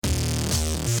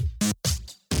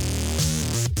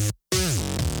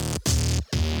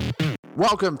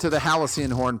Welcome to the Hallisey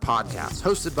and Horn podcast,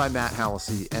 hosted by Matt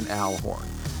Hallisey and Al Horn.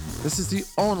 This is the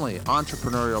only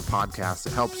entrepreneurial podcast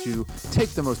that helps you take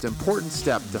the most important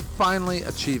step to finally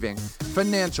achieving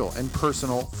financial and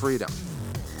personal freedom.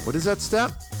 What is that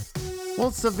step? Well,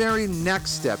 it's the very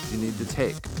next step you need to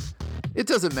take. It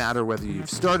doesn't matter whether you've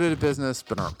started a business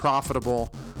but aren't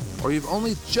profitable, or you've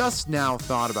only just now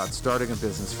thought about starting a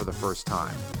business for the first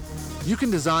time. You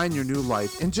can design your new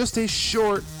life in just a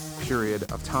short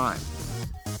period of time.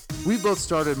 We've both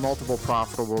started multiple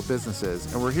profitable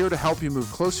businesses, and we're here to help you move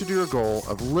closer to your goal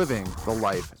of living the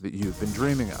life that you've been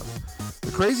dreaming of.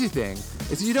 The crazy thing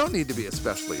is you don't need to be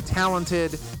especially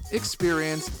talented,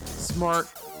 experienced, smart,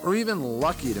 or even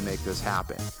lucky to make this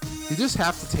happen. You just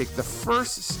have to take the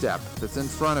first step that's in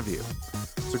front of you.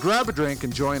 So grab a drink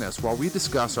and join us while we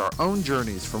discuss our own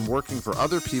journeys from working for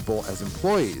other people as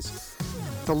employees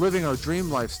to living our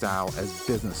dream lifestyle as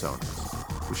business owners.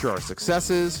 We share our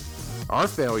successes, our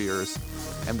failures,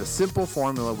 and the simple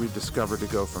formula we've discovered to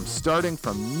go from starting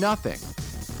from nothing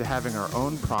to having our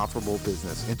own profitable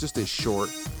business in just a short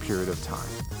period of time.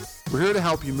 We're here to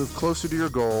help you move closer to your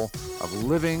goal of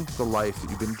living the life that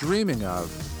you've been dreaming of,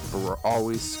 but we're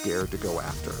always scared to go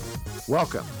after.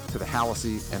 Welcome to the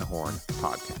Hallisey and Horn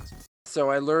podcast. So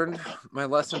I learned my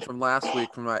lesson from last week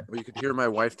you could hear my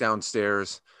wife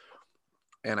downstairs.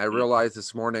 And I realized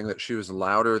this morning that she was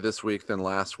louder this week than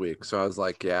last week. So I was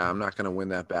like, yeah, I'm not going to win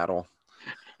that battle.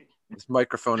 This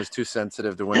microphone is too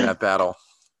sensitive to win that battle.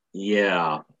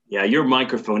 Yeah, your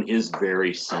microphone is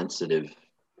very sensitive.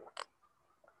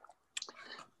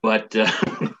 But,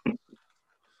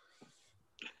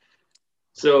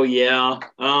 so yeah.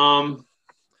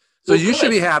 So you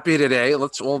should be happy today.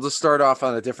 We'll just start off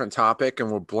on a different topic and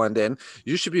we'll blend in.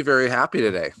 You should be very happy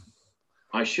today.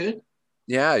 I should?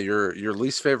 Yeah, your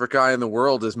least favorite guy in the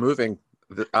world is moving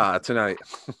tonight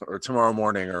or tomorrow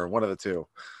morning or one of the two.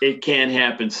 It can't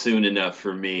happen soon enough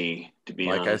for me, to be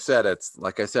honest.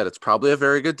 Like I said, it's probably a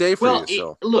very good day for you.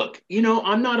 So look,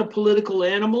 I'm not a political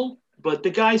animal, but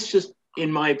the guy's just,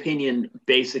 in my opinion,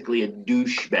 basically a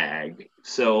douchebag.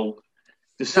 So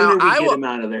the sooner we get him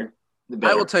out of there, the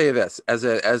better. I will tell you this, as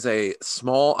a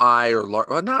small I or large,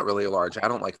 well, not really a large. I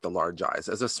don't like the large eyes.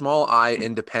 As a small I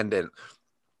independent.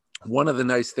 One of the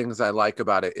nice things I like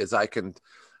about it is I can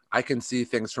see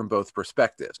things from both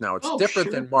perspectives. Now, it's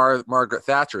different than Margaret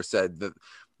Thatcher said, that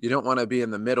you don't want to be in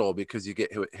the middle because you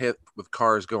get hit with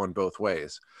cars going both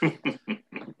ways.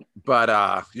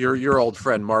 But your old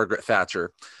friend, Margaret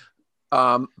Thatcher.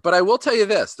 But I will tell you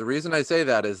this. The reason I say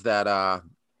that is that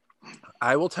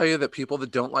I will tell you that people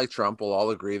that don't like Trump will all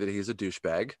agree that he's a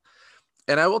douchebag.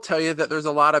 And I will tell you that there's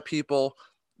a lot of people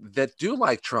that do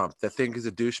like Trump, that think he's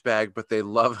a douchebag, but they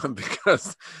love him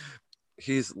because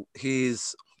he's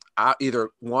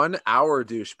either one, our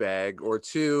douchebag, or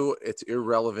two, it's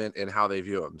irrelevant in how they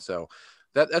view him. So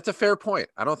that's a fair point.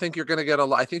 I don't think you're going to get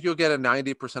I think you'll get a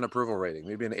 90% approval rating,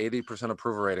 maybe an 80%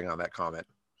 approval rating on that comment.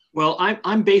 Well,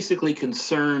 I'm basically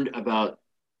concerned about,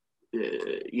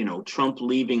 Trump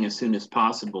leaving as soon as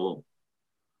possible.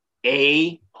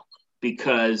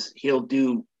 Because he'll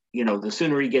do, the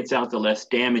sooner he gets out, the less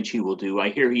damage he will do. I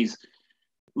hear he's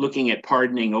looking at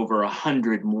pardoning over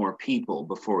 100 more people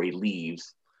before he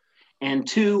leaves. And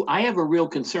two, I have a real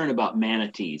concern about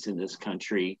manatees in this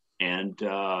country. And,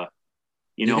 you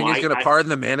think he's going to pardon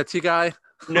the manatee guy?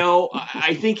 No,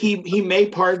 I think he may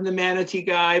pardon the manatee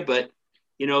guy, but,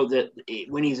 that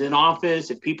when he's in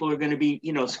office, if people are going to be,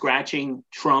 scratching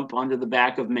Trump onto the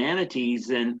back of manatees,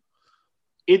 then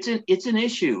it's an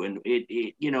issue, and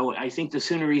I think the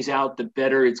sooner he's out, the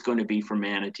better it's going to be for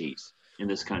manatees in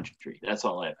this country. That's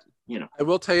all I have to, I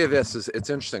will tell you this it's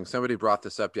interesting. Somebody brought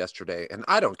this up yesterday, and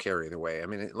I don't care either way. I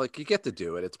mean, you get to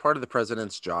do it. It's part of the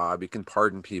president's job. You can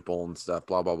pardon people and stuff,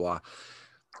 blah, blah, blah.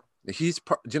 Do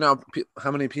you know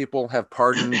how many people have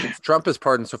pardoned? Trump has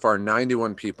pardoned so far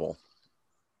 91 people.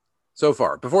 So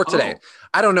far, before today.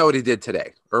 I don't know what he did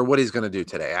today or what he's going to do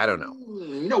today. I don't know.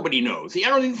 Nobody knows. I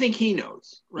don't even think he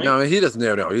knows. Right? No, he doesn't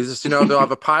know. No, he's just, they'll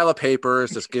have a pile of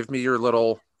papers. Just give me your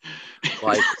little,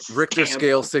 Richter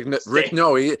scale signature.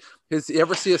 No, you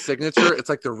ever see a signature? It's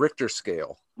like the Richter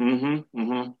scale. Mm-hmm.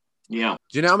 Mm-hmm. Yeah.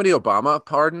 Do you know how many Obama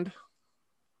pardoned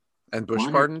and Bush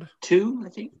pardoned? 2, I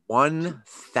think.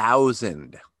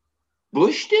 1,000.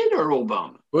 Bush did or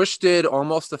Obama? Bush did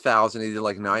almost 1,000. He did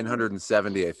like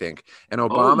 970, I think. And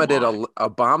Obama did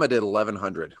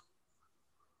 1,100.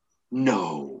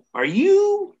 No. Are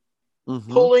you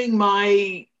pulling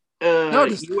my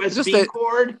USB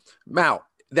cord? Mal,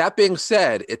 that being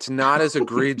said, it's not as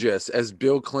egregious as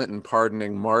Bill Clinton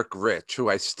pardoning Mark Rich, who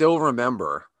I still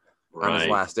remember. on his Right.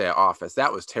 last day of office.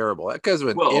 That was terrible. Because he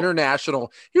was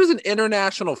an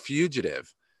international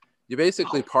fugitive. You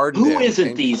basically pardoned Who him.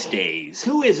 isn't these days?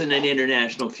 Who isn't an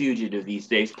international fugitive these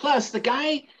days? Plus, the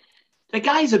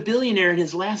guy's a billionaire and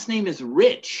his last name is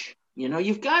Rich.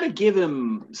 You've got to give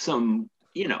him some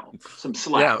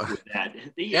slack with that.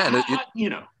 Yeah, and you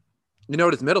know,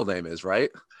 what his middle name is, right?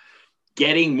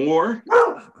 Getting more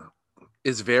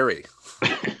is very.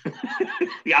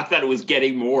 Yeah, I thought it was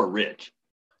Getting More Rich.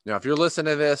 Now, if you're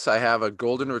listening to this, I have a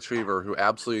golden retriever who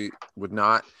absolutely would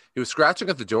not. He was scratching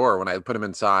at the door when I put him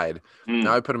inside.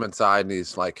 Now I put him inside, and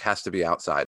he's like, has to be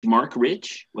outside. Mark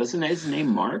Rich? Wasn't his name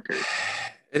Mark?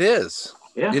 It is.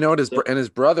 Yeah. His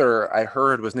brother, I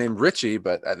heard, was named Richie,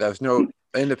 but there's no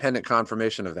independent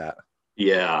confirmation of that.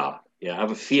 Yeah. I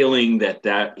have a feeling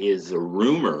that is a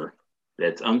rumor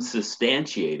that's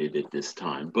unsubstantiated at this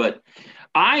time. But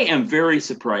I am very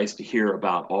surprised to hear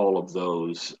about all of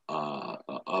those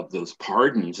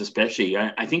pardons, especially.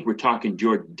 I think we're talking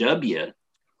George W.,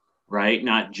 right?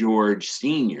 Not George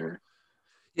Sr.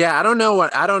 Yeah, I don't know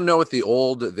what the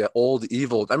old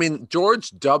evil. I mean,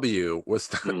 George W. was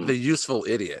the useful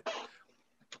idiot.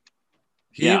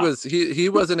 He's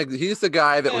the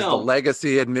guy that was the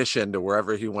legacy admission to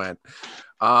wherever he went.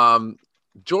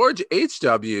 George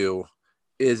H.W.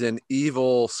 is an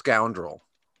evil scoundrel.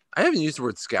 I haven't used the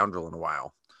word scoundrel in a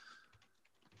while,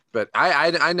 but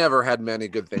I never had many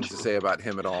good things to say about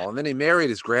him at all. And then he married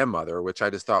his grandmother, which I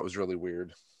just thought was really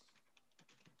weird.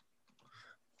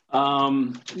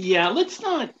 Yeah, let's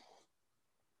not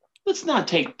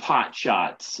take pot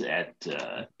shots at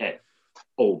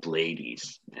old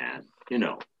ladies, man.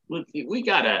 We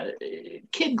got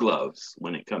kid gloves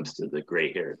when it comes to the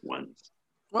gray-haired ones.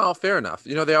 Well, fair enough.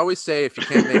 They always say if you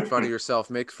can't make fun of yourself,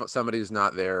 make somebody who's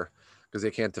not there because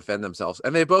they can't defend themselves.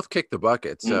 And they both kick the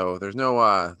bucket, so there's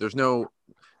no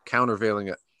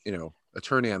countervailing,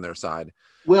 attorney on their side.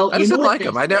 Well, I just didn't like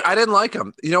him. I didn't like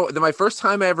him. My first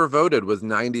time I ever voted was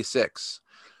 96.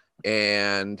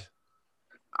 And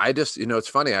I just, it's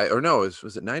funny.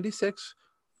 Was it 96?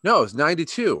 No, it was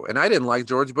 92. And I didn't like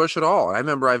George Bush at all. I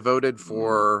remember I voted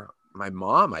for my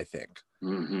mom, I think.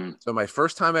 Mm-hmm. So my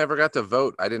first time I ever got to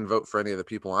vote, I didn't vote for any of the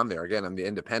people on there. Again, I'm the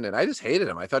independent. I just hated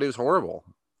him. I thought he was horrible.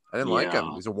 I didn't like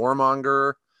him. He's a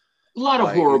warmonger. A lot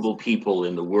of horrible people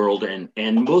in the world, and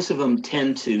most of them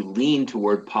tend to lean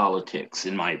toward politics,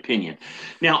 in my opinion.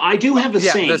 Now, I do have a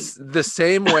saying. The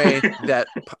same way that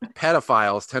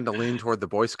pedophiles tend to lean toward the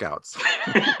Boy Scouts.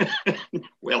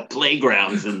 Well,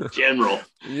 playgrounds in general.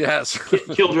 Yes.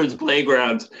 Children's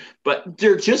playgrounds. But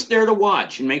they're just there to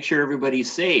watch and make sure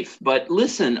everybody's safe. But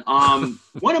listen,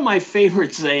 one of my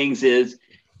favorite sayings is,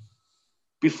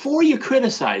 before you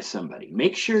criticize somebody,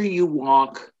 make sure you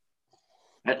walk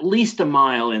at least a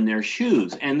mile in their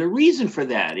shoes. And the reason for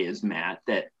that is, Matt,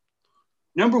 that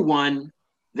number one,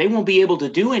 they won't be able to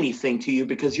do anything to you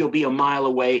because you'll be a mile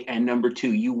away. And number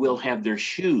two, you will have their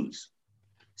shoes.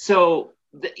 So,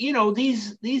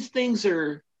 these things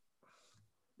are,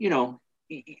 I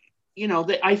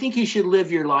think you should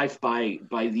live your life by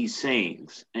these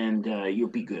sayings, and you'll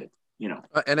be good.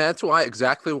 And that's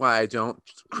exactly why I don't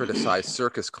criticize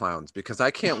circus clowns, because I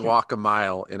can't walk a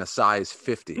mile in a size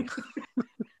 50.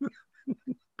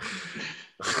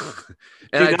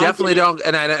 And I definitely don't.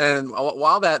 And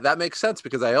while that makes sense,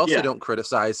 because I also don't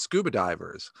criticize scuba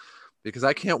divers, because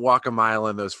I can't walk a mile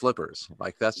in those flippers.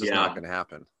 Like, that's just not going to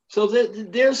happen. So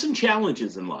there's some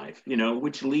challenges in life,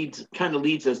 which kind of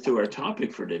leads us to our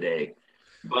topic for today.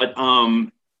 But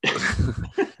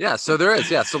yeah, so there is.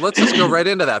 Yeah, so let's just go right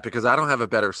into that, because I don't have a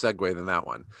better segue than that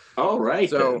one. All right.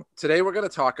 So today we're going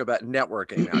to talk about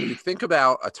networking. Now, if you think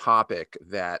about a topic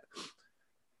that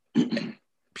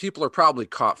people are probably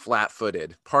caught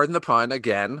flat-footed, pardon the pun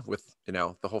again, with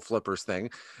the whole flippers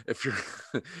thing, if you're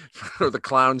for the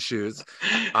clown shoes,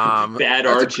 bad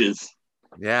arches.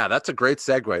 That's a great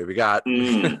segue. We got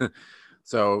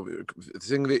so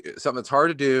something that's hard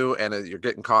to do, and you're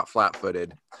getting caught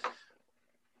flat-footed.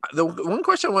 The one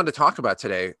question I wanted to talk about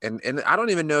today, and I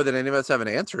don't even know that any of us have an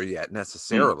answer yet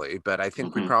necessarily, but I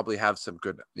think we probably have some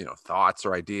good, thoughts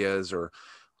or ideas, or,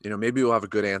 maybe we'll have a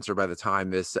good answer by the time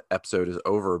this episode is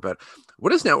over. But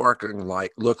what does networking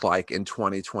look like in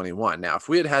 2021? Now, if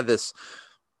we had had this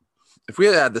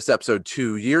episode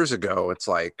 2 years ago, it's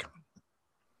like,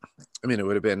 it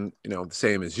would have been, the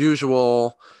same as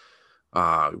usual.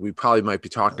 We probably might be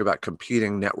talking about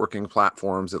competing networking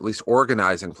platforms, at least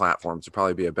organizing platforms would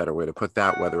probably be a better way to put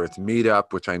that, whether it's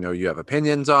Meetup, which I know you have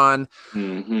opinions on,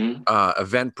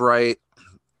 Eventbrite,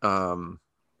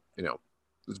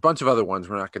 there's a bunch of other ones.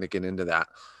 We're not going to get into that.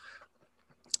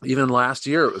 Even last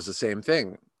year, it was the same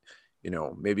thing.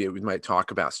 maybe we might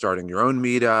talk about starting your own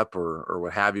meetup or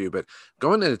what have you. But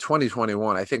going into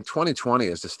 2021, I think 2020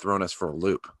 has just thrown us for a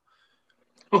loop.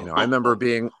 I remember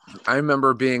being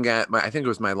at I think it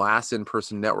was my last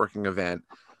in-person networking event,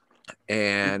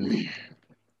 and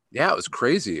yeah, it was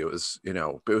crazy. It was, it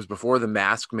was before the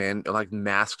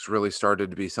masks really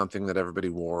started to be something that everybody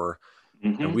wore.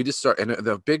 Mm-hmm. And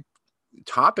the big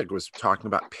topic was talking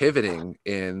about pivoting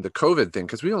in the COVID thing,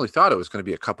 because we only thought it was going to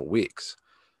be a couple weeks.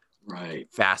 Right.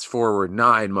 Fast forward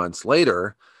 9 months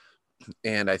later,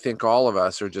 and I think all of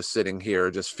us are just sitting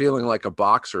here just feeling like a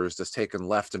boxer is just taking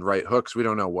left and right hooks. We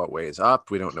don't know what way is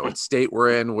up. We don't know what state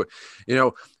we're in.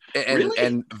 Really?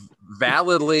 And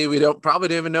validly, we probably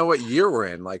don't even know what year we're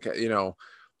in.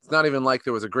 It's not even like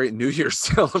there was a great New Year's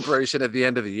celebration at the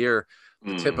end of the year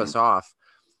to tip us off.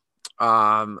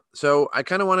 So I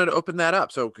kind of wanted to open that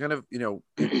up. So kind of,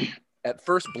 at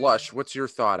first blush, what's your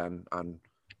thought on,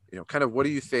 kind of what do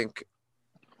you think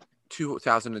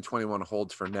 2021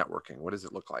 holds for networking? What does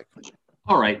it look like?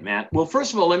 All right, Matt. Well,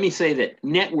 first of all, let me say that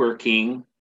networking,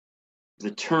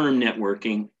 the term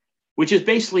networking, which is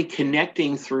basically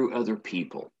connecting through other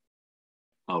people,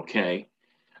 okay,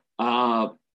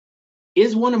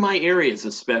 is one of my areas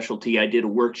of specialty. I did a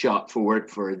workshop for it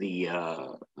for the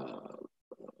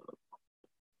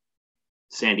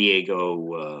San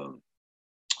Diego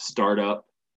startup,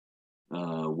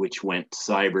 which went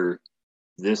cyber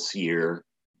this year,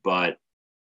 but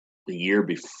the year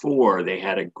before they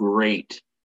had a great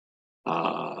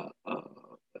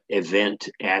event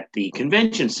at the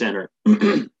convention center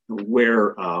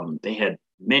where they had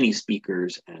many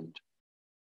speakers and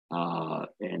a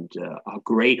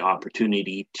great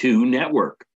opportunity to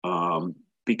network,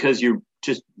 because you're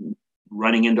just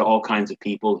running into all kinds of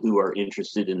people who are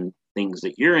interested in things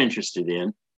that you're interested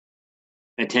in,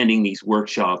 attending these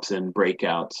workshops and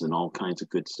breakouts and all kinds of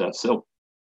good stuff. So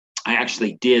I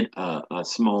actually did a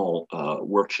small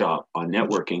workshop on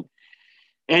networking,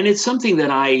 and it's something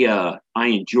that I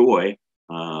enjoy,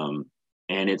 and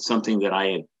it's something that I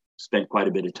have spent quite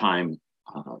a bit of time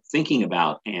thinking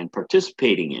about and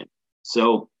participating in.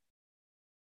 So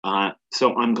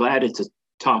I'm glad it's a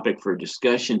topic for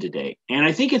discussion today, and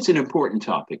I think it's an important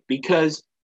topic because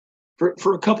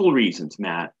for a couple of reasons,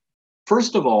 Matt.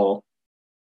 First of all,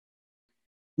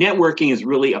 networking is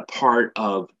really a part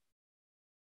of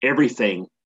everything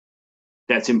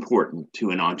that's important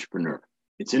to an entrepreneur.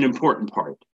 It's an important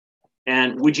part.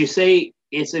 And would you say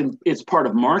it's part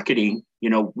of marketing?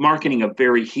 Marketing, a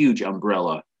very huge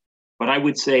umbrella, but I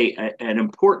would say an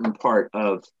important part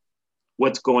of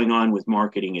what's going on with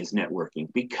marketing is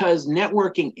networking, because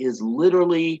networking is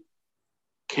literally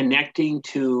connecting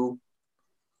to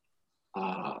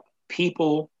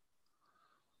people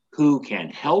who can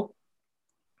help,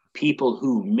 people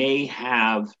who may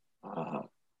have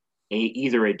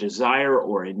either a desire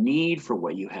or a need for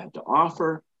what you have to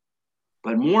offer,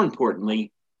 but more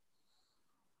importantly,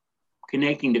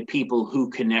 connecting to people who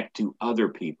connect to other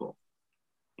people.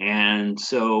 And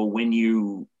so when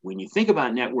you think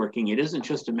about networking, it isn't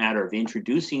just a matter of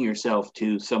introducing yourself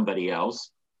to somebody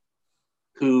else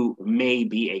who may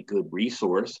be a good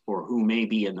resource or who may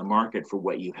be in the market for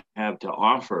what you have to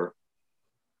offer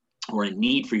or a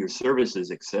need for your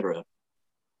services, etc.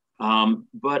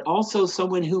 But also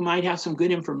someone who might have some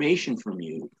good information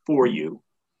for you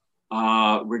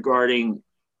regarding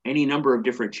any number of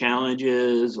different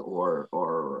challenges or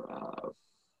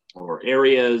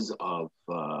areas of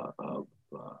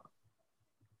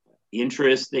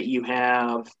interest that you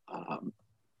have.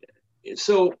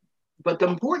 But the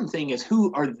important thing is,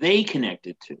 who are they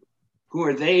connected to? Who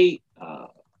are they?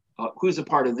 Who's a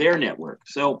part of their network?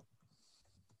 So,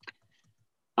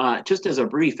 just as a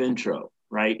brief intro,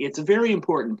 right? It's a very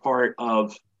important part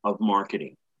of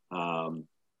marketing.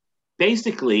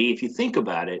 Basically, if you think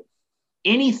about it,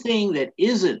 anything that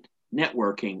isn't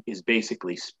networking is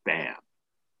basically spam.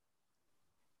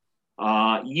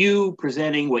 You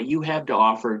presenting what you have to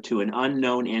offer to an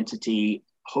unknown entity,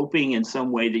 hoping in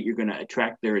some way that you're going to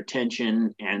attract their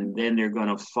attention, and then they're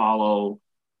going to follow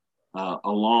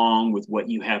along with what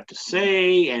you have to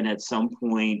say, and at some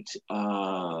point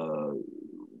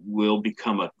will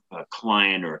become a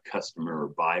client or a customer or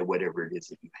buy whatever it is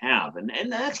that you have.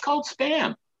 And that's called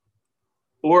spam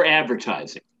or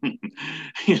advertising,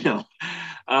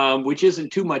 which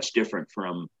isn't too much different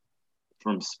from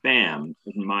spam.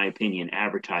 In my opinion,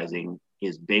 advertising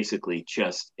is basically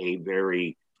just a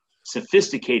very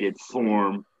sophisticated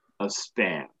form of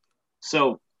spam.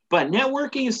 So, but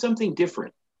networking is something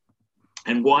different.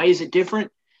 And why is it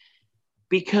different?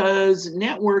 Because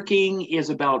networking is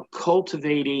about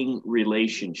cultivating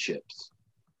relationships.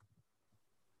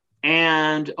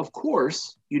 And of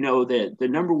course, you know that the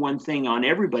number one thing on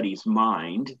everybody's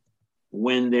mind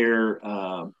when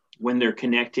they're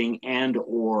connecting and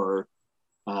or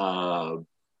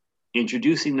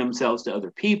introducing themselves to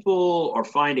other people or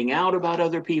finding out about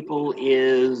other people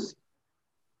is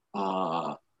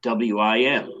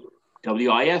WIM,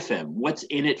 WIFM. What's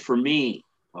in it for me?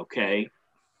 Okay.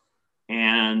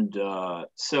 And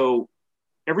so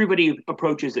everybody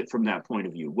approaches it from that point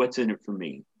of view. What's in it for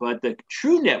me? But the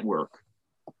true network,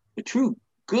 the true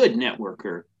good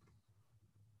networker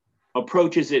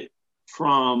approaches it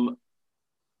from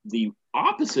the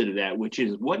opposite of that, which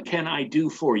is what can I do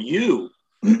for you?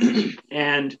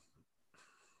 and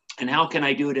how can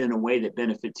I do it in a way that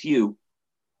benefits you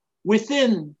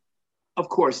within, of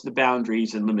course, the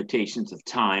boundaries and limitations of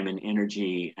time and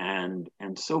energy and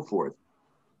so forth.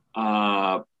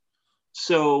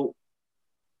 So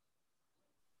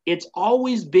it's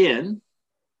always been,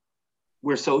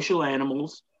 we're social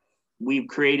animals. We've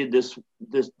created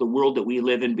the world that we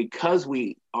live in because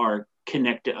we are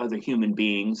connected to other human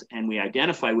beings and we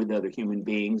identify with other human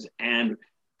beings, and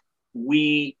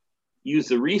we use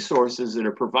the resources that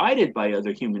are provided by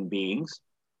other human beings.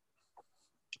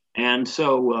 And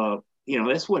so,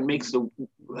 that's what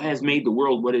has made the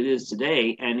world what it is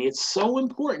today. And it's so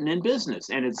important in business,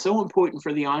 and it's so important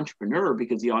for the entrepreneur,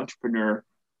 because the entrepreneur,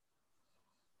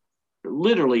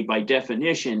 literally by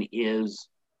definition, is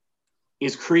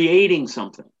creating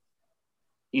something.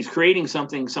 He's creating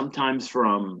something, sometimes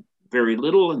from very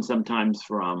little and sometimes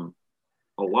from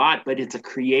a lot, but it's a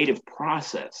creative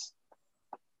process,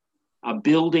 a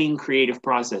building creative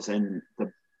process. And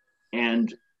an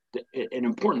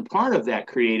important part of that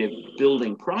creative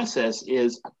building process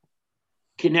is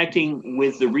connecting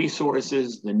with the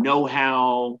resources, the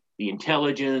know-how, the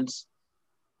intelligence,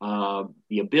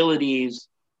 the abilities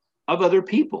of other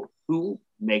people who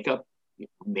make up,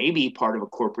 may be part of a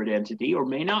corporate entity or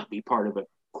may not be part of a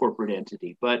corporate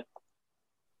entity. But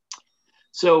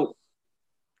so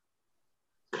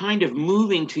kind of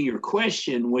moving to your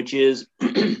question, which is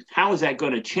how is that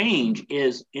going to change,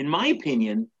 is, in my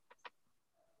opinion,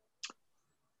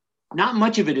 not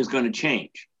much of it is going to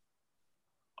change.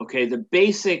 Okay, the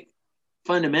basic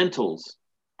fundamentals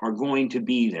are going to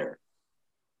be there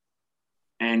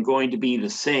and going to be the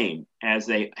same as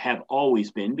they have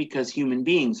always been, because human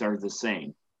beings are the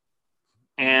same.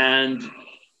 And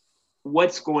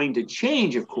what's going to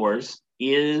change, of course,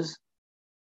 is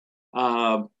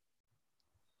how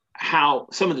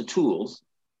some of the tools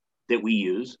that we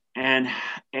use, and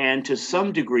to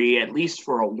some degree, at least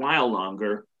for a while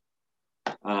longer,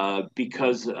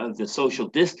 because of the social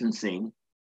distancing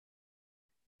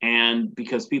and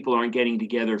because people aren't getting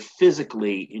together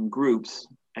physically in groups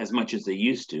as much as they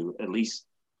used to, at least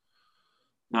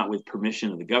not with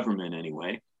permission of the government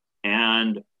anyway.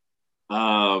 And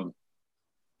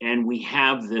we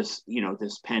have this,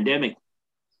 this pandemic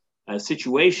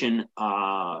situation.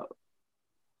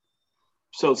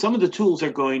 So some of the tools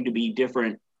are going to be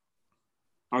different,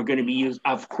 are going to be used,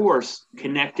 of course,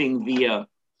 connecting via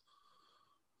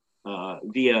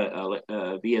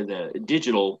the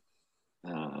digital,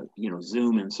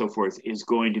 Zoom and so forth, is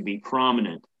going to be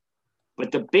prominent.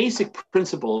 But the basic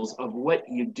principles of what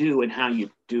you do and how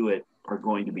you do it are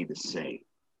going to be the same.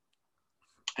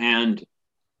 And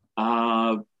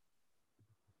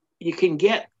you can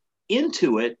get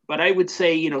into it, but I would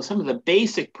say, some of the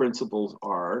basic principles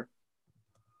are,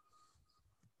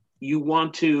 you don't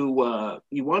want to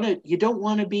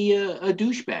be a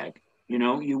douchebag.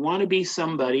 You want to be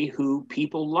somebody who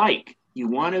people like. You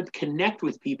want to connect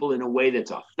with people in a way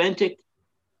that's authentic.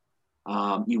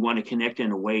 You want to connect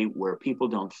in a way where people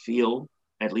don't feel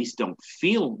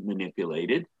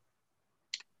manipulated.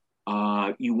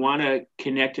 You want to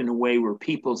connect in a way where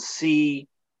people see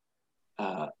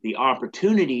the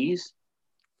opportunities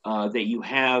that you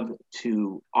have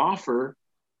to offer,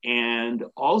 and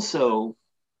also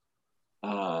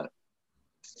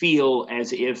feel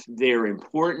as if they're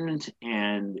important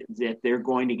and that they're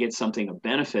going to get something of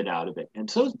benefit out of it. And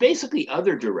so it's basically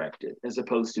other directed as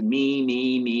opposed to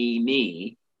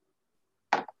me.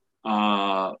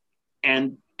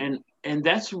 And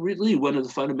that's really one of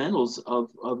the fundamentals of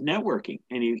networking.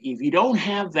 And if you don't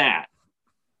have that,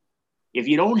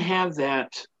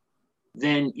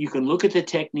 then you can look at the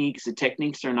techniques. The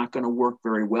techniques are not going to work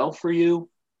very well for you.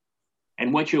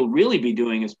 And what you'll really be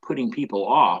doing is putting people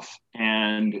off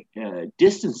and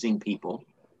distancing people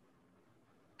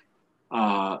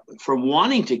from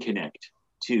wanting to connect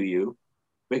to you,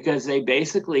 because they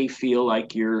basically feel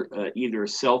like you're either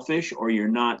selfish, or you're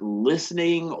not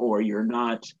listening, or you're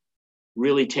not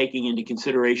really taking into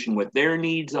consideration what their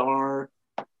needs are.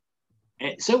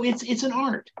 And so it's an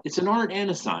art. It's an art and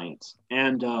a science.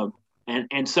 And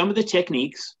some of the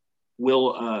techniques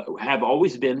will have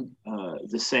always been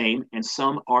the same, and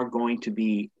some are going to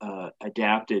be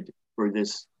adapted for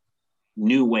this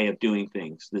new way of doing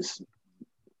things. This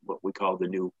what we call the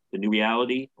new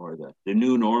reality, or the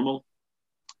new normal.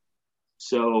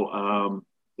 So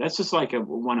that's just like I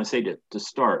want to say to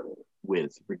start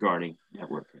with regarding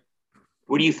networking.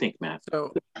 What do you think, Matt?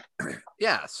 So,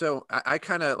 yeah. So I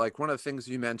kind of like one of the things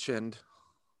you mentioned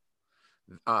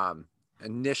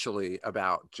initially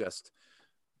about just,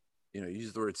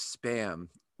 use the word spam,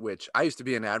 which I used to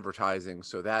be in advertising.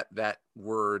 So that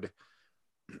word,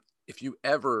 if you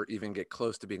ever even get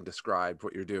close to being described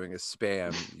what you're doing as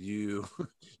spam, you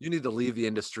need to leave the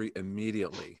industry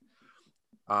immediately.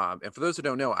 And for those who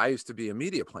don't know, I used to be a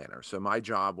media planner. So my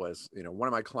job was, one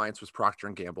of my clients was Procter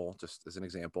and Gamble, just as an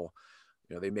example.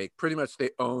 They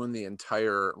own the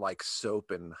entire like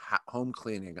soap and home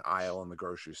cleaning aisle in the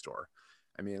grocery store.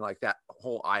 I mean, like that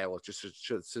whole aisle, it just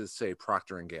should say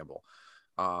Procter and Gamble.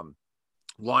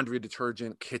 Laundry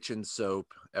detergent, kitchen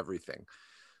soap, everything.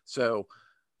 So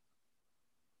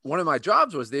one of my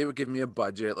jobs was they would give me a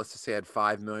budget. Let's just say I had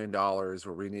 $5 million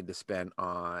where we need to spend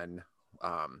on,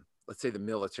 let's say the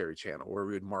military channel, where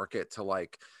we would market to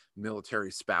like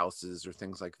military spouses or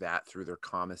things like that through their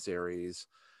commissaries.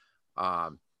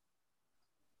 And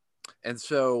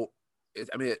so,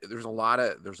 there's a lot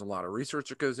of research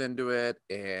that goes into it,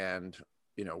 and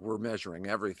we're measuring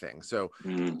everything. So,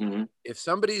 if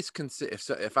somebody's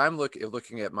if I'm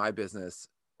looking at my business,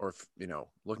 or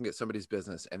looking at somebody's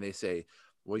business, and they say,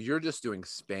 "Well, you're just doing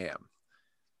spam,"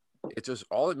 it just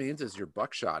all it means is you're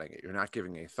buckshotting it. You're not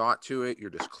giving a thought to it. You're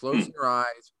just closing your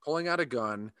eyes, pulling out a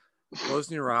gun,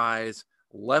 closing your eyes,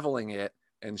 leveling it,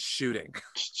 and shooting.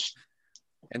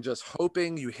 And just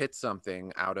hoping you hit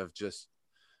something out of just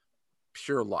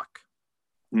pure luck.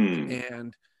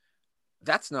 And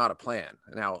that's not a plan.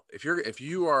 Now, if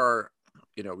you are,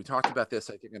 we talked about this,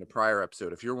 I think, in a prior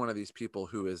episode. If you're one of these people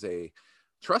who is a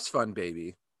trust fund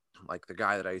baby, like the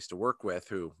guy that I used to work with,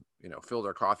 who, filled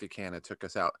our coffee can and took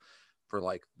us out for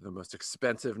like the most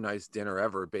expensive, nice dinner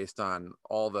ever based on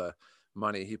all the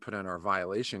money he put in our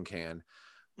violation can,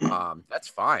 that's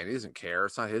fine. He doesn't care.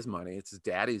 It's not his money. It's his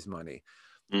daddy's money.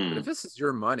 But if this is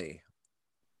your money,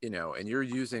 and you're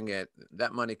using it,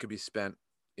 that money could be spent,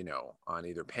 on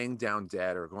either paying down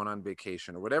debt or going on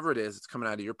vacation or whatever it is, it's coming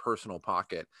out of your personal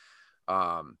pocket.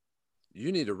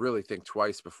 You need to really think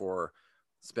twice before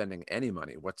spending any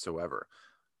money whatsoever.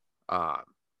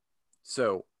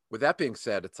 So with that being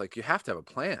said, it's like, you have to have a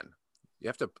plan. You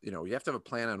have to have a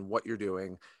plan on what you're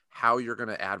doing, how you're going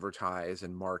to advertise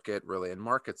and market, really. And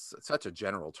market's such a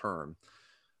general term.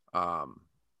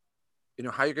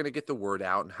 How you're going to get the word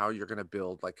out, and how you're going to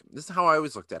build, like, this is how I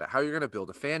always looked at it, how you're going to build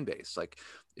a fan base. Like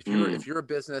if you're a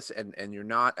business and you're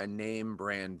not a name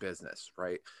brand business,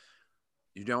 right?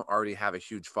 You don't already have a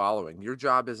huge following. Your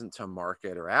job isn't to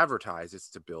market or advertise. It's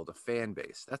to build a fan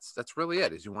base. That's really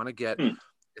it, is you want to get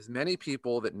as many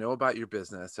people that know about your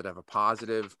business, that have a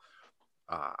positive,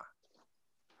 kind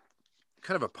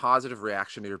of a positive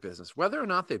reaction to your business. Whether or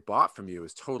not they bought from you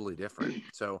is totally different.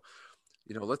 So,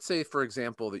 let's say, for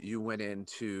example, that you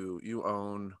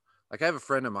own, like, I have a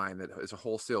friend of mine that is a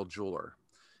wholesale jeweler,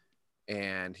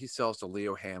 and he sells to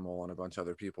Leo Hamill and a bunch of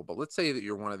other people. But let's say that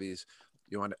you're one of these,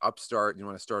 you want to upstart, you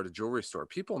want to start a jewelry store.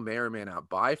 People may or may not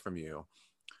buy from you,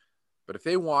 but if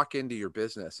they walk into your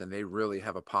business and they really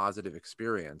have a positive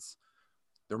experience,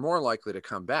 they're more likely to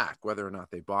come back, whether or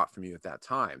not they bought from you at that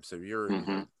time. So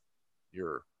the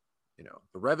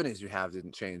revenues you have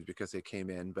didn't change because they came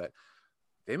in, but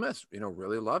they must,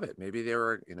 really love it. Maybe they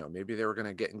were going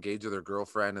to get engaged with their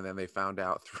girlfriend, and then they found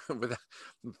out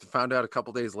a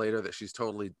couple days later that she's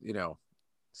totally,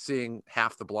 seeing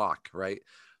half the block, right?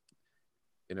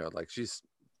 Like she's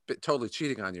totally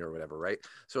cheating on you or whatever, right?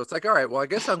 So it's like, all right, well, I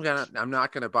guess I'm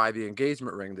not gonna buy the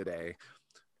engagement ring today,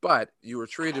 but you were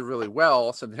treated really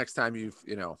well, so the next time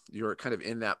you're kind of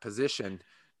in that position,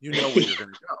 where you're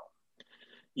gonna go.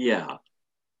 Yeah.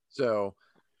 So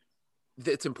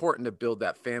it's important to build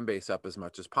that fan base up as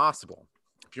much as possible.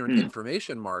 If you're an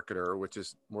information marketer, which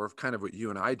is more of kind of what you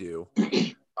and I do,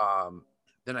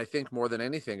 then I think more than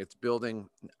anything, it's building,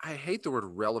 I hate the word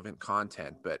relevant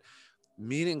content, but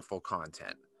meaningful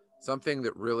content, something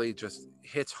that really just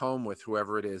hits home with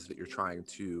whoever it is that you're trying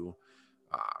to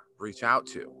reach out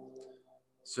to.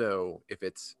 So if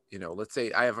it's, let's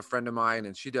say I have a friend of mine,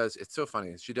 and it's so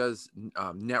funny, she does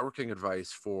networking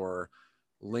advice for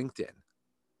LinkedIn.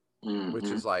 Which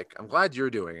is like, I'm glad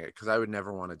you're doing it, because I would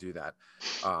never want to do that.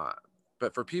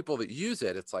 But for people that use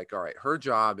it, it's like, all right, her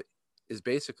job is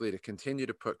basically to continue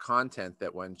to put content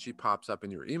that when she pops up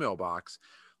in your email box,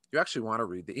 you actually want to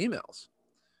read the emails.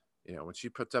 You know, when she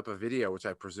puts up a video, which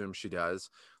I presume she does,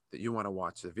 that you want to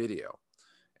watch the video.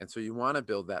 And so you want to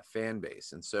build that fan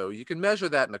base. And so you can measure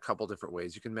that in a couple different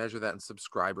ways. You can measure that in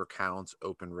subscriber counts,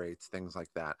 open rates, things like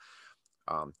that.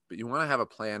 But you want to have a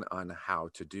plan on how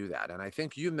to do that. And I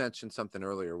think you mentioned something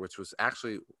earlier, which was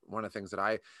actually one of the things that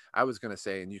I was going to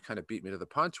say, and you kind of beat me to the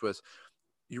punch, was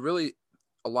you really,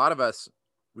 a lot of us,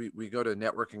 we go to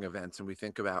networking events and we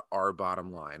think about our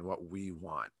bottom line, what we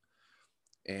want.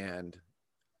 And,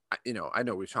 you know, I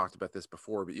know we've talked about this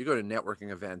before, but you go to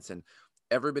networking events and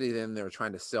everybody then they're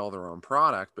trying to sell their own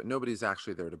product, but nobody's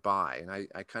actually there to buy. And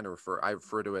I kind of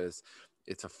refer to it as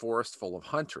it's a forest full of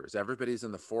hunters. Everybody's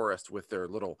in the forest with their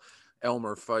little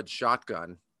Elmer Fudd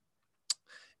shotgun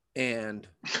and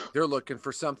they're looking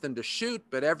for something to shoot,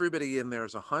 but everybody in there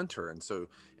is a hunter. And so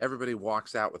everybody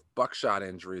walks out with buckshot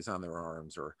injuries on their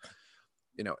arms or,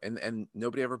 you know, and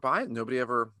nobody ever buys, nobody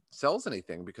ever sells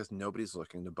anything because nobody's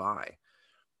looking to buy.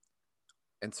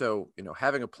 And so, you know,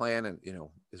 having a plan and, you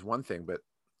know, is one thing, but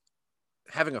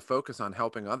having a focus on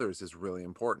helping others is really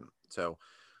important. So,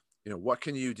 you know, what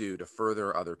can you do to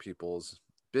further other people's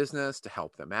business, to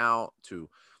help them out, to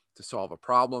solve a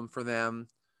problem for them?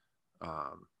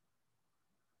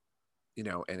 You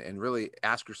know, and really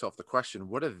ask yourself the question,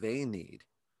 what do they need?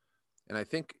 And I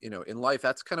think, you know, in life,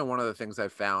 that's kind of one of the things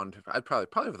I've found, I'd probably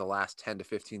over the last 10 to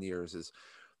 15 years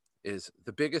is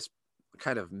the biggest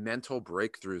kind of mental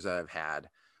breakthroughs I've had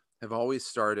have always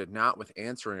started not with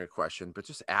answering a question, but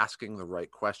just asking the right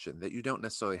question that you don't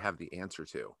necessarily have the answer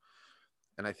to.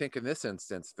 And I think in this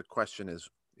instance, the question is,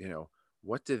 you know,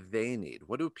 what do they need?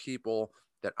 What do people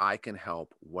that I can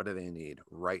help, what do they need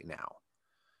right now?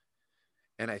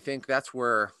 And I think that's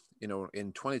where, you know,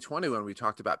 in 2020, when we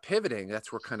talked about pivoting,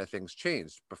 that's where kind of things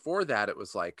changed. Before that, it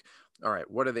was like, all right,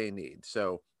 what do they need?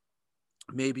 So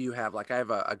maybe you have, like, I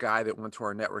have a guy that went to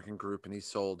our networking group and he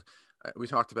sold, we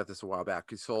talked about this a while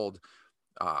back. He sold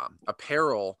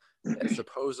apparel that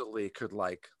supposedly could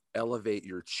like elevate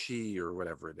your chi or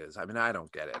whatever it is. I mean, I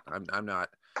don't get it. I'm not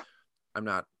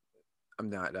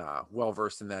well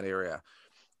versed in that area.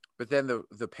 But then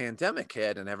the pandemic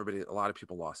hit and a lot of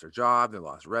people lost their job, they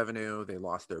lost revenue, they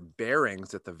lost their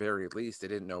bearings at the very least. They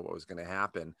didn't know what was going to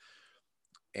happen.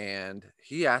 And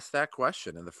he asked that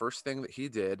question. And the first thing that he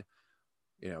did,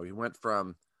 you know, he went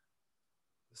from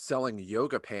selling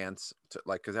yoga pants to,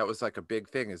 like, because that was like a big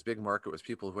thing. His big market was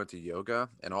people who went to yoga,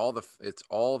 and all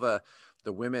the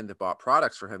women that bought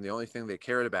products for him. The only thing they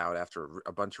cared about after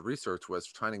a bunch of research was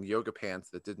finding yoga pants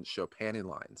that didn't show panty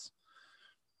lines.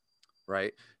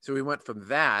 Right. So we went from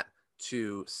that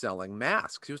to selling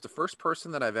masks. He was the first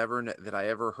person that I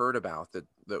ever heard about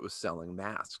that was selling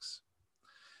masks.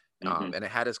 And it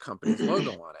had his company's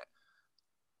logo on it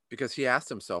because he asked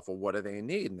himself, well, what do they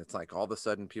need? And it's like all of a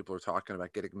sudden people are talking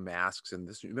about getting masks. And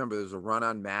this, remember, there's a run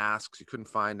on masks. You couldn't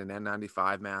find an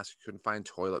N95 mask. You couldn't find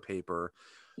toilet paper.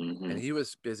 And he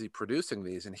was busy producing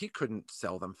these and he couldn't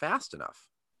sell them fast enough.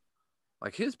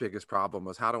 Like his biggest problem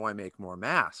was, how do I make more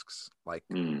masks? Like,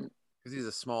 because he's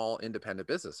a small independent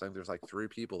business. I think there's like 3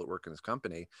 people that work in his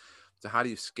company. So how do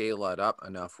you scale it up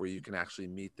enough where you can actually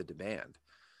meet the demand?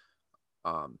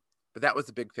 But that was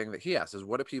the big thing that he asked is,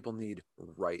 what do people need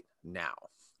right now?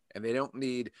 And they don't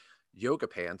need yoga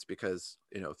pants because,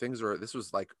 you know, this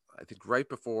was like, I think right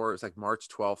before, it was like March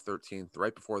 12th, 13th,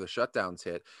 right before the shutdowns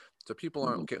hit. So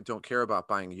people don't care about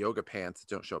buying yoga pants that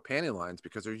don't show panty lines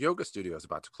because their yoga studio is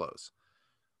about to close.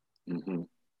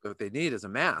 What they need is a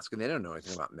mask, and they don't know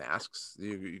anything about masks.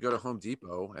 You go to Home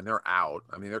Depot and they're out.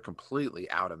 I mean, they're completely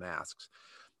out of masks.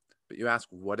 But you ask,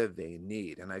 what do they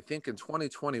need? And I think in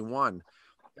 2021,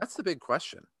 that's the big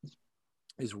question: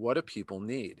 is what do people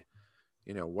need?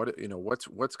 You know,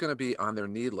 what's going to be on their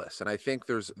need list? And I think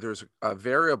there's a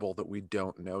variable that we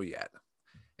don't know yet.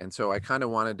 And so I kind of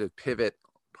wanted to pivot.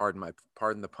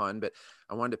 Pardon the pun, but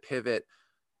I wanted to pivot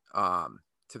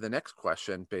to the next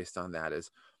question based on that is,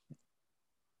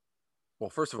 well,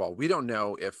 first of all, we don't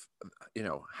know if, you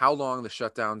know, how long the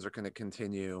shutdowns are going to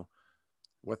continue,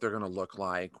 what they're going to look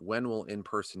like, when will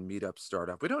in-person meetups start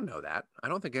up. We don't know that. I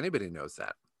don't think anybody knows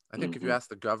that. I think if you ask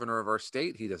the governor of our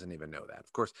state, he doesn't even know that.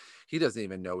 Of course, he doesn't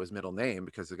even know his middle name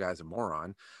because the guy's a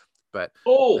moron. But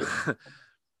we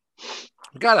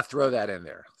got to throw that in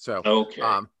there. So, okay.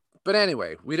 But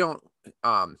anyway, we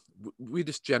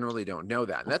just generally don't know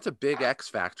that. And that's a big X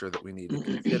factor that we need to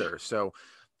consider. So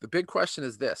the big question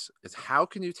is this, is how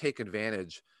can you take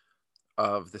advantage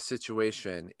of the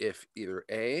situation if either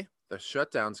A, the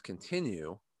shutdowns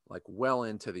continue like well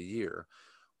into the year,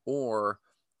 or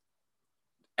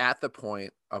at the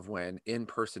point of when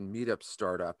in-person meetups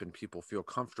start up and people feel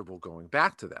comfortable going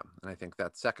back to them. And I think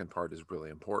that second part is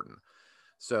really important.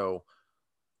 So,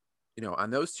 on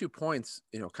those 2 points,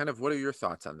 kind of what are your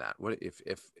thoughts on that? What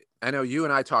if I know you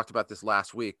and I talked about this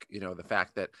last week, the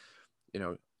fact that,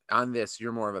 on this,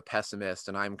 you're more of a pessimist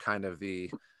and I'm kind of the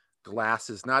glass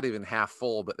is not even half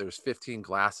full, but there's 15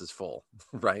 glasses full,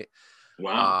 right?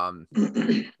 Wow.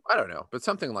 I don't know, but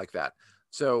something like that.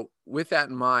 So with that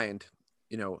in mind,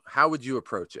 how would you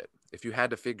approach it if you had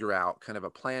to figure out kind of a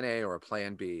plan A or a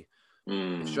plan B,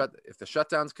 if the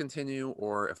shutdowns continue,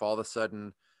 or if all of a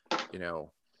sudden,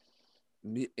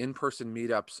 in-person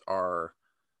meetups are,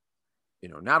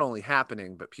 not only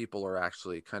happening, but people are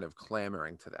actually kind of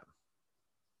clamoring to them?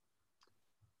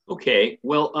 Okay.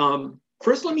 Well,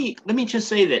 first let me just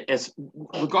say that as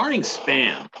regarding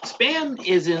spam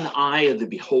is in the eye of the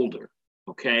beholder.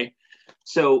 Okay.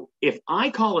 So if I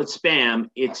call it spam,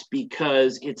 it's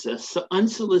because it's an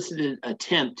unsolicited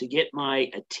attempt to get my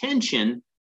attention,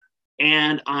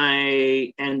 and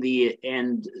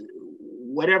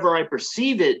whatever I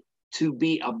perceive it to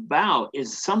be about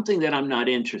is something that I'm not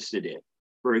interested in.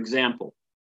 For example,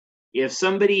 if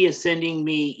somebody is sending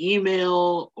me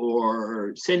email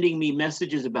or sending me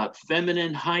messages about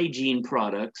feminine hygiene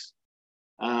products,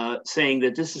 saying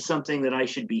that this is something that I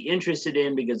should be interested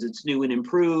in because it's new and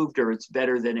improved, or it's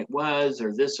better than it was,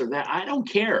 or this or that, I don't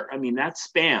care. I mean, that's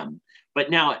spam. But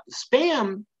now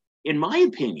spam, in my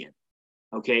opinion,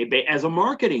 okay, as a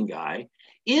marketing guy,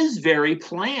 is very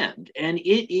planned and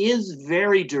it is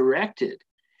very directed.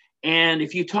 And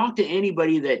if you talk to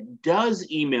anybody that does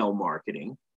email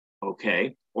marketing,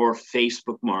 okay, or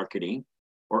Facebook marketing,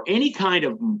 or any kind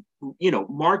of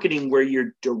marketing where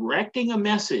you're directing a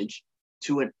message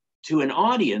to an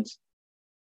audience,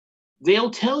 they'll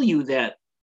tell you that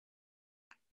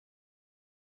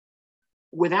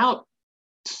without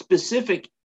specific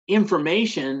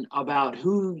information about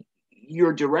who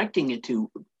you're directing it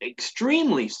to,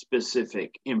 extremely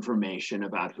specific information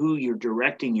about who you're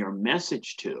directing your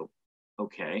message to,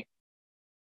 okay,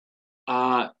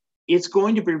 it's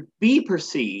going to be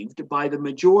perceived by the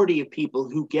majority of people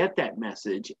who get that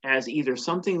message as either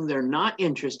something they're not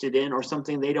interested in or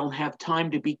something they don't have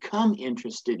time to become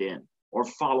interested in or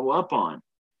follow up on.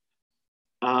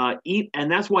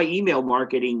 And that's why email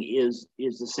marketing is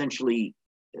essentially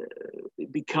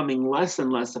becoming less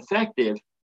and less effective,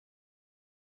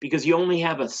 because you only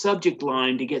have a subject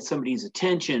line to get somebody's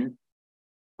attention.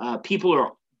 People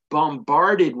are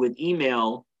bombarded with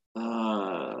email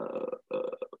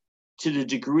to the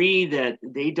degree that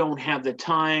they don't have the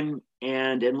time,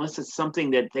 and unless it's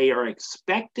something that they are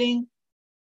expecting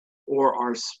or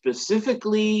are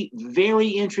specifically very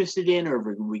interested in or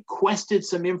requested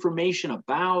some information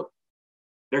about,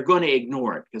 they're going to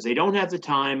ignore it because they don't have the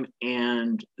time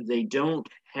and they don't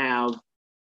have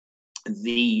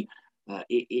the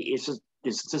it's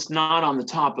just not on the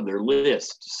top of their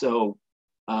list. So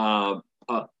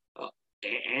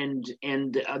and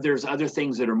there's other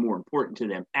things that are more important to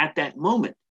them at that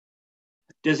moment.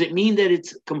 Does it mean that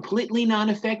it's completely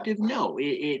non-effective? No,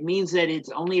 it means that it's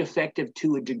only effective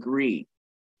to a degree.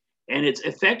 And it's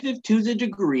effective to the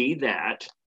degree that,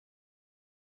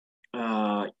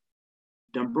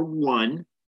 number one,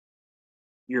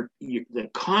 the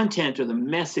content or the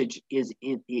message is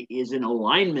in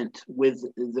alignment with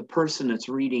the person that's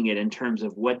reading it in terms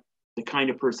of what the kind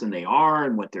of person they are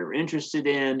and what they're interested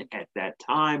in at that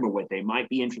time or what they might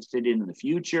be interested in the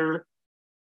future.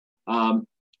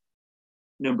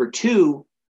 Number two,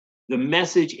 the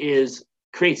message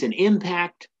creates an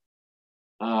impact.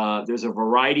 There's a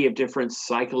variety of different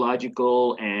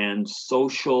psychological and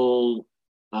social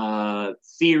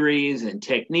theories and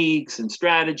techniques and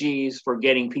strategies for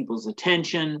getting people's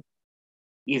attention,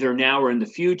 either now or in the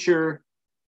future.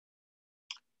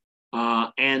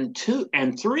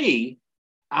 And three,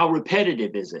 how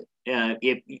repetitive is it?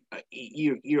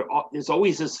 There's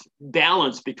always this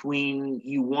balance between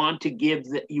you want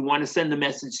to send the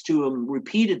message to them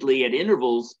repeatedly at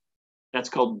intervals. That's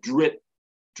called drip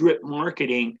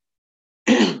marketing.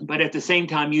 But at the same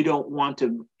time, you don't want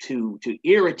to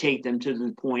irritate them to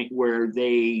the point where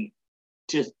they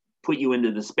just put you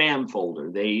into the spam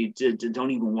folder. They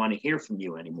don't even want to hear from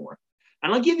you anymore.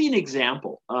 And I'll give you an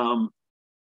example.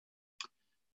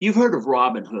 You've heard of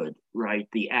Robinhood, right?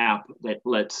 The app that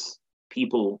lets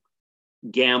people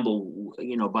gamble,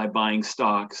 by buying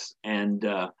stocks, and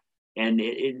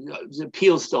it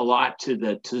appeals a lot to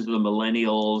the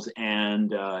millennials,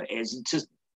 and it's just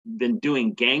been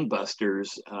doing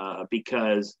gangbusters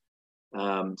because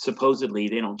supposedly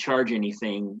they don't charge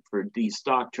anything for these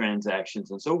stock transactions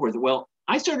and so forth. Well,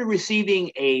 I started receiving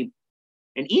a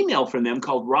an email from them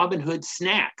called Robinhood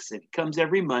Snacks. It comes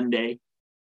every Monday.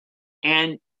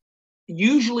 And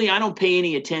usually I don't pay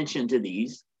any attention to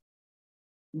these,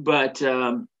 but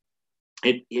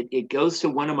it goes to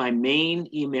one of my main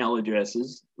email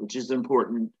addresses, which is an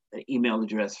important email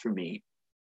address for me.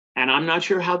 And I'm not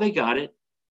sure how they got it.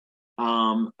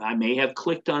 I may have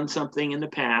clicked on something in the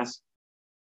past.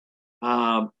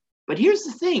 But here's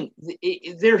the thing,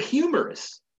 they're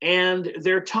humorous and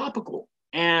they're topical.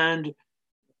 And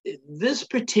this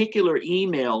particular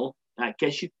email, I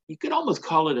guess you could almost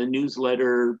call it a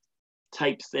newsletter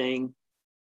type thing.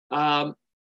 I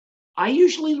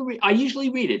usually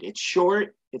read it. It's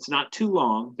short. It's not too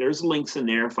long. There's links in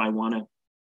there if I want to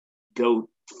go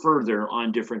further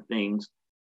on different things.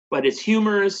 But it's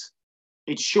humorous.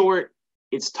 It's short.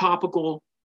 It's topical.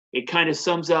 It kind of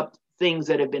sums up things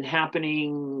that have been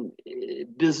happening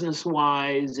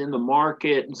business-wise in the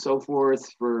market and so forth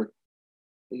for,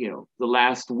 the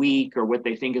last week, or what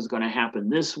they think is going to happen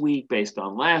this week based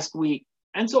on last week.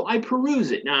 And so I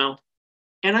peruse it now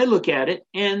and I look at it,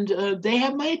 and they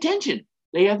have my attention.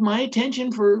 They have my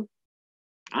attention for,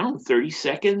 30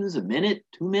 seconds, a minute,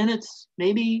 2 minutes,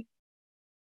 maybe.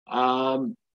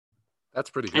 That's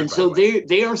pretty good. And so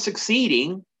they are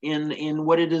succeeding in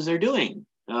what it is they're doing,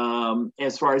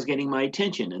 as far as getting my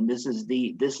attention. And this is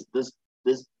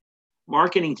this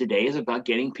marketing today is about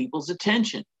getting people's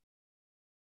attention.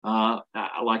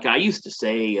 Like I used to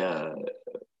say,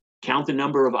 count the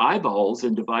number of eyeballs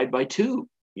and divide by 2,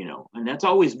 and that's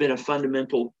always been a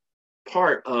fundamental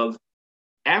part of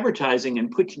advertising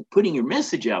and putting your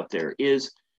message out there,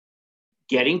 is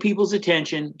getting people's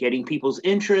attention, getting people's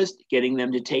interest, getting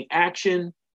them to take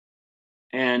action,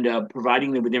 and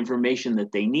providing them with information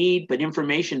that they need. But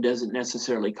information doesn't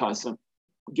necessarily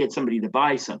get somebody to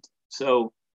buy something.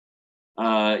 So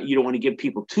you don't want to give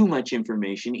people too much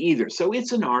information either. So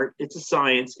it's an art, it's a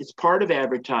science, it's part of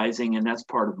advertising, and that's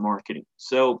part of marketing.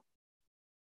 So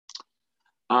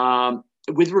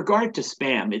with regard to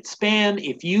spam, it's spam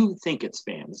if you think it's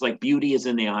spam. It's like beauty is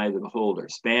in the eye of the beholder.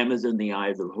 Spam is in the eye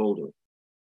of the beholder.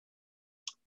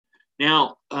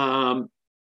 Now,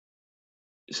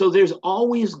 so there's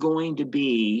always going to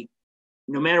be,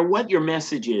 no matter what your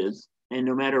message is, and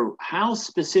no matter how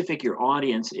specific your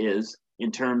audience is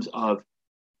in terms of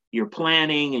your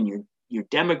planning and your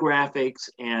demographics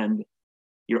and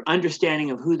your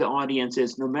understanding of who the audience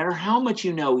is, no matter how much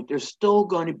there's still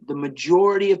going to, the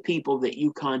majority of people that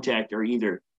you contact are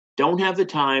either don't have the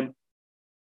time,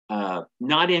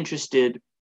 not interested,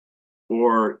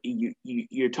 or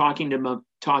you're talking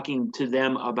to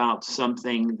them about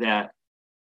something that,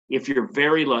 if you're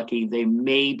very lucky, they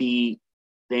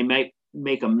might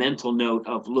make a mental note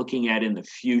of looking at in the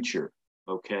future.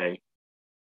 Okay.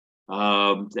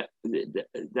 The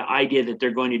idea that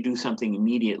they're going to do something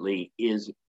immediately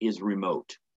is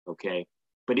remote. Okay.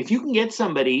 But if you can get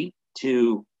somebody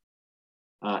to,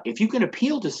 if you can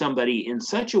appeal to somebody in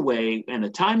such a way, and the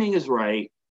timing is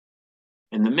right,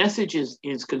 and the message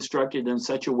is constructed in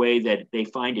such a way that they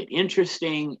find it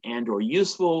interesting and or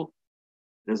useful,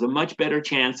 there's a much better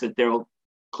chance that they'll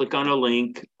click on a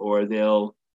link or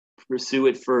they'll pursue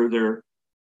it further.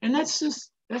 And that's just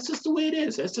the way it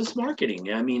is. That's just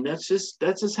marketing. I mean, that's just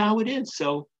how it is.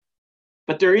 So,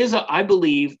 but there is I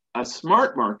believe a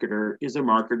smart marketer is a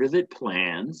marketer that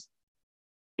plans,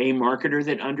 a marketer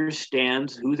that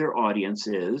understands who their audience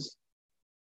is.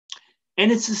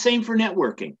 And it's the same for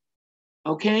networking.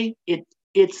 Okay.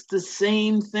 It's the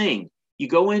same thing. You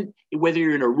go in, whether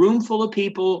you're in a room full of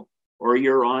people or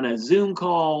you're on a Zoom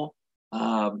call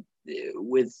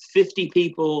with 50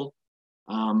 people,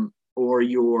 or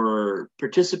you're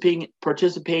participating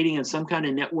in some kind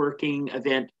of networking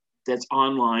event that's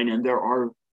online, and there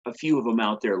are a few of them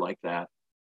out there like that.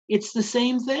 It's the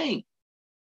same thing.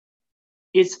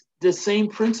 It's the same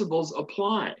principles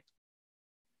apply.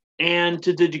 And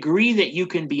to the degree that you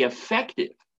can be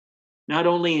effective, not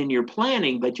only in your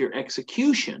planning, but your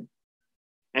execution,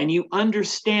 and you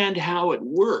understand how it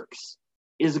works,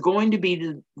 is going to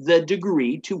be the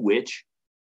degree to which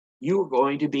you're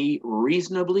going to be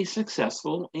reasonably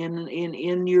successful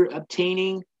in your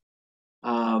obtaining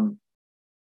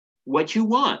what you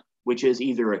want, which is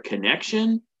either a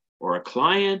connection or a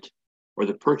client or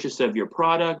the purchase of your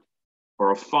product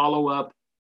or a follow-up.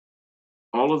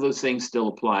 All of those things still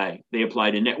apply. They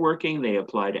apply to networking, they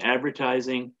apply to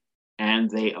advertising, and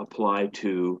they apply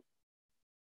to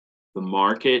the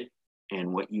market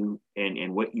and what your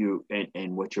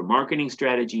marketing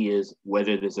strategy is,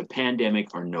 whether there's a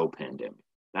pandemic or no pandemic.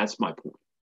 That's my point,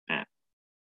 Matt.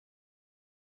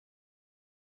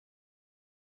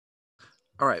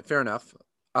 All right, fair enough.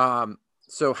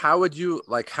 So how would you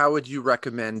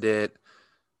recommend it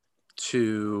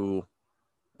to,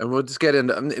 and we'll just get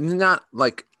into,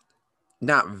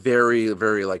 not very,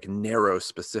 very like narrow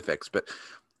specifics, but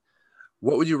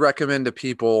what would you recommend to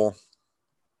people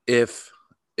if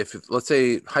let's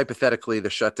say hypothetically the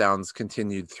shutdowns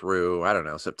continued through, I don't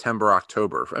know, September,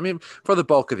 October, I mean, for the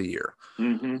bulk of the year,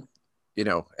 Mm-hmm. you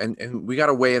know, and we got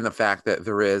to weigh in the fact that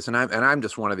there is, and I'm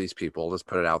just one of these people, let's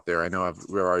put it out there. I know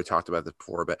we've already talked about this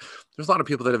before, but there's a lot of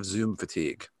people that have Zoom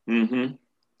fatigue. Mm-hmm.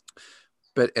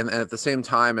 But, and at the same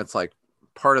time, it's like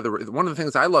one of the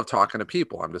things I love talking to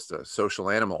people. I'm just a social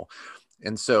animal.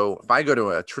 And so if I go to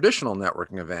a traditional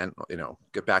networking event, you know,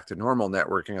 get back to normal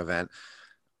networking event,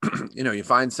 you know, you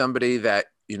find somebody that,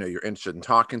 you know, you're interested in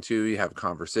talking to, you have a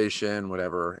conversation,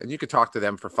 whatever, and you could talk to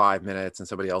them for 5 minutes and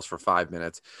somebody else for 5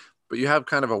 minutes, but you have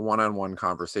kind of a one-on-one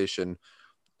conversation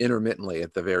intermittently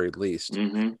at the very least.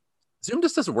 Mm-hmm. Zoom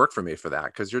just doesn't work for me for that,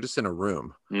 because you're just in a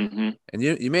room, Mm-hmm. and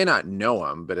you may not know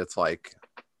them, but it's like,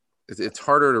 it's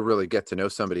harder to really get to know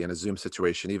somebody in a Zoom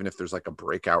situation, even if there's like a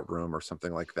breakout room or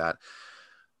something like that.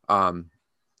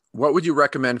 What would you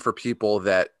recommend for people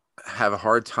that have a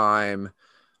hard time?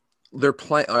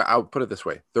 I'll put it this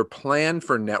way: their plan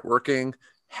for networking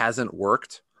hasn't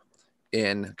worked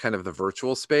in kind of the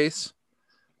virtual space.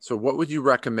 So what would you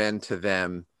recommend to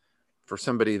them for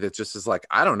somebody that just is like,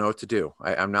 I don't know what to do.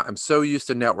 I'm so used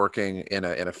to networking in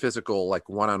a physical, like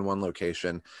one-on-one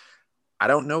location. I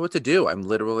don't know what to do. I'm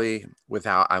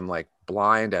like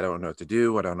blind. I don't know what to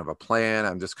do. I don't have a plan.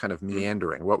 I'm just kind of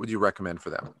meandering. What would you recommend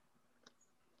for them?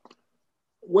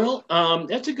 Well,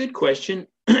 that's a good question.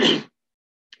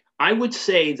 I would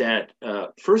say that,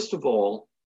 first of all,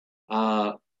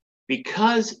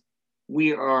 because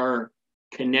we are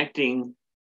connecting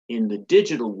in the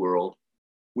digital world,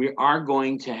 a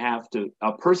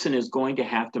person is going to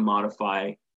have to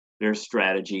modify their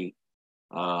strategy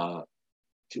to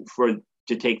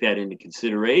take that into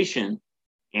consideration,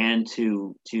 and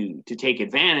to take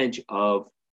advantage of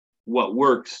what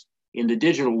works in the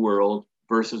digital world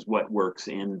versus what works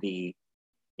in the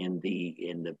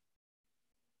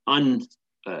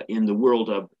world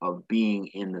of being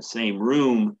in the same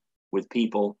room with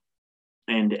people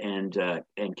and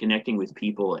connecting with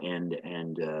people and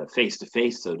face to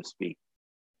face, so to speak.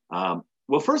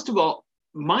 Well, first of all,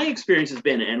 my experience has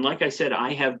been, and like I said,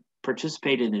 I have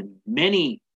participated in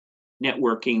many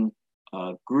networking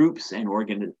groups and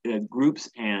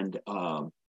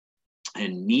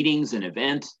meetings and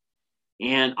events,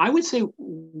 and I would say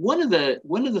one of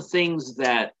the things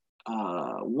that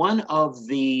one of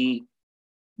the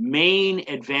main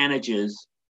advantages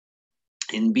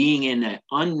in being in an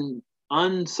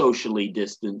unsocially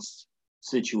distanced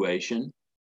situation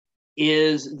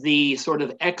is the sort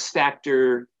of X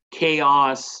factor,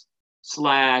 chaos /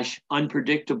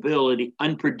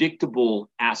 unpredictable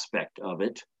aspect of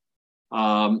it.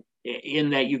 In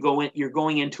that you're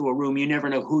going into a room, you never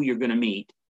know who you're going to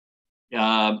meet.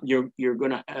 You're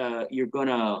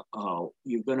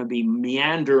gonna be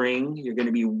meandering. You're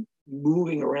gonna be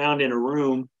moving around in a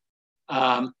room,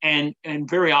 and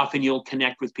very often you'll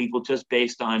connect with people just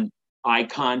based on eye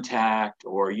contact,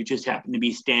 or you just happen to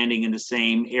be standing in the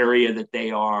same area that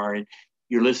they are, and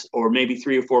or maybe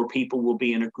 3 or 4 people will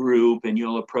be in a group, and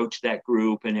you'll approach that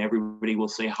group, and everybody will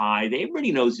say hi.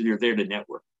 Everybody knows that you're there to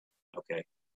network. Okay.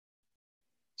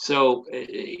 So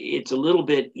it's a little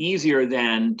bit easier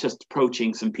than just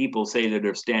approaching some people, say that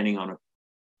they're standing on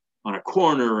a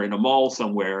corner in a mall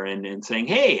somewhere and saying,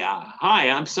 hey, hi,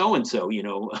 I'm so-and-so, you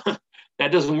know.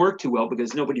 That doesn't work too well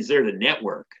because nobody's there to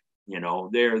network. You know,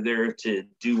 they're there to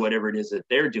do whatever it is that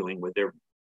they're doing with their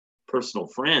personal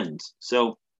friends.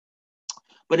 So,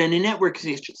 but in a network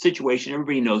situation,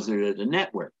 everybody knows they're there to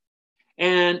network.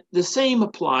 And the same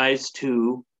applies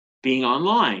to being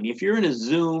online. If you're in a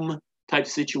Zoom type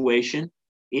situation,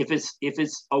 if it's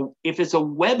a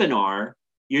webinar,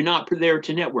 you're not there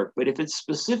to network. But if it's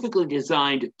specifically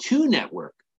designed to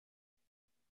network,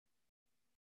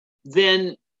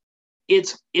 then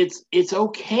it's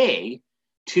okay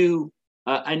to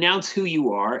announce who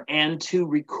you are and to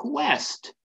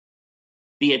request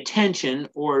the attention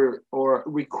or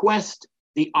request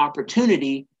the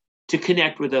opportunity to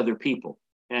connect with other people.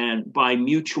 And by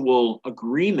mutual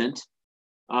agreement,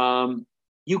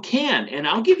 you can. And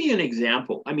I'll give you an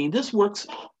example. I mean, this works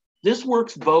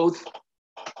both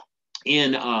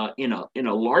in a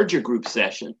larger group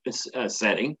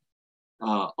setting,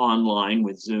 online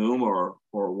with Zoom or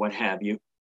what have you.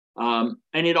 And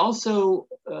it also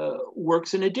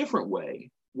works in a different way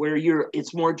where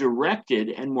it's more directed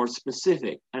and more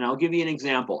specific. And I'll give you an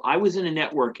example. I was in a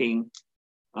networking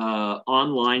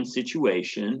online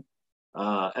situation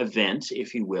event,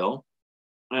 if you will.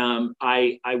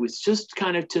 I was just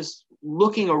kind of just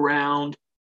looking around,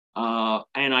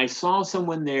 and I saw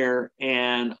someone there,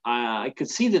 and I could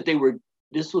see that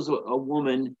this was a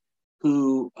woman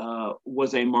who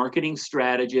was a marketing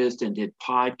strategist and did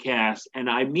podcasts, and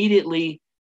I immediately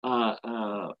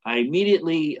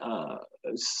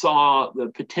saw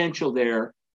the potential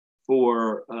there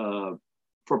for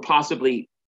possibly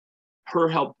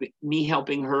me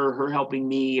helping her helping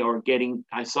me, or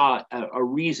I saw a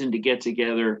reason to get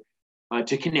together,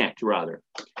 to connect rather.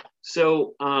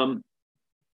 So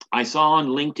I saw on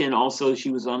LinkedIn also, she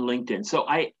was on LinkedIn. So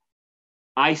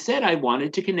I said I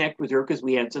wanted to connect with her because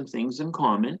we had some things in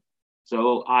common.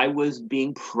 So I was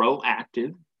being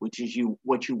proactive, which is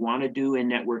what you want to do in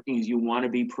networking, is you want to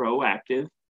be proactive.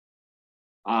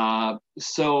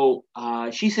 So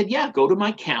she said, yeah, go to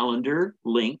my calendar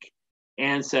link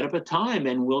and set up a time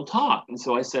and we'll talk. And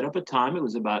so I set up a time. It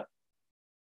was about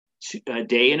a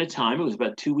day and a time. It was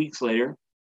about 2 weeks later.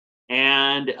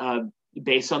 And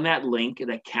based on that link,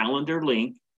 that calendar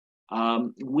link,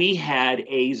 we had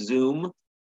a Zoom.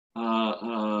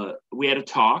 We had a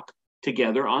talk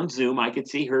together on Zoom. I could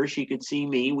see her, she could see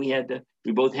me. We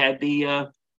both had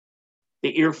the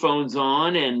earphones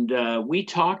on, and we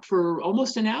talked for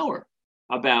almost an hour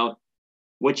about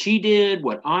what she did,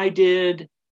 what I did,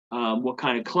 what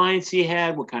kind of clients she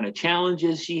had, what kind of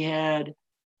challenges she had.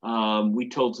 We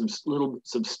told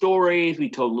some stories. We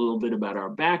told a little bit about our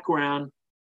background,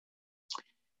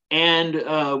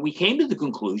 and we came to the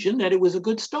conclusion that it was a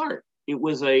good start. It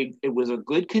was a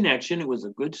good connection. It was a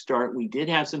good start. We did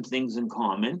have some things in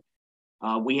common.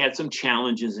 We had some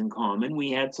challenges in common. We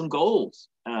had some goals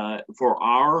for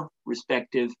our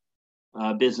respective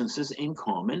businesses in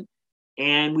common,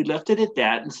 and we left it at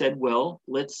that and said, well,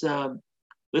 let's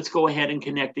go ahead and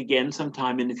connect again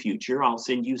sometime in the future. I'll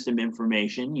send you some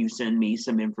information. You send me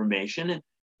some information, and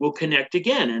we'll connect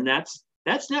again. And that's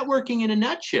networking in a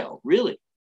nutshell, really.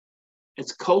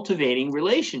 It's cultivating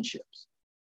relationships.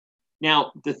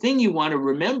 Now, the thing you want to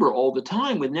remember all the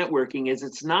time with networking is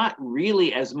it's not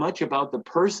really as much about the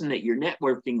person that you're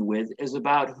networking with as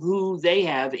about who they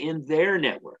have in their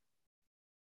network.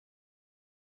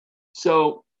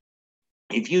 So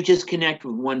if you just connect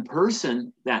with one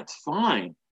person, that's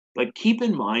fine. But keep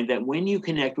in mind that when you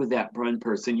connect with that one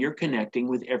person, you're connecting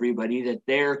with everybody that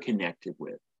they're connected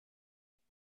with.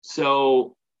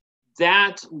 So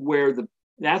that's where the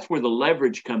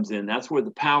leverage comes in. That's where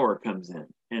the power comes in.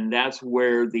 And that's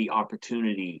where the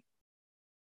opportunity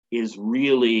is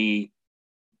really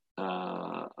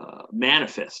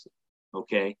manifested,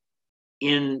 okay?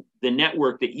 In the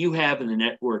network that you have and the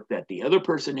network that the other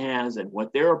person has and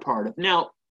what they're a part of.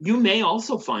 Now, you may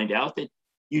also find out that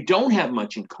you don't have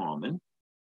much in common,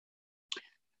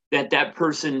 that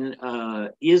person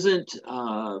isn't,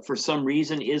 for some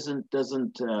reason,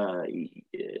 doesn't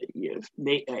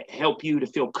help you to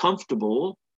feel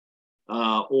comfortable,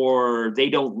 or they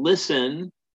don't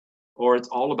listen, or it's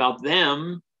all about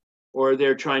them, or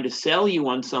they're trying to sell you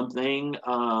on something,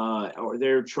 or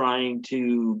they're trying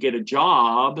to get a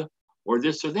job, or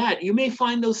this or that. You may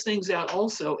find those things out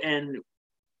also, and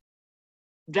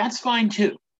that's fine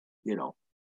too, you know.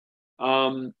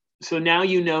 So now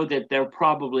you know that they're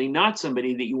probably not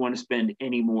somebody that you want to spend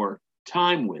any more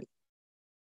time with,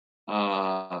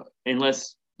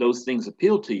 unless those things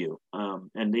appeal to you,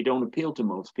 and they don't appeal to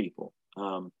most people.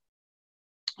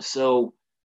 So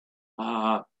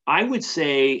I would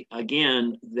say,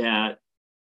 again, that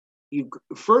you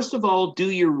first of all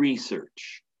do your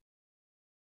research.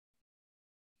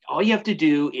 All you have to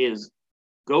do is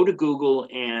go to Google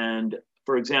and,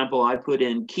 for example, I put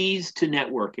in keys to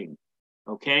networking.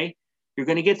 Okay, you're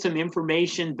going to get some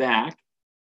information back.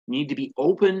 You need to be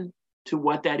open to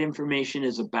what that information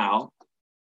is about,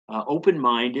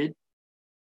 open-minded,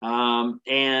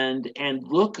 and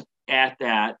look at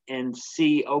that and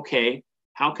see, okay,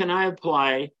 how can I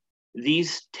apply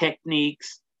these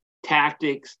techniques,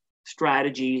 tactics,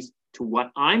 strategies to what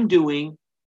I'm doing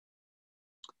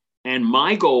and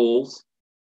my goals?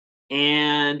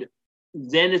 And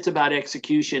then it's about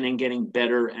execution and getting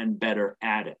better and better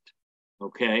at it.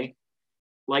 Okay.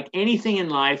 Like anything in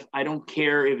life, I don't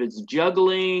care if it's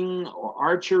juggling or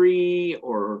archery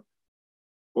or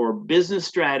business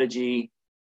strategy.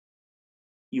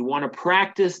 You want to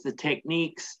practice the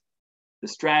techniques, the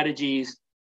strategies,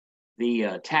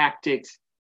 the tactics,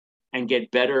 and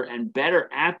get better and better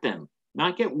at them.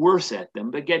 Not get worse at them,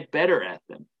 but get better at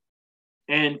them.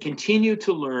 And continue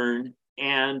to learn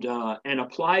and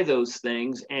apply those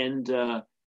things, and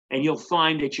you'll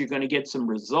find that you're going to get some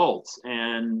results,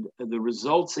 and the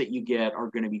results that you get are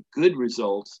going to be good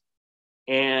results,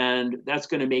 And that's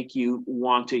going to make you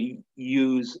want to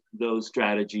use those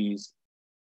strategies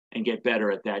and get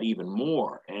better at that even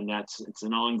more. And it's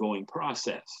an ongoing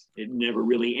process. It never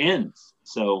really ends.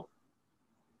 So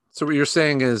what you're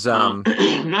saying is, I'm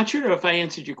not sure if I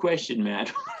answered your question,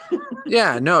 Matt.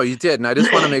 yeah, no, you did. And I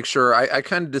just want to make sure I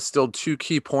kind of distilled 2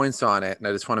 key points on it. And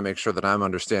I just want to make sure that I'm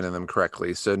understanding them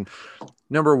correctly. So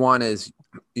number one is,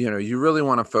 you really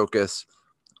want to focus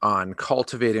on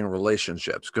cultivating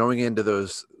relationships, going into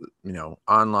those,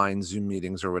 online Zoom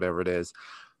meetings or whatever it is,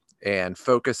 and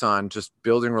focus on just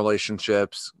building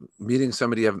relationships, meeting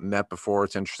somebody you haven't met before.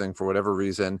 It's interesting for whatever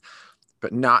reason,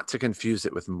 but not to confuse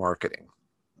it with marketing.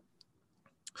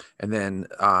 And then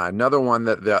another one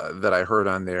that I heard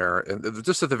on there,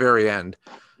 just at the very end,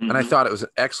 and I thought it was an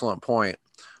excellent point,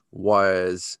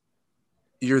 was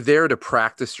you're there to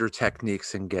practice your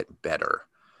techniques and get better.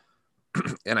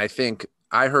 And I think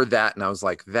I heard that and I was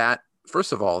like, that,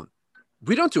 first of all,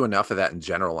 we don't do enough of that in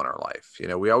general in our life.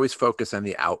 We always focus on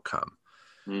the outcome.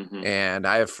 And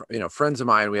I have, friends of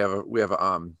mine, we have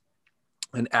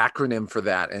an acronym for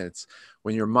that. And it's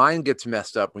when your mind gets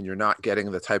messed up, when you're not getting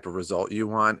the type of result you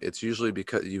want, it's usually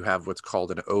because you have what's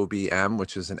called an OBM,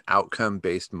 which is an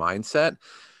outcome-based mindset,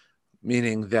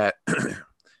 meaning that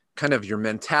kind of your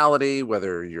mentality,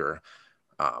 whether you're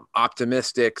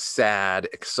optimistic, sad,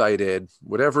 excited,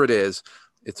 whatever it is,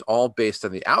 it's all based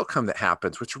on the outcome that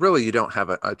happens, which really you don't have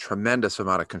a tremendous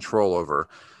amount of control over.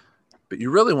 But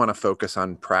you really want to focus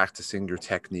on practicing your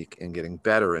technique and getting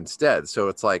better instead. So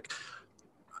it's like,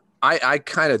 I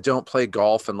kind of don't play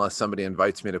golf unless somebody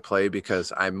invites me to play,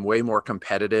 because I'm way more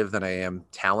competitive than I am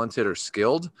talented or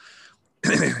skilled.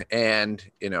 And,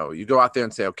 you go out there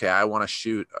and say, okay, I want to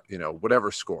shoot,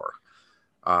 whatever score.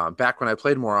 Back when I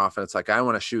played more often, it's like, I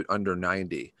want to shoot under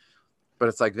 90. But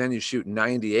it's like, then you shoot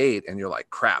 98 and you're like,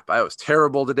 crap, I was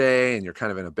terrible today. And you're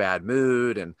kind of in a bad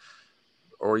mood.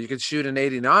 Or you could shoot an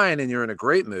 89 and you're in a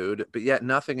great mood, but yet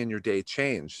nothing in your day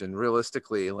changed. And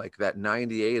realistically, like that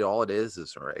 98, all it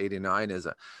is, or 89 is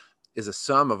a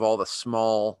sum of all the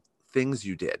small things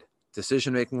you did,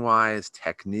 decision-making wise,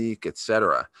 technique,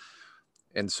 etc.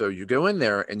 And so you go in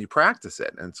there and you practice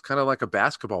it. And it's kind of like a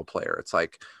basketball player. It's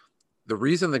like, the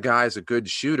reason the guy's a good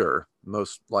shooter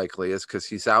most likely is because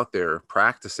he's out there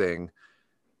practicing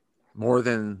more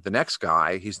than the next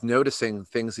guy. He's noticing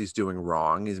things he's doing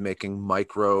wrong. He's making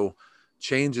micro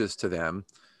changes to them.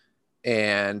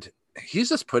 And he's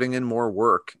just putting in more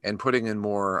work and putting in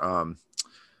more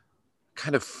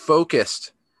kind of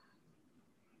focused.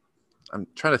 I'm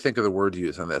trying to think of the word to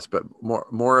use on this, but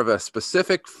more of a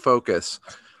specific focus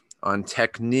on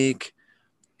technique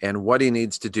and what he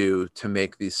needs to do to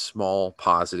make these small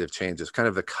positive changes, kind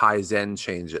of the Kaizen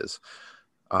changes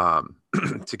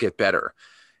to get better.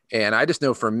 And I just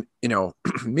know from,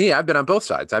 me, I've been on both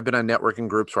sides. I've been on networking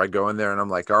groups where I go in there and I'm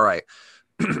like, all right,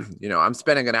 I'm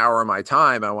spending an hour of my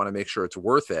time. I want to make sure it's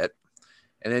worth it.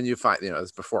 And then you find,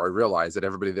 it's before I realized that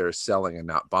everybody there is selling and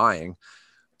not buying.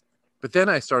 But then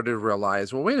I started to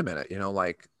realize, well, wait a minute,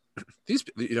 these,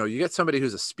 you get somebody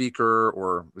who's a speaker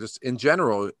or just in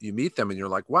general, you meet them and you're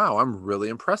like, wow, I'm really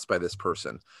impressed by this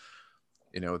person.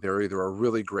 They're either a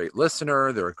really great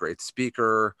listener, they're a great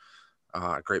speaker,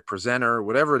 great presenter,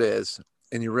 whatever it is.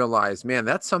 And you realize, man,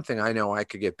 that's something I know I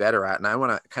could get better at. And I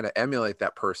want to kind of emulate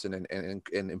that person and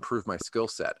improve my skill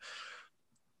set.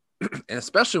 And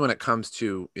especially when it comes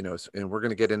to, and we're going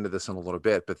to get into this in a little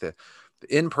bit, but the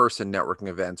in-person networking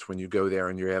events, when you go there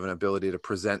and you have an ability to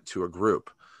present to a group,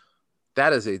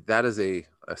 that is a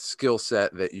skill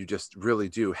set that you just really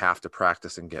do have to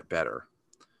practice and get better.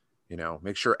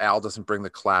 Make sure Al doesn't bring the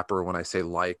clapper when I say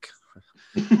like.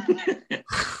 The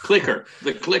clicker.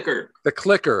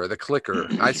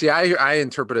 I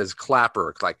interpret it as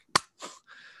clapper, like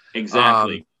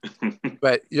exactly.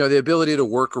 But the ability to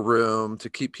work a room, to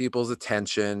keep people's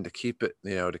attention, to keep it,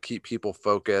 to keep people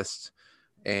focused,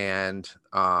 and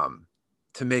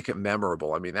to make it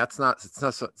memorable. I mean, it's not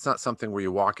something where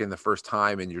you walk in the first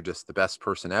time and you're just the best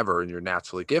person ever and you're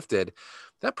naturally gifted.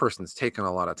 That person's taken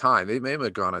a lot of time. They may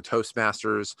have gone to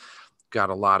Toastmasters, got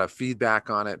a lot of feedback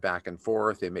on it back and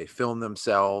forth. They may film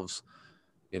themselves,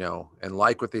 and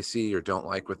like what they see or don't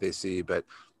like what they see. But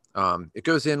it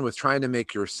goes in with trying to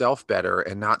make yourself better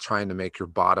and not trying to make your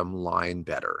bottom line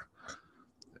better.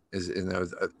 Is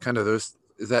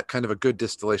that kind of a good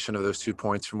distillation of those 2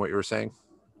 points from what you were saying?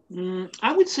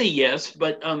 I would say yes,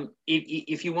 but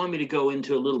if you want me to go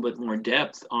into a little bit more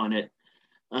depth on it,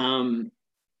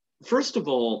 first of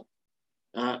all,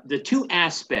 the 2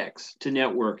 aspects to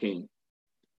networking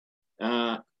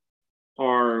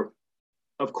are,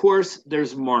 of course,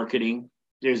 there's marketing,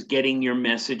 there's getting your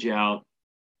message out,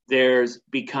 there's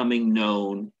becoming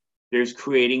known, there's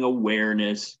creating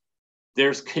awareness,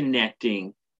 there's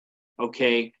connecting,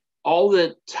 okay? All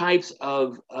the types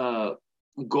of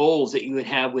goals that you would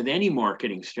have with any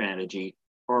marketing strategy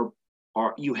or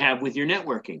you have with your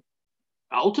networking.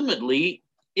 Ultimately,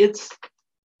 it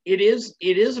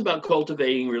is about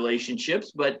cultivating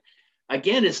relationships, but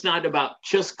again, it's not about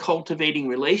just cultivating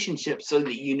relationships so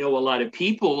that you know a lot of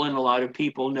people and a lot of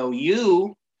people know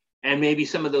you, and maybe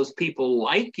some of those people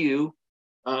like you,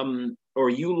 or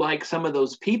you like some of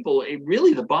those people. It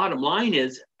really, the bottom line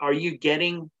is, are you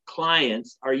getting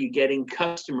clients? Are you getting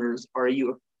customers? Are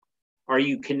you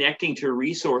connecting to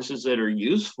resources that are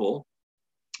useful?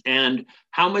 And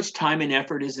how much time and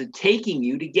effort is it taking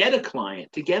you to get a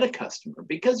client, to get a customer?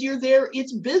 Because you're there,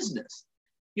 it's business.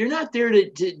 You're not there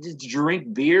to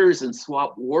drink beers and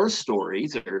swap war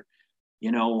stories, or,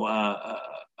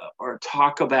 or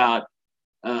talk about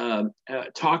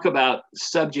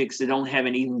subjects that don't have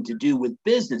anything to do with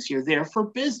business. You're there for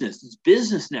business. It's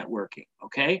business networking.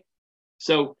 Okay.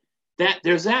 So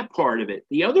there's that part of it.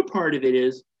 The other part of it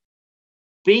is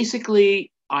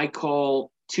basically, I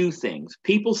call two things: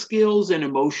 people skills and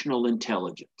emotional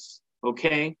intelligence.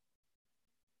 Okay.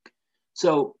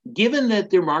 So given that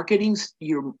their marketing,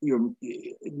 your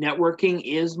networking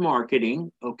is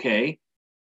marketing, okay,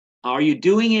 are you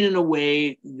doing it in a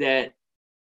way that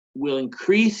will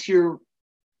increase your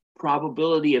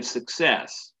probability of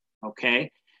success?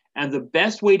 Okay. And the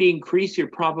best way to increase your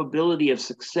probability of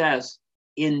success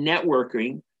in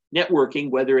networking,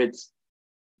 whether it's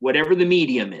whatever the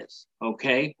medium is,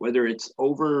 okay, whether it's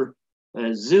over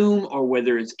Zoom or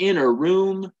whether it's in a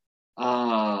room,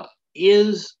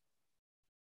 is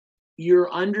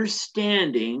your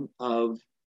understanding of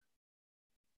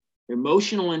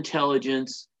emotional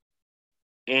intelligence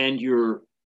and your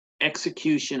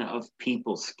execution of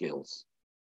people skills.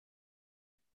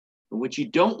 And what you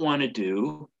don't want to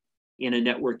do in a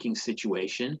networking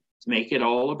situation is make it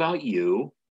all about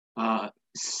you,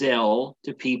 sell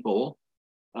to people,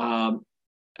 not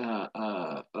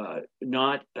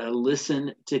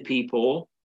listen to people,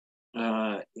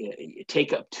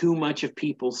 take up too much of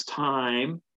people's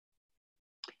time.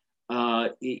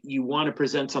 You want to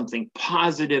present something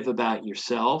positive about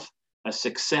yourself, a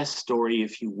success story,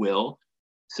 if you will.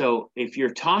 So if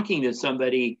you're talking to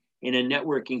somebody in a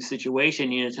networking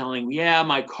situation, you're telling them, yeah,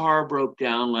 my car broke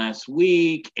down last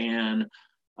week, and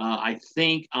I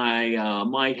think I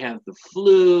might have the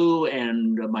flu,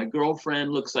 and my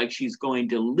girlfriend looks like she's going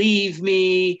to leave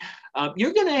me.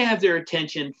 You're going to have their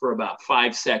attention for about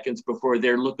 5 seconds before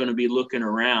they're going to be looking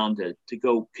around to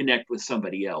go connect with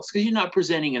somebody else, because you're not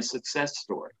presenting a success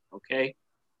story, okay?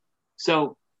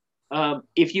 So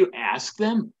if you ask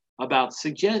them about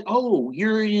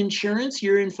you're in insurance,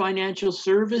 you're in financial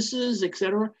services,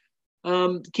 etc.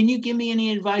 Can you give me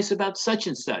any advice about such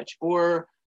and such? Or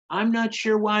I'm not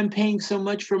sure why I'm paying so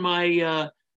much for my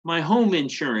my home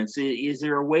insurance. Is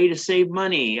there a way to save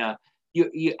money?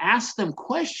 You ask them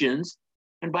questions,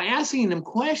 and by asking them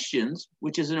questions,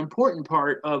 which is an important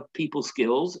part of people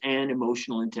skills and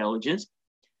emotional intelligence,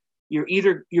 you're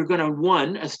going to,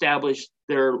 one, establish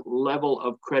their level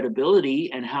of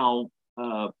credibility and how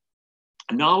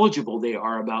knowledgeable they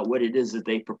are about what it is that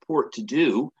they purport to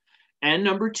do. And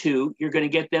number two, you're going to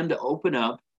get them to open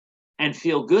up and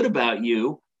feel good about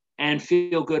you and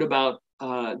feel good about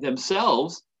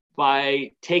themselves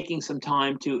by taking some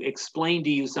time to explain to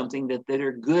you something that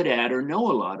they're good at or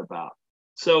know a lot about.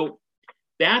 So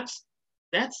that's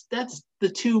the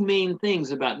two main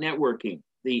things about networking.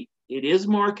 It is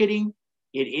marketing.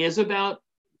 It is about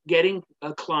getting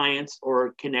clients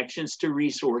or connections to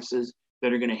resources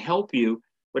that are going to help you,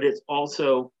 but it's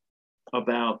also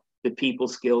about the people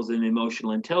skills and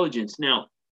emotional intelligence. Now,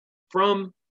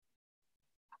 from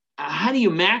how do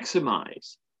you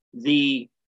maximize the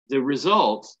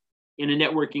results in a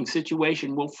networking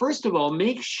situation? Well, first of all,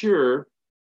 make sure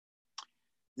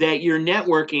that you're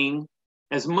networking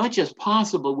as much as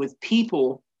possible with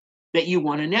people that you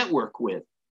want to network with.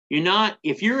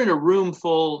 If you're in a room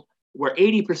full where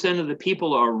 80% of the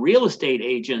people are real estate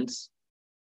agents,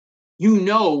 you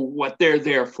know what they're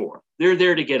there for. They're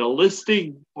there to get a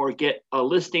listing or get a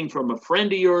listing from a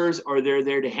friend of yours, or they're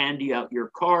there to hand you out your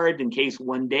card in case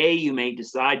one day you may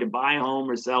decide to buy a home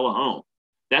or sell a home.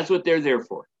 That's what they're there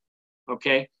for,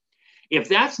 okay? If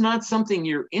that's not something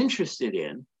you're interested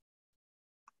in,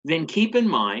 then keep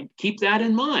that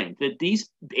in mind, that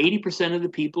these 80% of the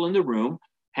people in the room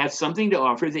have something to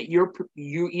offer that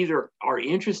you either are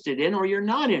interested in or you're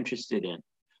not interested in.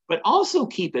 But also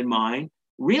keep in mind,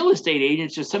 real estate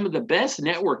agents are some of the best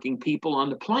networking people on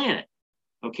the planet,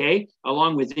 okay?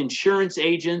 Along with insurance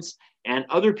agents and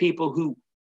other people who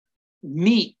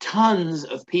meet tons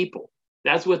of people.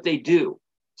 That's what they do.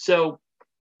 So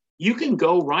you can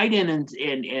go right in and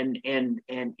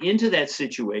into that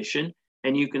situation,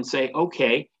 and you can say,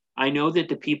 okay, I know that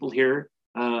the people here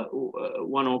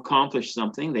want to accomplish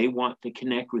something. They want to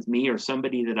connect with me or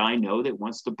somebody that I know that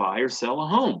wants to buy or sell a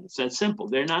home. It's that simple.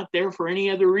 They're not there for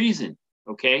any other reason.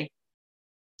 Okay.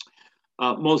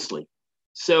 Mostly.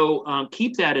 So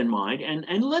keep that in mind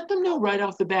and let them know right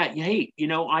off the bat, hey,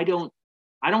 I don't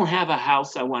have a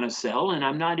house I want to sell, and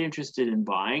I'm not interested in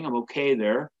buying. I'm okay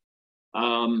there.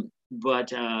 But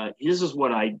this is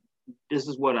what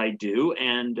I do.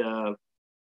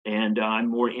 And I'm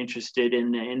more interested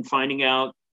in finding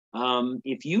out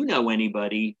if you know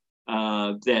anybody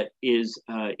that is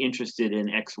interested in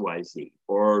XYZ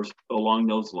or along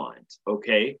those lines.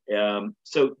 Okay.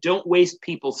 So don't waste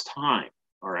people's time.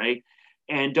 All right.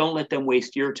 And don't let them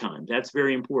waste your time. That's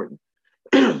very important.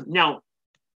 Now,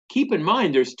 keep in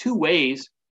mind, there's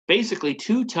basically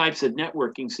two types of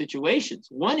networking situations.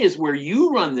 One is where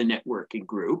you run the networking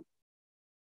group,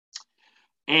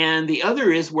 and the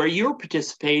other is where you're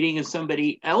participating in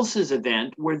somebody else's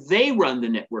event where they run the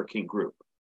networking group.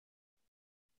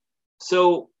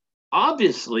 So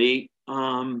obviously,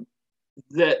 the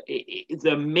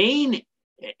main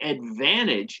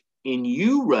advantage in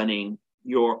you running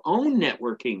your own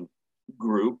networking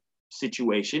group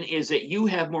situation is that you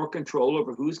have more control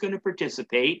over who's going to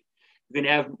participate. You're going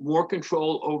to have more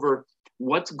control over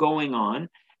what's going on,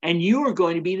 and you are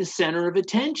going to be the center of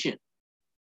attention.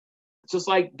 It's just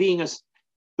like being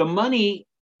the money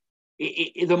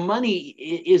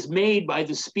is made by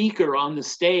the speaker on the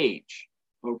stage.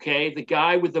 Okay, the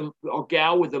guy or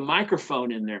gal with the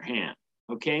microphone in their hand.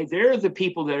 Okay, they're the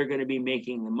people that are going to be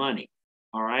making the money.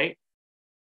 All right.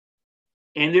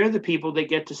 And they're the people that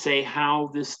get to say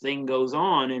how this thing goes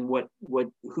on and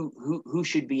who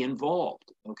should be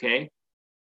involved. Okay.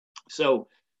 So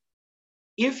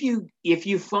if you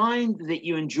find that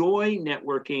you enjoy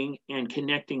networking and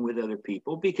connecting with other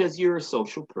people because you're a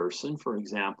social person, for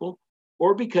example,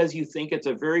 or because you think it's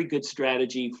a very good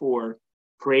strategy for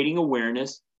creating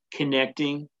awareness,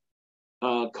 connecting,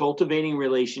 cultivating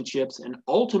relationships, and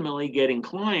ultimately getting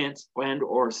clients and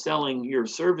or selling your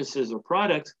services or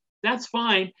products, that's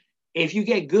fine. If you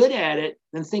get good at it,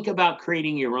 then think about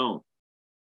creating your own.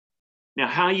 Now,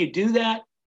 how you do that,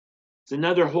 it's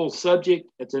another whole subject.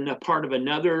 It's a part of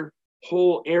another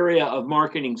whole area of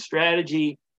marketing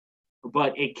strategy,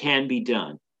 but it can be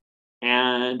done.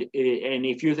 And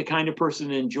if you're the kind of person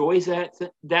that enjoys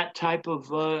that type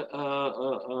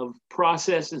of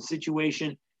process and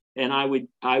situation, then I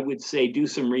would say do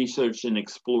some research and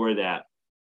explore that.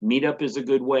 Meetup is a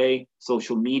good way.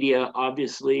 Social media,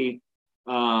 obviously,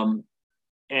 and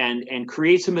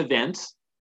create some events,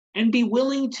 and be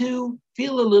willing to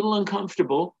feel a little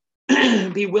uncomfortable.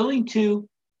 Be willing to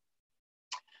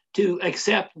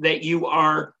accept that you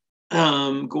are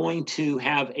going to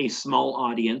have a small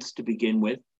audience to begin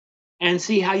with, and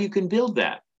see how you can build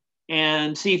that,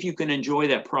 and see if you can enjoy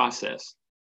that process.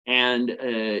 And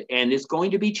it's going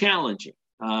to be challenging.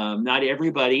 Not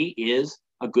everybody is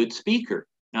a good speaker.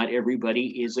 Not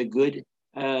everybody is a good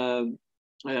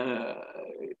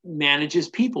manages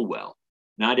people well.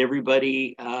 Not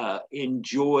everybody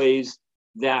enjoys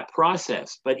that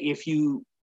process. But if you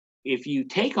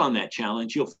take on that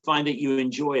challenge, you'll find that you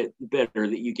enjoy it better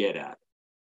that you get at it.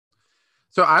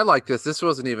 So I like this. This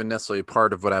wasn't even necessarily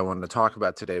part of what I wanted to talk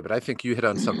about today, but I think you hit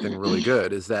on something really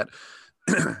good, is that,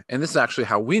 and this is actually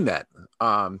how we met.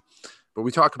 But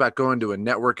we talk about going to a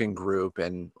networking group,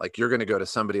 and like you're going to go to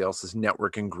somebody else's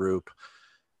networking group,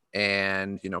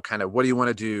 and, kind of what do you want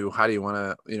to do? How do you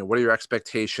want to, what are your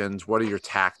expectations? What are your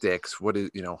tactics? How do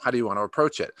you want to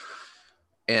approach it?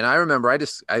 And I remember I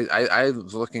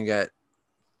was looking at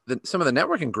some of the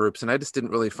networking groups, and I just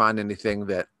didn't really find anything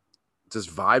that just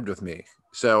vibed with me.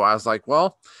 So I was like,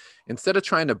 well, instead of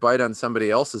trying to bite on somebody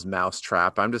else's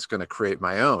mousetrap, I'm just going to create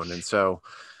my own. And so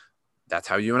that's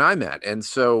how you and I met. And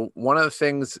so one of the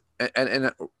things,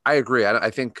 and I agree, I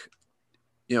think,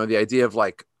 the idea of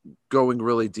like going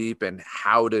really deep and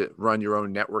how to run your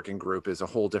own networking group is a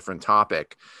whole different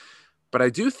topic. But I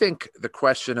do think the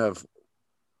question of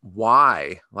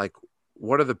why, like,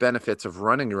 what are the benefits of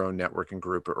running your own networking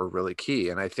group are really key.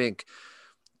 And I think,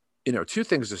 two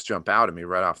things just jump out at me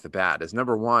right off the bat is,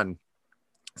 number one,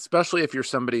 especially if you're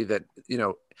somebody that,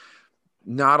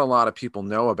 not a lot of people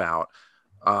know about,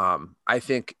 I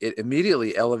think it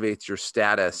immediately elevates your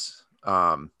status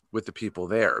with the people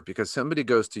there, because somebody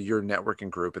goes to your networking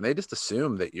group and they just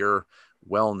assume that you're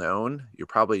well known. You're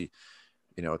probably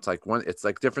It's like it's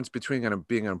like difference between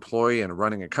being an employee and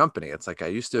running a company. It's like I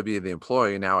used to be the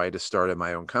employee. Now I just started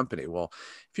my own company. Well,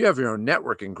 if you have your own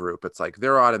networking group, it's like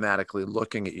they're automatically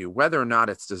looking at you, whether or not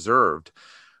it's deserved.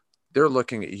 They're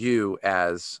looking at you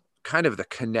as kind of the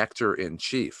connector in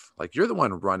chief. Like you're the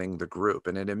one running the group,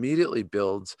 and it immediately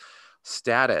builds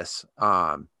status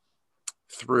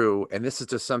through, and this is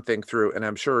just something through, and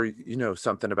I'm sure you know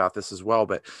something about this as well,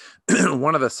 but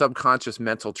one of the subconscious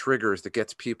mental triggers that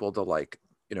gets people to like,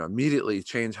 immediately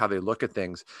change how they look at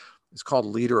things is called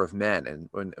leader of men. And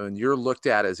when you're looked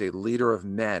at as a leader of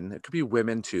men, it could be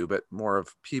women too, but more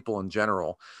of people in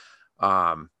general,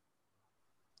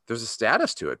 there's a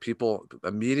status to it. People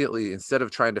immediately, instead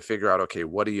of trying to figure out, okay,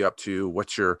 what are you up to?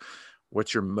 What's your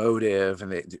motive?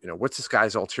 And they, what's this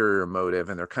guy's ulterior motive?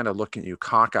 And they're kind of looking at you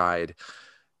cockeyed.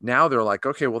 Now they're like,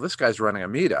 okay, well, this guy's running a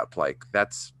meetup. Like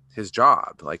that's his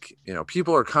job. Like,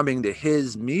 people are coming to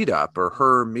his meetup or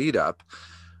her meetup.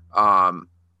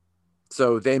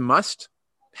 So they must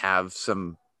have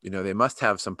some, they must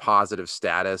have some positive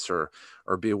status or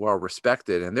be well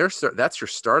respected. And that's your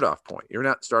start off point. You're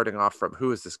not starting off from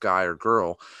who is this guy or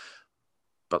girl,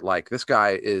 but like this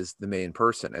guy is the main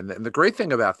person. And the great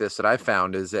thing about this that I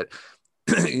found is that,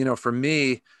 for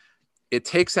me, it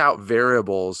takes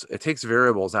variables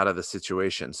out of the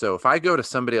situation. So if I go to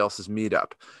somebody else's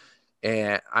meetup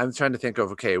and I'm trying to think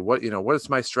of, okay, what is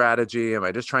my strategy? Am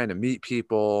I just trying to meet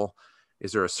people?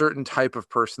 Is there a certain type of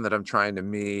person that I'm trying to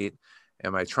meet?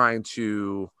 Am I trying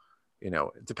to,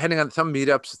 depending on some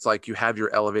meetups, it's like you have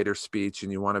your elevator speech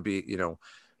and you want to be,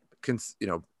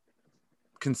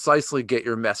 concisely get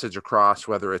your message across,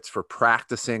 whether it's for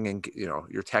practicing and,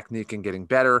 your technique and getting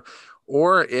better,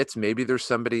 or it's maybe there's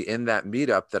somebody in that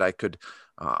meetup that I could,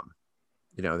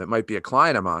 that might be a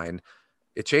client of mine.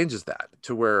 It changes that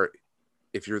to where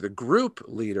if you're the group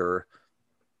leader,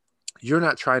 you're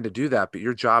not trying to do that, but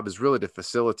your job is really to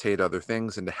facilitate other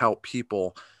things and to help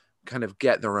people kind of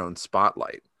get their own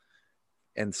spotlight.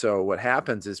 And so what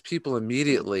happens is people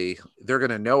immediately, they're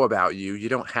going to know about you. You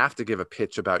don't have to give a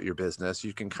pitch about your business.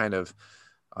 You can kind of,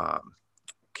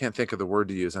 can't think of the word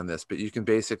to use on this, but you can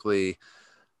basically,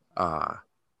 kind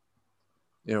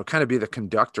of be the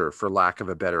conductor, for lack of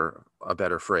a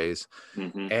better phrase.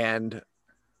 Mm-hmm. And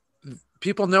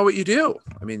people know what you do.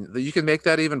 I mean, you can make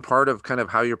that even part of kind of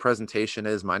how your presentation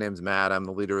is. My name's Matt. I'm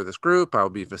the leader of this group. I'll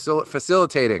be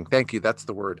facilitating. Thank you. That's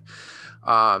the word.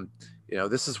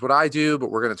 This is what I do,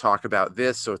 but we're going to talk about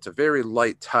this. So it's a very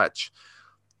light touch.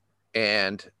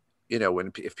 And,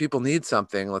 if people need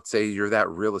something, let's say you're that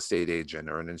real estate agent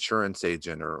or an insurance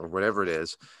agent or whatever it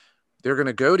is, they're going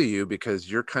to go to you because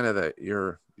you're kind of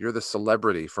you're the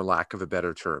celebrity, for lack of a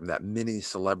better term, that mini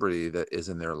celebrity that is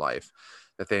in their life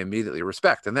that they immediately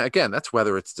respect. And again, that's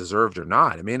whether it's deserved or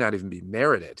not. It may not even be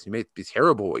merited. You may be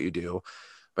terrible what you do,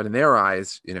 but in their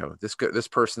eyes, this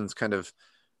person's kind of,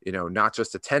 not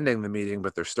just attending the meeting,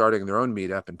 but they're starting their own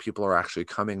meetup and people are actually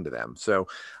coming to them. So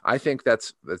I think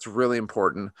that's really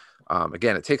important.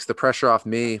 Again, it takes the pressure off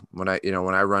me when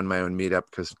I run my own meetup,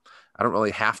 because I don't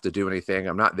really have to do anything.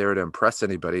 I'm not there to impress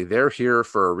anybody. They're here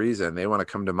for a reason. They want to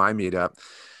come to my meetup.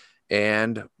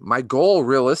 And my goal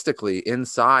realistically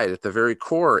inside at the very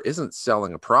core isn't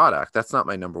selling a product. That's not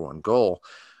my number one goal.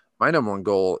 My number one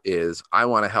goal is I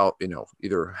want to help,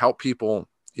 either help people,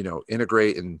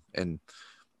 integrate and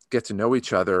get to know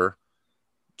each other.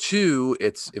 2,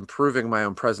 it's improving my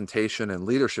own presentation and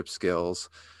leadership skills.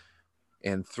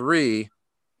 And 3,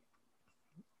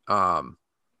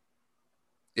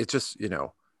 it's just,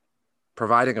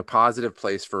 providing a positive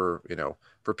place for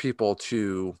people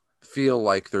to feel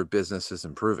like their business is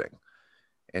improving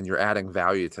and you're adding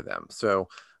value to them. So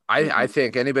I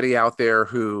think anybody out there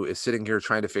who is sitting here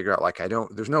trying to figure out, like,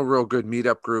 there's no real good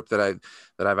meetup group that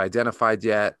I've identified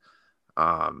yet.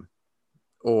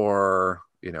 Or,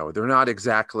 they're not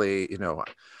exactly,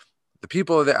 the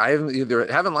people that I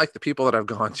haven't liked the people that I've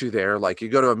gone to there. Like, you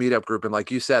go to a meetup group and,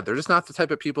 like you said, they're just not the type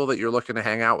of people that you're looking to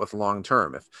hang out with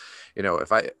long-term. If you go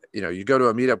to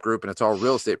a meetup group and it's all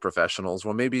real estate professionals,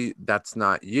 well, maybe that's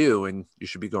not you and you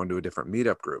should be going to a different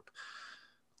meetup group.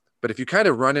 But if you kind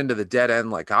of run into the dead end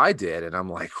like I did, and I'm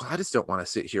like, well, I just don't want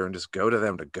to sit here and just go to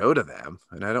them.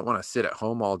 And I don't want to sit at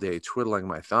home all day twiddling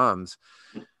my thumbs.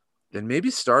 Then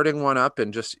maybe starting one up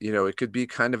and just, it could be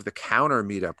kind of the counter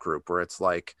meetup group where it's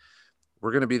like,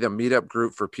 we're going to be the meetup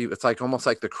group for people. It's like almost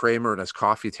like the Kramer and his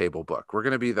coffee table book. We're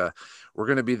going to be the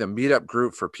meetup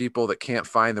group for people that can't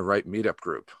find the right meetup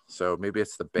group. So maybe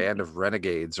it's the band of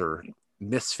renegades or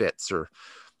misfits or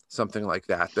something like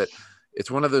that. But it's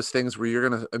one of those things where you're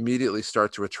going to immediately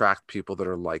start to attract people that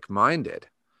are like-minded.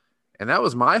 And that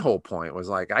was my whole point, was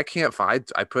like, I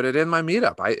put it in my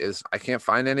meetup. I can't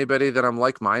find anybody that I'm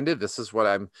like-minded. This is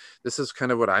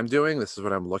kind of what I'm doing. This is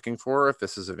what I'm looking for. If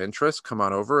this is of interest, come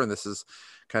on over. And this is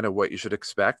kind of what you should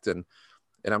expect. And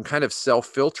I'm kind of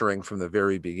self-filtering from the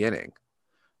very beginning.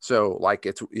 So like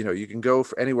it's, you can go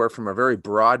for anywhere from a very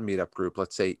broad meetup group,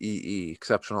 let's say EE,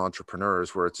 Exceptional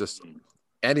Entrepreneurs, where it's just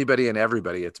anybody and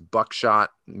everybody. It's buckshot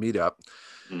meetup.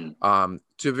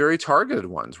 To very targeted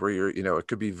ones where it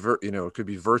could be, it could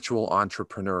be virtual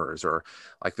entrepreneurs, or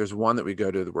like there's one that we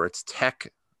go to where it's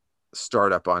tech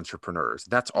startup entrepreneurs.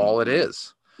 That's all it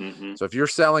is. So if you're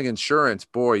selling insurance,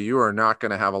 boy, you are not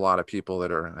going to have a lot of people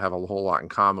that have a whole lot in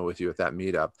common with you at that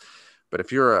meetup. But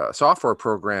if you're a software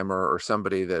programmer or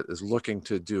somebody that is looking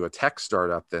to do a tech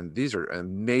startup, then these are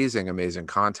amazing, amazing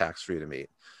contacts for you to meet.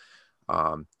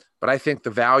 But I think the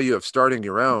value of starting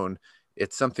your own,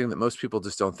 it's something that most people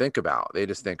just don't think about. They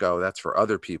just think, oh, that's for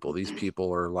other people. These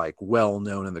people are like well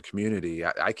known in the community.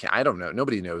 I don't know.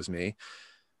 Nobody knows me,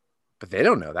 but they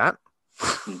don't know that.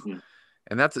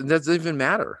 And that doesn't even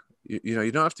matter.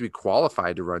 You don't have to be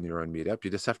qualified to run your own meetup.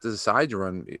 You just have to decide to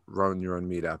run your own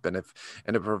meetup. And if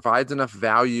it provides enough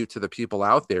value to the people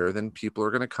out there, then people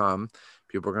are going to come.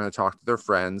 People are going to talk to their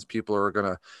friends. People are going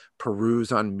to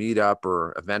peruse on Meetup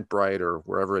or Eventbrite or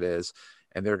wherever it is,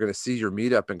 and they're going to see your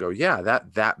meetup and go, yeah,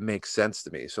 that makes sense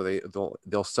to me. So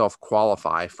they'll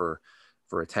self-qualify for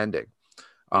attending.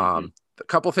 A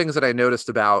couple of things that I noticed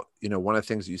about, one of the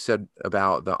things you said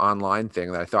about the online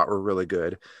thing that I thought were really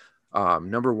good.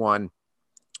 Number one,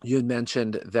 you had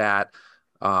mentioned that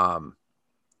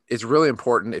it's really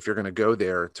important, if you're going to go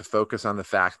there, to focus on the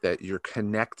fact that you're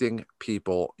connecting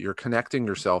people, you're connecting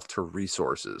yourself to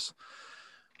resources.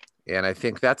 And I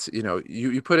think that's,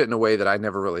 you put it in a way that I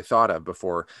never really thought of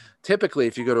before. Typically,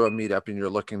 if you go to a meetup and you're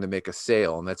looking to make a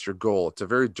sale and that's your goal, it's a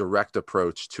very direct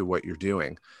approach to what you're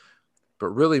doing. But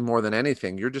really, more than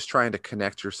anything, you're just trying to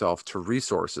connect yourself to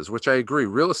resources, which I agree.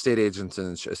 Real estate agents,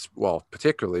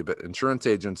 particularly, but insurance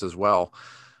agents as well,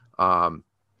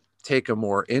 take a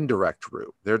more indirect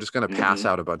route. They're just going to pass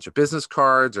out a bunch of business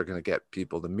cards. They're going to get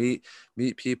people to meet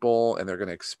people, and they're going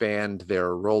to expand their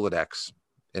Rolodex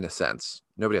in a sense.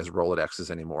 Nobody has Rolodexes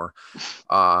anymore.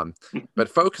 But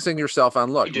focusing yourself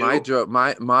on, look, my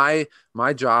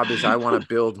job is I want to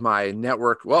build my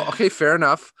network. Well, okay, fair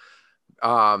enough.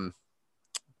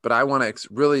 But I want to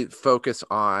really focus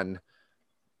on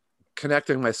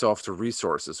connecting myself to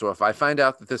resources. So if I find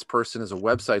out that this person is a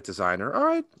website designer, all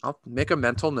right, I'll make a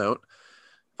mental note.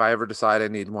 If I ever decide I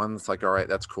need one, it's like, all right,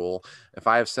 that's cool. If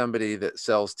I have somebody that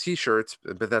sells t-shirts,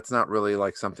 but that's not really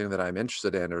like something that I'm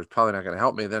interested in, or it's probably not going to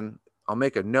help me, then I'll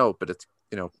make a note, but it's,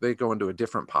 they go into a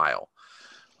different pile.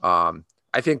 I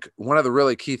think one of the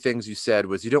really key things you said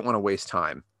was you don't want to waste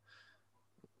time.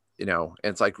 And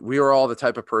it's like, we are all the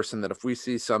type of person that if we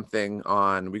see something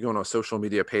we go on a social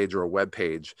media page or a web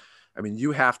page, I mean,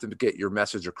 you have to get your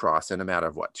message across in a matter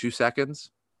of 2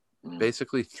 seconds,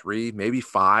 basically 3, maybe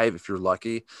 5, if you're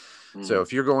lucky. So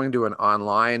if you're going to an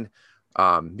online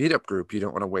meetup group, you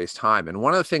don't want to waste time. And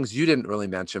one of the things you didn't really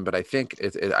mention, but I think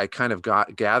I kind of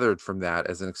gathered from that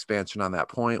as an expansion on that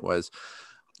point was,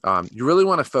 you really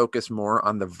want to focus more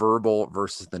on the verbal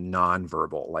versus the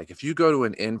nonverbal. Like if you go to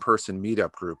an in-person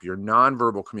meetup group, your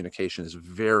nonverbal communication is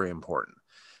very important.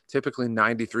 Typically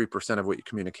 93% of what you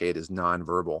communicate is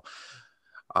nonverbal.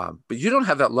 But you don't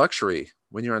have that luxury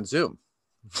when you're on Zoom.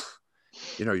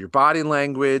 Your body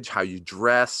language, how you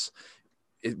dress,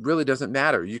 it really doesn't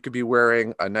matter. You could be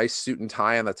wearing a nice suit and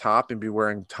tie on the top and be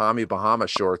wearing Tommy Bahama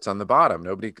shorts on the bottom.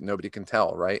 Nobody can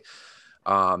tell, right?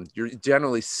 You're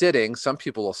generally sitting. Some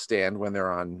people will stand when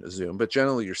they're on Zoom, but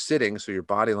generally you're sitting. So your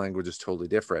body language is totally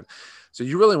different. So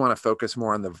you really want to focus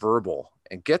more on the verbal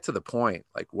and get to the point.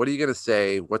 Like, what are you going to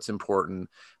say? What's important?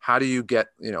 How do you get,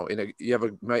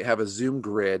 might have a Zoom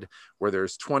grid where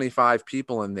there's 25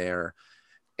 people in there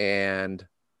and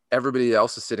everybody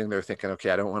else is sitting there thinking,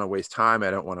 okay, I don't want to waste time. I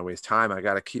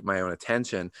got to keep my own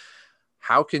attention.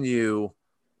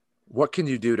 What can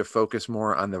you do to focus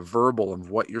more on the verbal of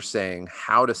what you're saying,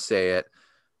 how to say it,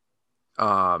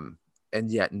 and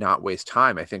yet not waste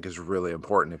time, I think is really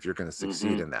important if you're going to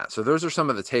succeed in that. So those are some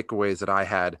of the takeaways that I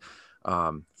had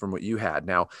from what you had.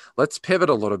 Now let's pivot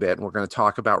a little bit and we're going to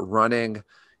talk about running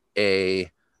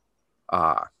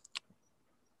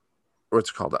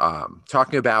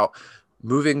talking about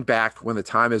moving back when the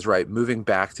time is right, moving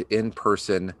back to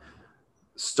in-person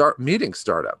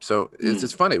startup. So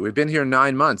it's funny. We've been here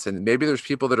 9 months and maybe there's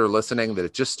people that are listening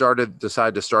that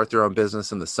decide to start their own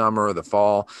business in the summer or the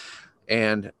fall,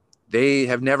 and they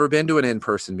have never been to an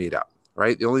in-person meetup,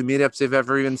 right? The only meetups they've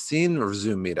ever even seen are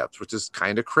Zoom meetups, which is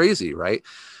kind of crazy, right?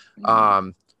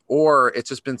 or it's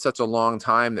just been such a long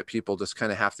time that people just kind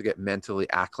of have to get mentally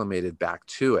acclimated back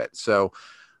to it. So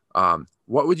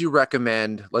what would you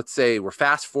recommend? Let's say we're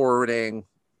fast forwarding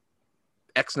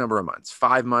X number of months,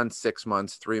 5 months, 6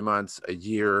 months, 3 months, a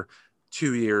year,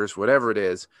 2 years, whatever it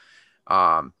is.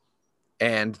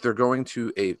 And they're going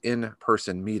to a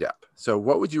in-person meetup. So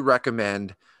what would you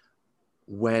recommend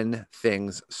when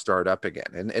things start up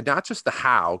again? And not just the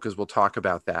how, because we'll talk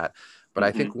about that. But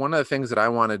I think one of the things that I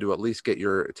wanted to at least get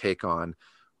your take on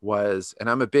was, and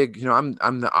I'm a big,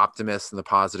 I'm the optimist and the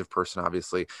positive person,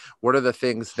 obviously. What are the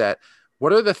things that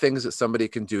somebody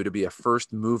can do to be a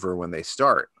first mover when they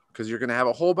start? Because you're going to have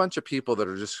a whole bunch of people that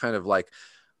are just kind of like,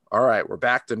 all right, we're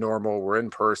back to normal. We're in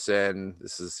person.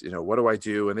 This is, what do I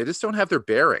do? And they just don't have their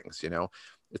bearings.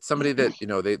 It's somebody that,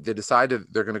 they decided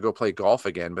they're going to go play golf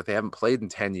again, but they haven't played in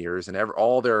 10 years and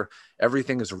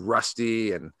everything is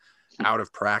rusty and out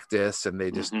of practice. And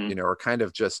they just, are kind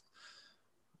of just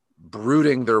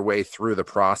brooding their way through the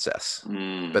process.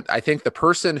 But I think the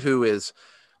person who has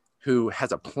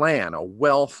a plan, a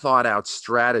well thought out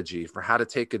strategy for how to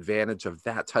take advantage of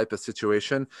that type of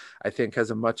situation, I think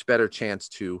has a much better chance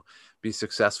to be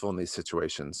successful in these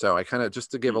situations. So I kind of,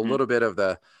 just to give a little bit of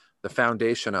the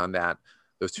foundation on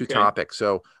those two topics.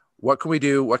 So what can we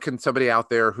do? What can somebody out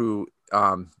there who,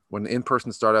 when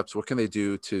in-person startups, what can they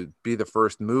do to be the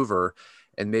first mover?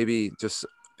 And maybe just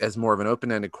as more of an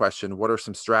open-ended question, what are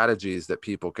some strategies that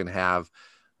people can have,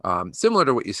 similar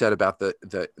to what you said about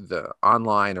the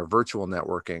online or virtual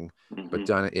networking, but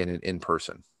done in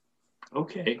person?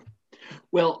 Okay.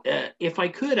 Well, if I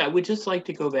could, I would just like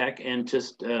to go back and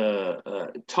just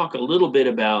talk a little bit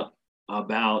about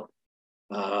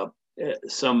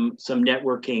some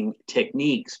networking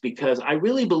techniques, because I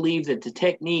really believe that the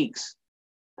techniques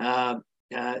for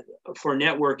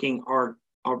networking are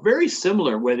very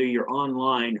similar, whether you're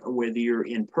online or whether you're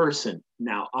in person.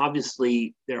 Now,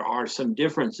 obviously, there are some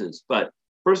differences, but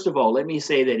first of all, let me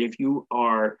say that if you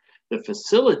are the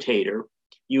facilitator,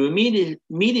 you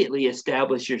immediately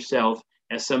establish yourself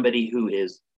as somebody who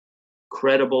is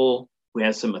credible, who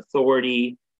has some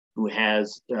authority, who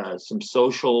has some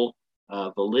social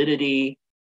validity,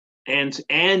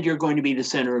 and you're going to be the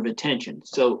center of attention.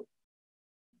 So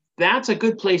that's a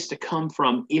good place to come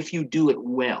from if you do it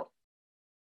well.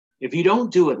 If you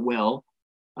don't do it well,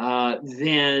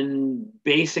 then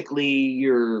basically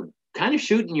you're kind of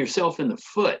shooting yourself in the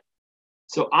foot.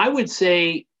 So I would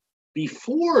say,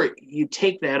 before you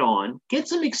take that on, get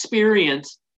some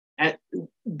experience at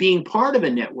being part of a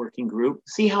networking group,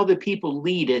 see how the people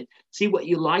lead it, see what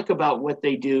you like about what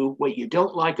they do, what you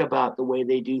don't like about the way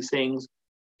they do things,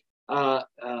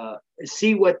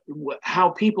 see how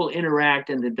people interact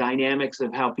and the dynamics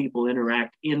of how people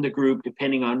interact in the group,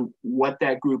 depending on what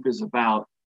that group is about.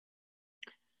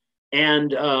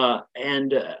 And then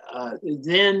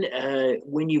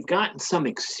when you've gotten some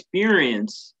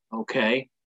experience, okay,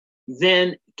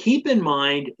 then keep in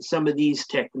mind some of these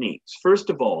techniques. First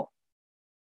of all,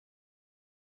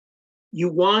 you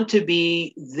want to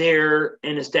be there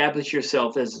and establish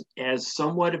yourself as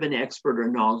somewhat of an expert or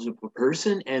knowledgeable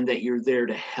person, and that you're there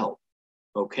to help,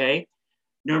 okay?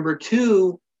 Number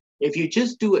two, if you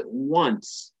just do it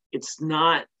once, it's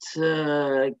not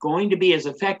going to be as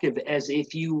effective as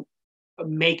if you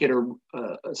make it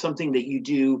something that you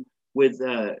do with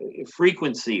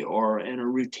frequency or in a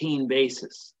routine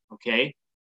basis, okay?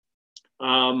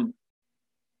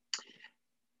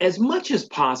 As much as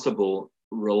possible,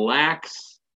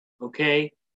 relax,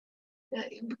 okay?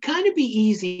 Kind of be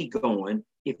easygoing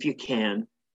if you can,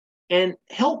 and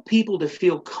help people to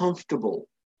feel comfortable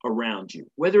around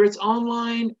you, whether it's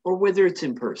online or whether it's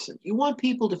in person. You want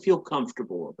people to feel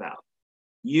comfortable about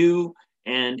you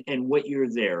and what you're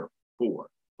there for,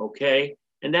 okay?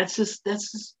 And that's just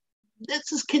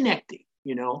connecting,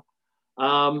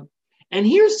 and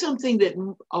here's something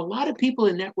that a lot of people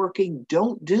in networking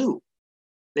don't do.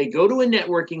 They go to a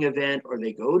networking event, or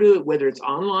they go to, whether it's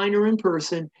online or in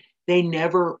person, they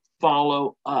never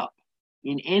follow up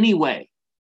in any way.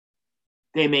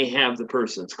 They may have the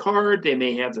person's card, they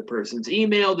may have the person's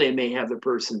email, they may have the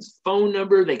person's phone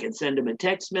number, they can send them a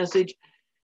text message,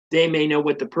 they may know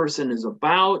what the person is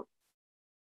about.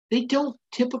 They don't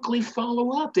typically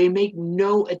follow up. They make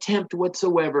no attempt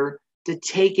whatsoever to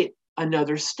take it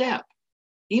another step.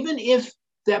 Even if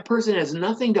that person has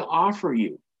nothing to offer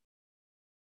you,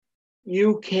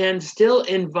 you can still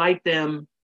invite them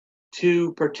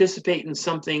to participate in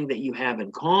something that you have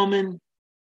in common.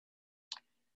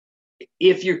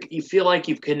 If you feel like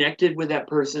you've connected with that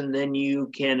person, then you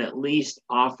can at least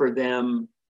offer them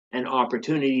an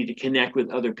opportunity to connect with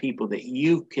other people that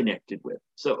you've connected with.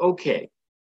 So, okay.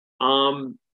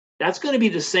 That's going to be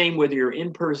the same whether you're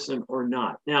in person or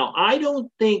not. Now, I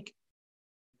don't think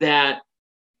that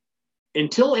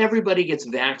until everybody gets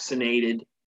vaccinated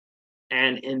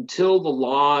and until the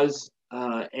laws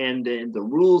and the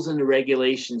rules and the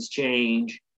regulations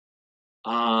change,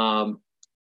 I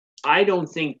don't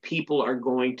think people are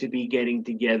going to be getting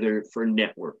together for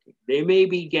networking. They may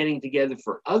be getting together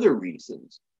for other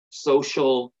reasons,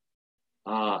 social,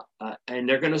 and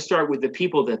they're going to start with the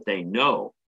people that they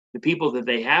know, the people that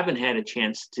they haven't had a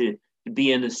chance to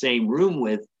be in the same room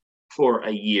with for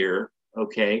a year,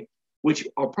 okay, which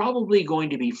are probably going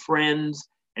to be friends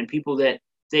and people that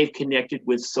they've connected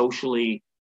with socially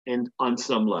and on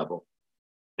some level.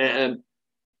 At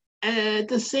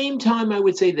the same time, I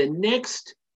would say the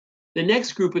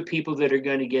next group of people that are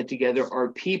going to get together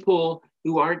are people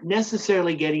who aren't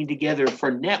necessarily getting together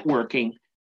for networking,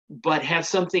 but have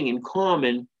something in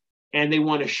common and they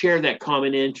want to share that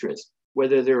common interest,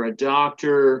 whether they're a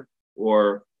doctor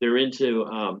or they're into,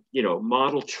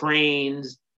 model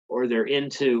trains, or they're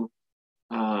into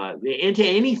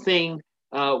anything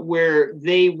where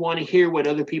they want to hear what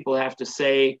other people have to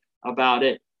say about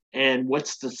it and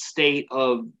what's the state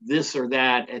of this or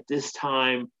that at this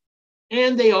time.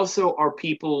 And they also are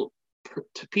people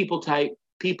type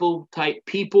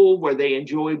people where they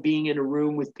enjoy being in a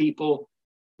room with people.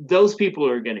 Those people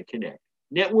are going to connect.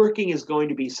 Networking is going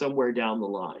to be somewhere down the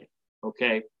line.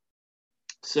 Okay.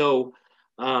 So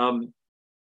I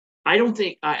don't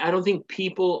think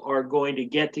people are going to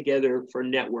get together for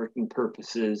networking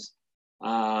purposes,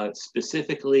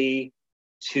 specifically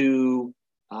to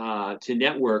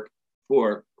network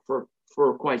for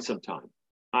quite some time.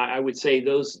 I would say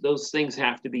those things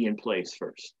have to be in place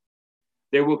first.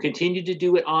 They will continue to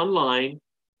do it online,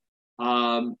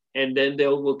 and then they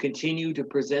will continue to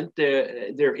present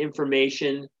their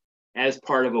information as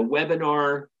part of a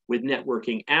webinar with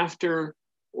networking after,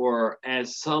 or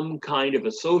as some kind of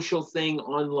a social thing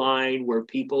online where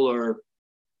people are,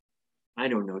 I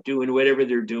don't know, doing whatever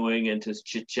they're doing and just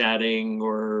chit-chatting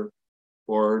or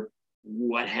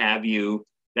what have you.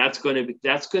 That's going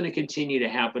to continue to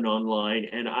happen online.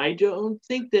 And I don't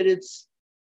think that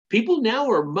people now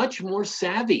are much more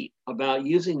savvy about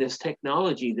using this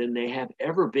technology than they have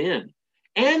ever been.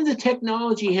 And the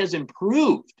technology has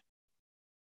improved.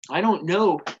 I don't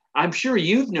know. I'm sure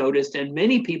you've noticed, and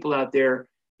many people out there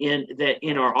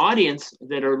in our audience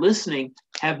that are listening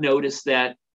have noticed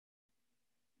that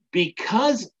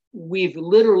because we've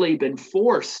literally been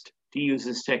forced to use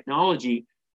this technology,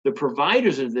 the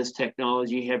providers of this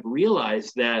technology have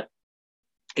realized that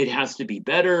it has to be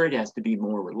better, it has to be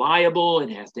more reliable,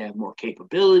 it has to have more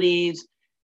capabilities,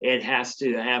 it has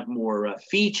to have more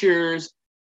features.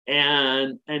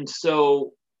 And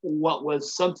so what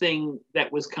was something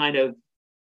that was kind of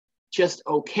just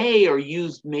okay or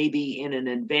used maybe in an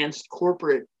advanced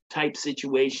corporate type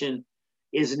situation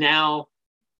is now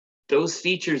those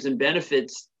features and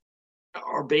benefits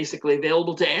are basically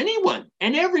available to anyone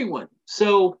and everyone.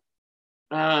 So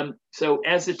the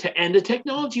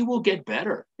technology will get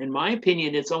better. In my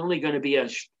opinion, it's only going to be a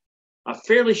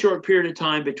fairly short period of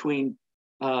time between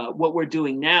what we're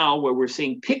doing now, where we're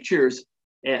seeing pictures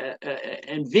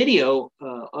and video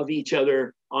of each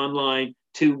other online,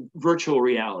 to virtual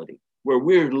reality, where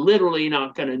we're literally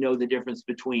not going to know the difference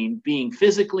between being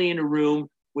physically in a room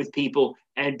with people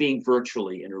and being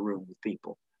virtually in a room with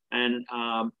people. And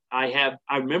I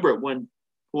remember at one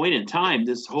point in time,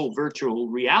 this whole virtual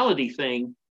reality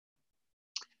thing,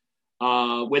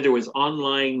 whether it was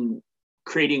online,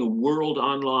 creating a world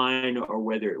online, or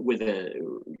whether with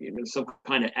some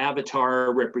kind of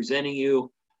avatar representing you,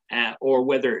 or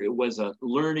whether it was a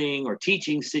learning or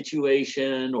teaching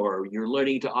situation, or you're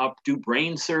learning to do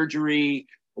brain surgery,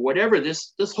 or whatever,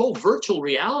 this whole virtual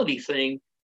reality thing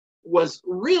was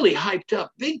really hyped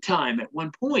up big time at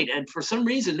one point, and for some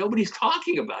reason nobody's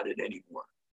talking about it anymore.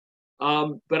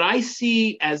 But I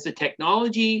see, as the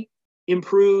technology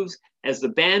improves, as the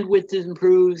bandwidth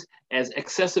improves, as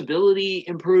accessibility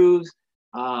improves,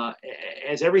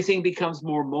 as everything becomes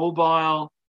more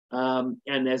mobile,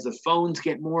 and as the phones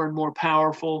get more and more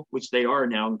powerful, which they are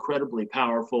now incredibly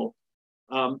powerful,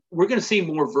 we're going to see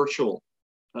more virtual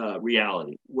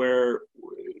reality, where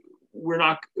we're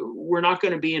not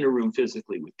going to be in a room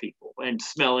physically with people and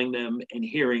smelling them and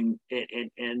hearing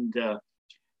and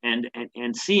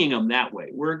seeing them that way.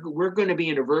 We're going to be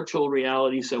in a virtual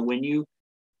reality. So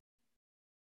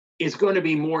it's going to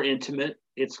be more intimate.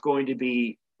 It's going to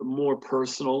be more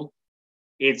personal.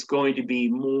 It's going to be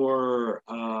more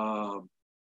of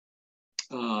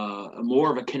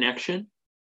a connection.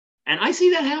 And I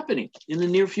see that happening in the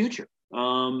near future.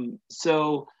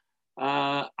 So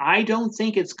I don't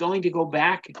think it's going to go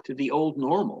back to the old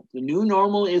normal. The new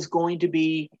normal is going to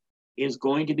be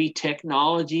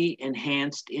technology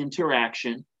enhanced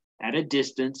interaction at a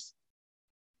distance,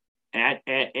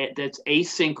 that's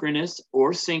asynchronous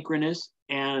or synchronous,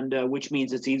 and which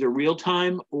means it's either real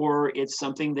time or it's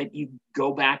something that you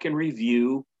go back and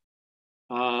review,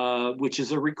 which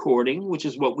is a recording, which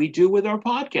is what we do with our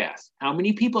podcast. How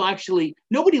many people actually?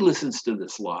 Nobody listens to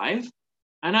this live.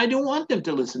 And I don't want them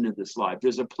to listen to this live.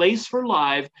 There's a place for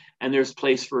live and there's a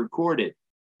place for recorded.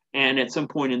 And at some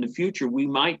point in the future, we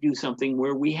might do something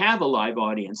where we have a live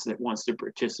audience that wants to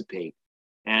participate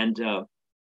and to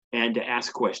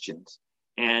ask questions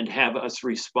and have us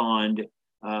respond,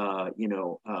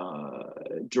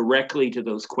 directly to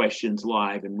those questions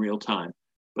live in real time.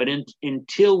 But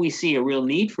until we see a real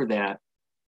need for that,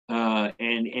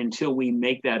 and until we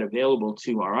make that available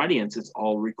to our audience, it's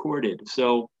all recorded.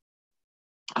 So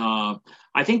I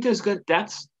think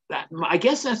I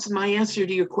guess that's my answer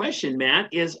to your question,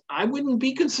 Matt, is I wouldn't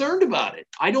be concerned about it.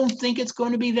 I don't think it's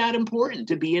going to be that important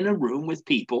to be in a room with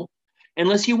people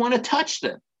unless you want to touch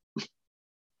them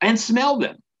and smell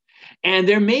them. And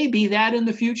there may be that in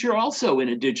the future also in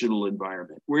a digital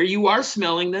environment where you are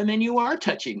smelling them and you are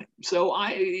touching them. So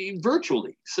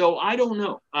virtually. So I don't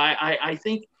know. I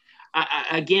think,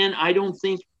 again, I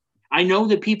know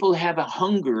that people have a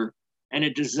hunger and a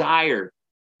desire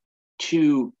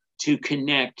to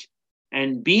connect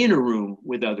and be in a room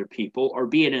with other people or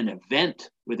be at an event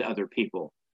with other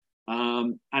people.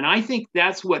 And I think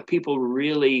that's what people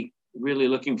really, really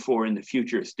looking for in the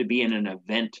future, is to be in an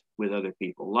event with other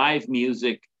people. Live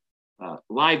music,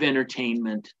 live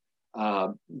entertainment,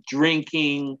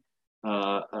 drinking,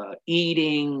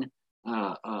 eating,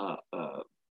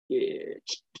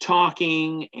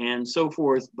 talking, and so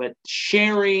forth, but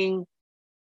sharing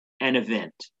an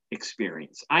event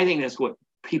experience. I think that's what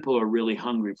people are really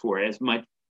hungry for, as much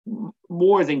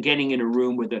more than getting in a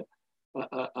room with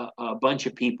a bunch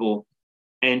of people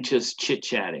and just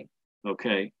chit-chatting.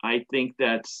 Okay, I think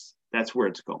that's where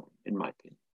it's going, in my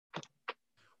opinion.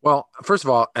 Well, first of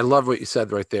all, I love what you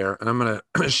said right there, and I'm going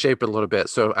to shape it a little bit.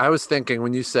 So I was thinking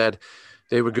when you said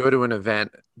they would go to an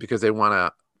event because they want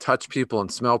to touch people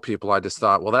and smell people, I just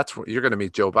thought, well, that's you're going to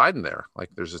meet Joe Biden there. Like,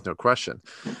 there's just no question.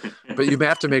 But you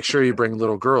have to make sure you bring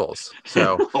little girls.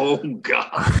 So, oh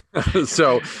God.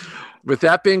 So, with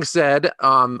that being said,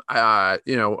 a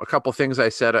couple things I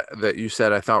said that you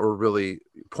said I thought were really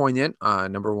poignant.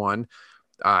 Number one,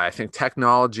 I think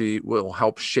technology will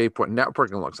help shape what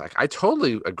networking looks like. I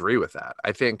totally agree with that.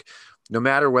 I think no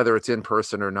matter whether it's in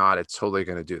person or not, it's totally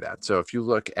going to do that. So if you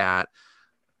look at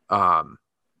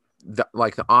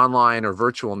the online or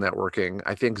virtual networking,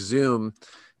 I think Zoom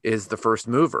is the first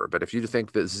mover. But if you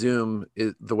think that Zoom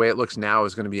is the way it looks now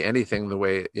is going to be anything the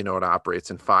way it operates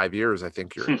in 5 years, I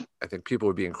think people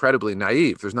would be incredibly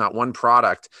naive. There's not one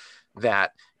product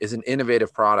that is an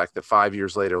innovative product that 5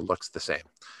 years later looks the same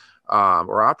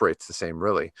or operates the same,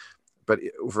 really. But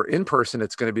for in person,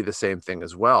 it's going to be the same thing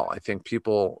as well. I think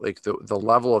people, like the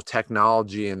level of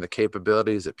technology and the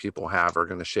capabilities that people have are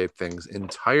going to shape things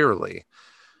entirely.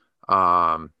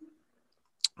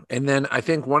 And then I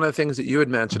think one of the things that you had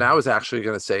mentioned, I was actually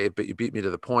going to say it, but you beat me to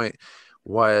the point,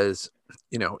 was,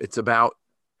 it's about,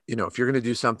 if you're going to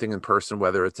do something in person,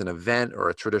 whether it's an event or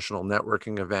a traditional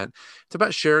networking event, it's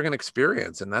about sharing an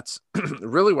experience. And that's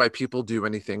really why people do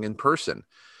anything in person.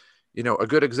 A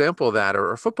good example of that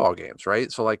are football games,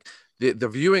 right? So like the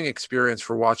viewing experience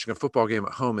for watching a football game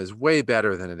at home is way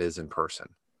better than it is in person.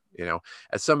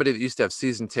 As somebody that used to have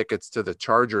season tickets to the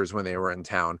Chargers when they were in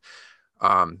town,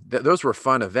 those were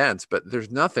fun events, but there's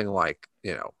nothing like,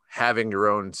 having your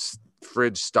own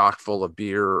fridge stocked full of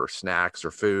beer or snacks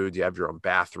or food. You have your own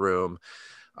bathroom.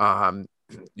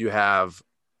 You have,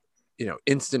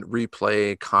 instant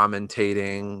replay,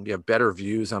 commentating. You have better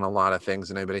views on a lot of things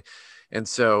than anybody. And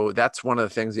so that's one of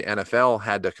the things the NFL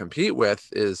had to compete with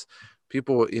is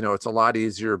people, it's a lot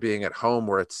easier being at home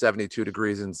where it's 72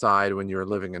 degrees inside when you're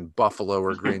living in Buffalo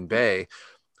or Green Bay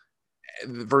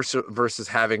versus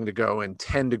having to go in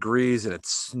 10 degrees and it's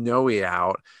snowy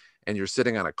out and you're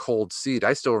sitting on a cold seat.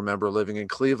 I still remember living in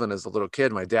Cleveland as a little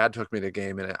kid. My dad took me to a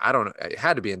game and it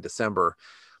had to be in December,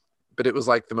 but it was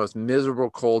like the most miserable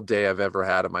cold day I've ever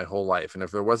had in my whole life. And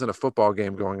if there wasn't a football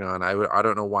game going on, I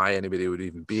don't know why anybody would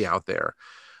even be out there.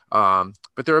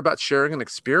 But they're about sharing an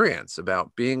experience,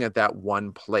 about being at that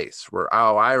one place where,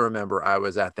 I remember I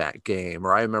was at that game,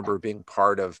 or I remember being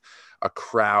part of a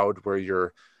crowd where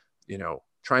you're,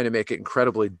 trying to make it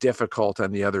incredibly difficult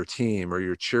on the other team, or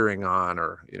you're cheering on,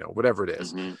 or, whatever it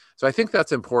is. Mm-hmm. So I think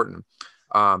that's important.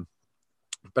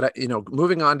 But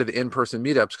moving on to the in-person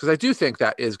meetups, because I do think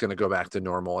that is going to go back to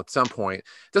normal at some point.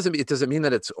 It doesn't mean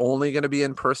that it's only going to be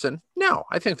in person. No,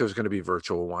 I think there's going to be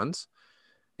virtual ones.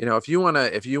 If you want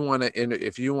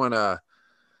to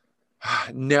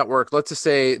network, let's just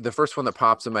say the first one that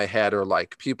pops in my head are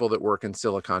like people that work in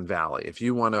Silicon Valley. If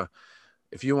you want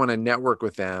to network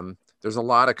with them, there's a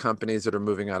lot of companies that are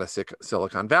moving out of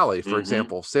Silicon Valley. For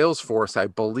example, Salesforce, I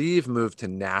believe, moved to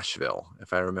Nashville,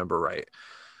 if I remember right.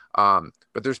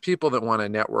 But there's people that want to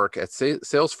network at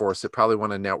Salesforce that probably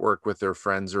want to network with their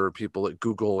friends or people at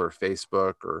Google or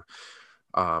Facebook or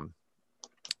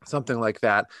something like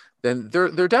that. Then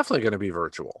they're definitely going to be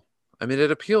virtual. I mean,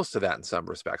 it appeals to that in some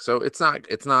respects. So it's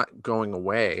not going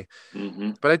away.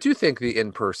 But I do think the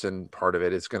in-person part of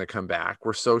it is going to come back.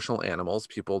 We're social animals.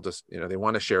 People just, they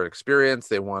want to share experience.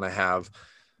 They want to have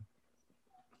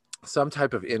some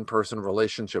type of in-person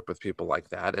relationship with people like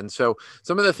that. And so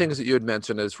some of the things that you had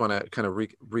mentioned, I just want to kind of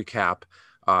recap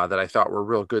that I thought were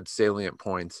real good salient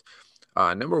points.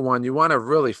 Number one, you want to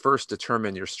really first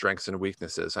determine your strengths and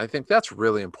weaknesses. I think that's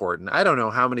really important. I don't know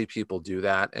how many people do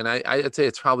that. And I'd say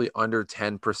it's probably under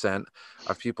 10%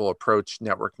 of people approach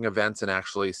networking events and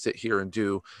actually sit here and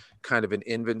do kind of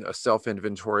a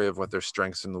self-inventory of what their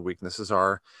strengths and the weaknesses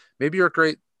are. Maybe you're a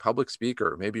great public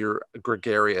speaker. Maybe you're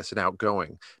gregarious and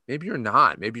outgoing. Maybe you're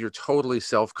not. Maybe you're totally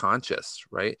self-conscious,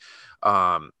 right?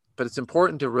 But it's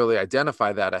important to really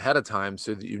identify that ahead of time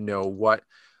so that you know what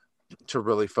to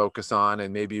really focus on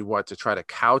and maybe what to try to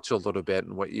couch a little bit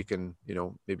and what you can,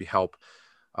 maybe help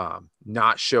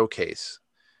not showcase.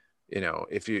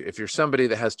 If you're somebody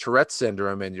that has Tourette's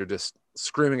syndrome and you're just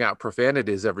screaming out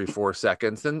profanities every 4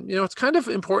 seconds, then, it's kind of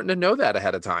important to know that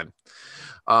ahead of time.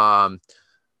 And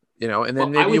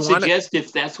then maybe I would suggest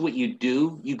if that's what you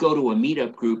do, you go to a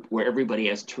meetup group where everybody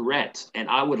has Tourette's, and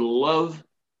I would love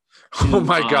to, oh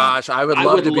my gosh, I would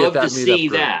love to be at that meetup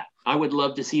group. I would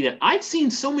love to see that. I've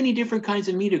seen so many different kinds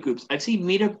of meetup groups. I've seen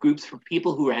meetup groups for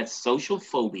people who have social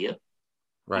phobia.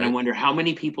 Right. And I wonder how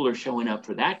many people are showing up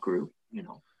for that group,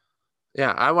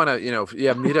 Yeah, I want to, you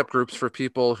have meetup groups for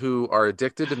people who are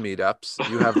addicted to meetups.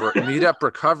 You have meetup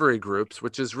recovery groups,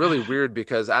 which is really weird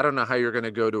because I don't know how you're going to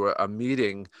go to a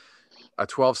meeting, a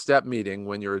 12-step meeting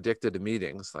when you're addicted to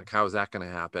meetings. Like, how is that going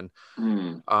to happen?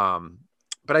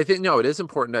 But I think, no, it is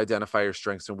important to identify your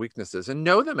strengths and weaknesses and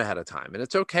know them ahead of time. And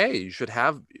it's okay. You should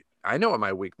I know what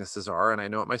my weaknesses are and I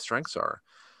know what my strengths are.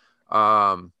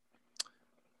 I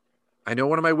know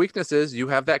one of my weaknesses, you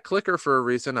have that clicker for a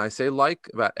reason. I say like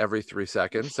about every 3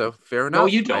 seconds. So fair enough. No,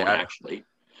 you don't actually.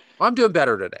 Well, I'm doing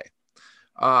better today.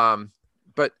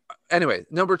 But anyway,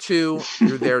 number 2,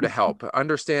 you're there to help.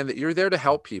 Understand that you're there to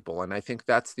help people. And I think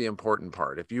that's the important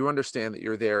part. If you understand that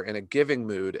you're there in a giving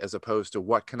mood, as opposed to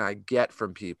what can I get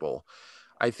from people,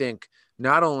 I think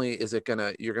not only is you're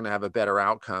going to have a better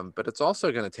outcome, but it's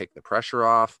also going to take the pressure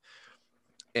off.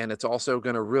 And it's also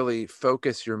going to really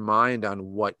focus your mind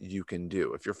on what you can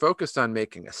do. If you're focused on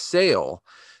making a sale,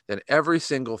 then every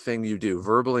single thing you do,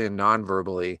 verbally and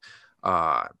non-verbally,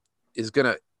 is going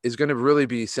to really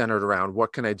be centered around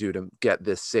what can I do to get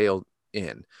this sale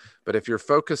in. But if you're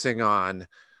focusing on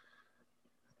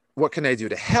what can I do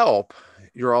to help,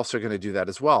 you're also going to do that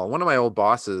as well. One of my old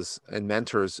bosses and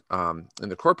mentors in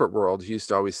the corporate world, he used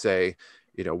to always say,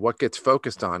 what gets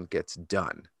focused on gets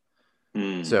done.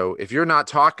 So if you're not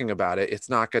talking about it, it's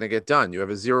not going to get done. You have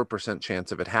a 0%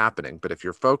 chance of it happening. But if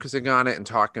you're focusing on it and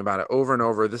talking about it over and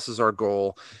over, this is our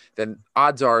goal, then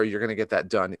odds are you're going to get that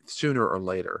done sooner or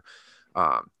later.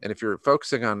 And if you're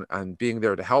focusing on being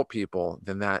there to help people,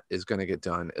 then that is going to get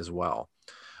done as well.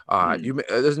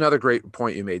 There's another great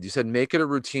point you made. You said, make it a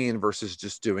routine versus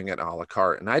just doing it a la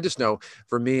carte. And I just know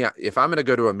for me, if I'm going to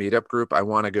go to a meetup group, I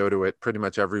want to go to it pretty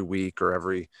much every week or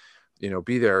every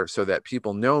be there so that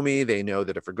people know me. They know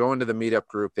that if we're going to the meetup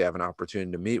group, they have an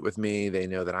opportunity to meet with me. They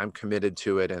know that I'm committed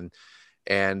to it and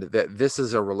that this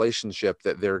is a relationship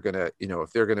that they're going to,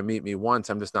 if they're going to meet me once,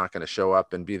 I'm just not going to show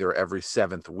up and be there every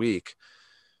 7th week.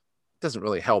 It doesn't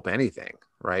really help anything,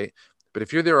 right? But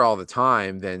if you're there all the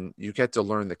time, then you get to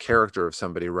learn the character of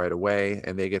somebody right away,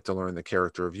 and they get to learn the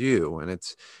character of you. And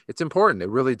it's important. It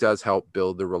really does help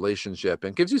build the relationship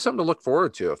and gives you something to look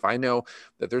forward to. If I know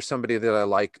that there's somebody that I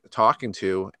like talking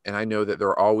to, and I know that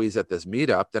they're always at this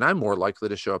meetup, then I'm more likely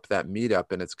to show up at that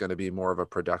meetup, and it's going to be more of a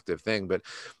productive thing. But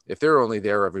if they're only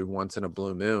there every once in a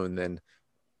blue moon, then,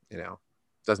 it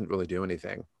doesn't really do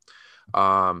anything.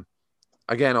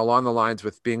 Again, along the lines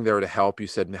with being there to help, you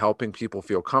said helping people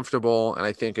feel comfortable. And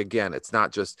I think, again, it's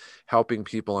not just helping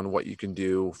people and what you can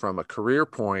do from a career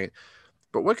point,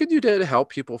 but what could you do to help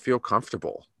people feel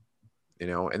comfortable?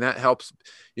 and that helps.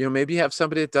 Maybe you have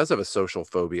somebody that does have a social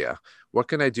phobia. What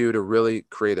can I do to really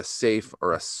create a safe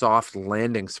or a soft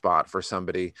landing spot for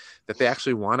somebody that they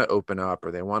actually want to open up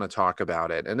or they want to talk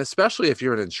about it? And especially if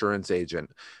you're an insurance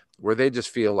agent, where they just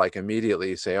feel like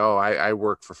immediately say, oh, I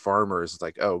work for farmers. It's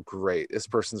like, oh, great. This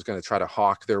person's going to try to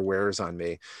hawk their wares on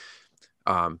me.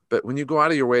 But when you go out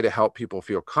of your way to help people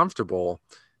feel comfortable,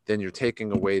 then you're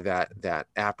taking away that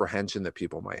apprehension that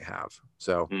people might have.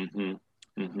 So, and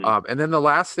then the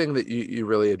last thing that you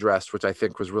really addressed, which I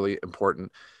think was really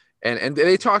important, and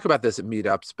they talk about this at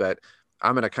meetups, but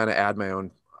I'm going to kind of add my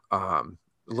own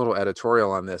little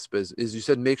editorial on this, but is you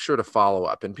said, make sure to follow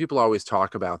up. And people always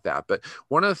talk about that. But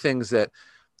one of the things that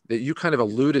you kind of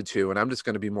alluded to, and I'm just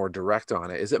going to be more direct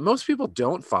on it, is that most people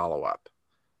don't follow up.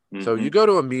 So you go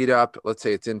to a meetup, let's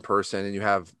say it's in person, and you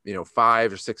have,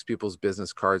 5 or 6 people's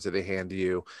business cards that they hand to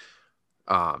you.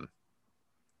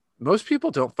 Most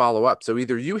people don't follow up. So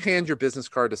either you hand your business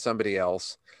card to somebody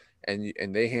else and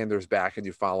they hand theirs back and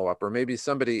you follow up, or maybe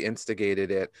somebody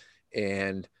instigated it.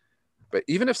 But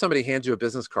even if somebody hands you a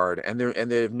business card and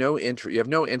they have no interest, you have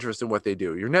no interest in what they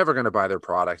do, you're never going to buy their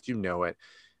product. It.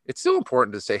 It's still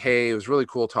important to say, hey, it was really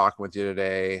cool talking with you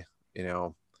today.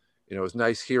 It was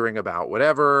nice hearing about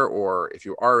whatever, or if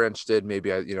you are interested,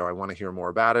 maybe I want to hear more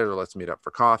about it, or let's meet up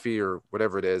for coffee or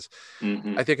whatever it is.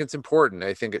 I think it's important.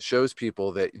 I think it shows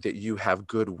people that you have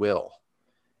goodwill.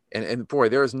 And boy,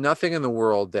 there is nothing in the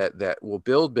world that will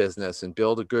build business and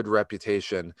build a good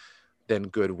reputation than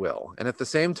goodwill. And at the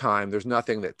same time, there's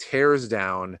nothing that tears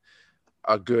down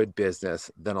a good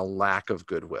business than a lack of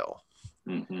goodwill.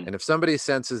 And if somebody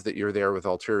senses that you're there with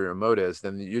ulterior motives,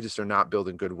 then you just are not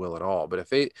building goodwill at all. But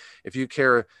if you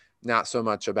care not so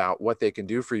much about what they can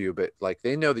do for you, but like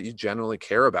they know that you genuinely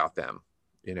care about them,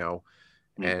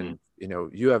 and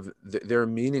they're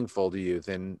meaningful to you,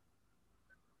 then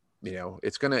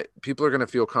people are gonna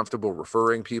feel comfortable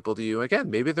referring people to you. Again,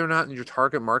 maybe they're not in your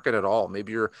target market at all.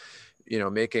 Maybe you're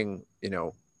making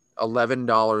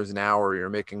 $11 an hour, you're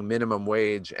making minimum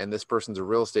wage, and this person's a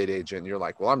real estate agent, and you're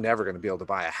like, well, I'm never going to be able to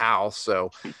buy a house, so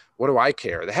what do I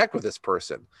care? The heck with this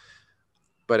person.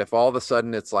 But if all of a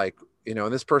sudden it's like,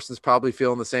 and this person's probably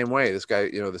feeling the same way, this guy,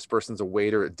 this person's a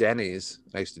waiter at Denny's,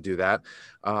 I used to do that,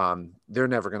 they're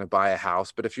never going to buy a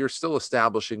house. But if you're still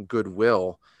establishing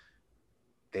goodwill,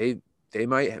 they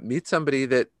might meet somebody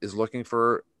that is looking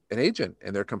for an agent,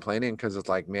 and they're complaining because it's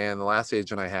like, man, the last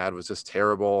agent I had was just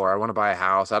terrible, or I want to buy a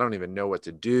house, I don't even know what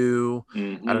to do.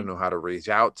 I don't know how to reach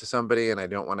out to somebody, and I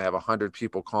don't want to have 100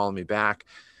 people calling me back.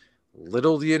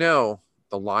 Little do you know,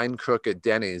 the line cook at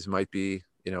Denny's might be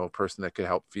a person that could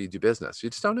help feed you business. You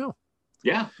just don't know.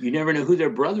 Yeah, you never know who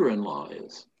their brother-in-law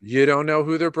is. You don't know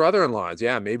who their brother-in-law is.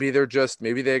 Yeah, maybe they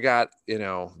got,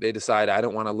 they decide, I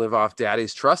don't want to live off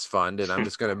daddy's trust fund, and I'm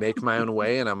just going to make my own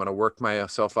way, and I'm going to work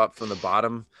myself up from the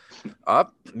bottom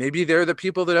up. Maybe they're the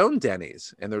people that own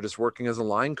Denny's, and they're just working as a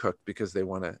line cook because they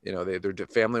want to, their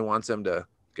family wants them to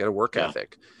get a work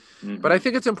ethic. But I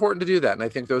think it's important to do that. And I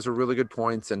think those are really good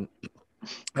points. And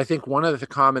I think one of the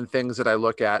common things that I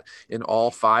look at in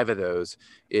all 5 of those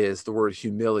is the word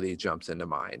humility jumps into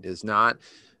mind. It's not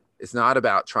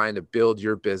about trying to build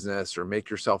your business or make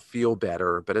yourself feel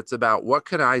better, but it's about what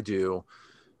can I do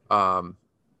to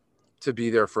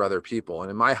be there for other people. And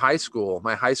in my high school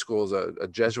is a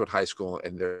Jesuit high school,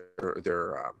 and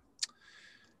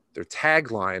their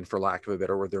tagline, for lack of a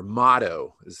better word, their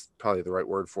motto is probably the right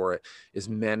word for it, is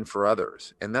men for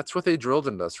others. And that's what they drilled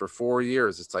into us for 4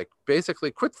 years. It's like,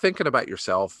 basically quit thinking about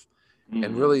yourself.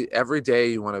 And really every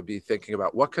day you want to be thinking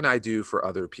about, what can I do for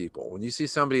other people? When you see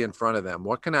somebody in front of them,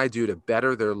 what can I do to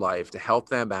better their life, to help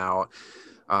them out?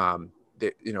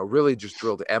 Really just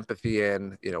drilled empathy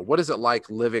in, what is it like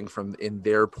living from in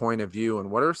their point of view? And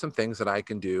what are some things that I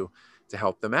can do to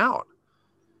help them out?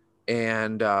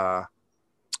 And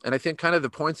I think kind of the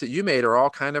points that you made are all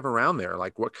kind of around there.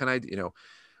 Like, what can I,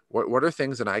 what are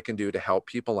things that I can do to help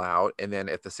people out? And then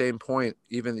at the same point,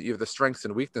 even the strengths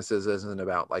and weaknesses isn't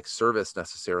about like service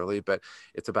necessarily, but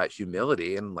it's about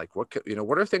humility and like, what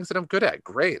are things that I'm good at?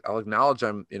 Great. I'll acknowledge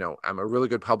I'm a really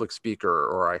good public speaker,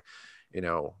 or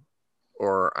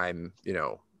I'm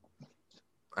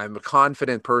a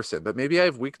confident person, but maybe I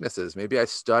have weaknesses. Maybe I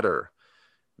stutter.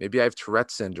 Maybe I have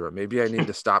Tourette's syndrome. Maybe I need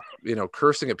to stop,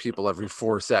 cursing at people every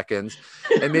 4 seconds.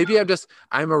 And maybe maybe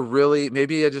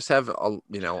I just have a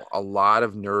lot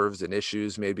of nerves and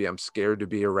issues. Maybe I'm scared to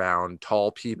be around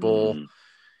tall people,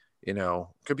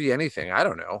 could be anything. I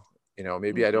don't know.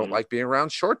 Maybe I don't like being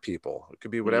around short people. It could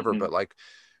be whatever, but like,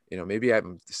 maybe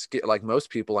I'm like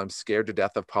most people, I'm scared to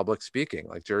death of public speaking.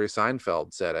 Like Jerry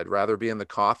Seinfeld said, I'd rather be in the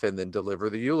coffin than deliver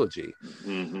the eulogy.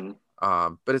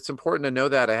 But it's important to know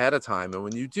that ahead of time. And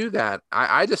when you do that,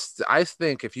 I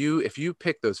think if you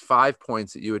pick those 5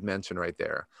 points that you had mentioned right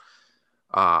there,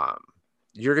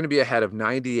 you're going to be ahead of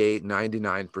 98,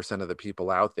 99% of the people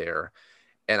out there.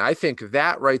 And I think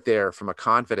that right there, from a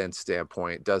confidence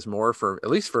standpoint, does more for, at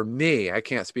least for me. I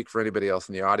can't speak for anybody else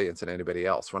in the audience and anybody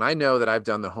else. When I know that I've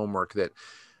done the homework that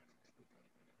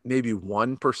maybe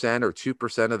 1% or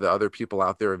 2% of the other people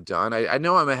out there have done, I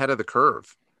know I'm ahead of the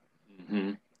curve.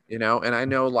 Mm-hmm. You know, and I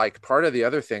know, like, part of the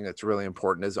other thing that's really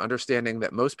important is understanding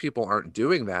that most people aren't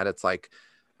doing that. It's like,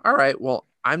 all right, well,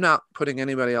 I'm not putting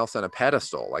anybody else on a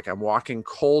pedestal. Like, I'm walking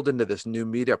cold into this new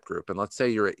meetup group, and let's say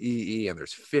you're at EE and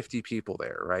there's 50 people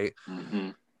there, right?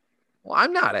 Mm-hmm. Well,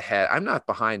 I'm not ahead. I'm not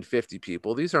behind 50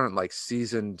 people. These aren't like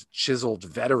seasoned, chiseled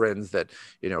veterans that,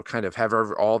 you know, kind of have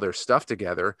all their stuff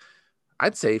together.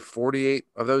 I'd say 48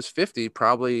 of those 50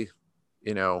 probably,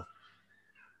 you know,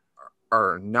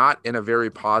 are not in a very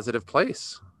positive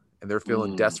place, and they're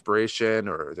feeling desperation,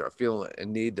 or they're feeling a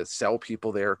need to sell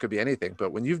people there. It could be anything.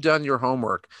 But when you've done your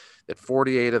homework that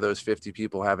 48 of those 50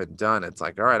 people haven't done, it's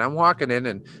like, all right, I'm walking in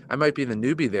and I might be the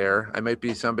newbie there. I might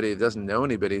be somebody that doesn't know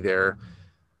anybody there,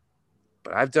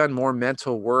 but I've done more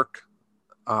mental work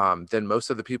than most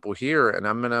of the people here. And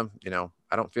I'm going to, you know,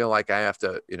 I don't feel like I have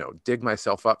to, you know, dig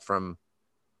myself up from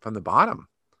the bottom.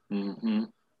 Mm-hmm.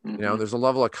 You know, there's a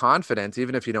level of confidence,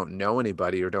 even if you don't know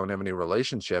anybody or don't have any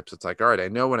relationships. It's like, all right, I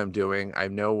know what I'm doing. I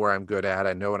know where I'm good at.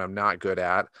 I know what I'm not good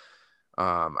at.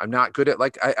 I'm not good at,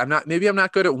 like, I'm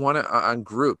not good at one on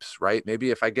groups, right?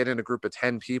 Maybe if I get in a group of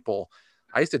 10 people,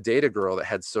 I used to date a girl that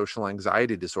had social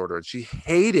anxiety disorder, and she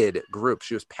hated groups.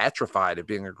 She was petrified of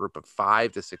being a group of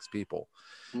 5 to 6 people.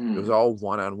 It was all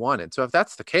one-on-one. And so if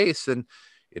that's the case, then,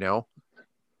 you know,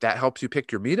 that helps you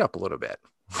pick your meetup a little bit.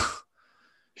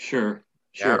 Sure.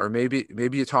 Yeah, or maybe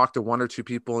you talk to 1 or 2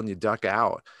 people and you duck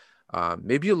out.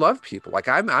 Maybe you love people. Like,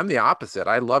 I'm the opposite.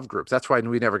 I love groups. That's why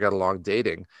we never got along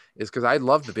dating, is because I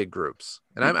love the big groups,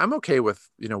 and I'm okay with,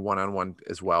 you know, one-on-one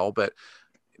as well. But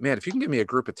man, if you can give me a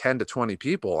group of 10 to 20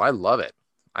 people, I love it.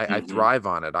 I thrive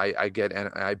on it.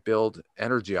 I build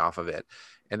energy off of it,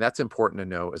 and that's important to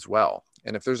know as well.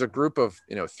 And if there's a group of,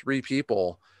 you know, 3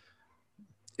 people,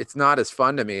 it's not as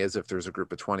fun to me as if there's a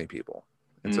group of 20 people.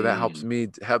 And so that helps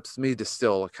me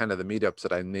distill kind of the meetups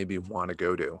that I maybe want to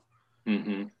go to.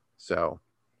 Mm-hmm. So,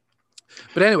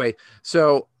 but anyway,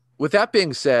 so with that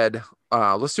being said,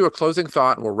 let's do a closing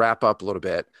thought and we'll wrap up a little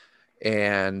bit.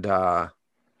 And so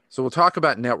we'll talk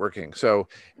about networking. So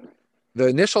the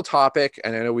initial topic,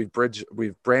 and I know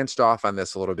we've branched off on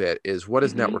this a little bit, is what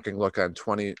does networking look on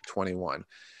 2021?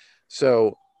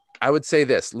 So I would say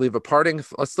this,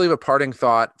 let's leave a parting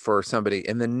thought for somebody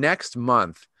in the next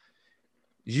month.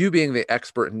 You being the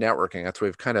expert in networking, that's why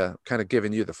we've kind of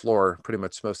given you the floor pretty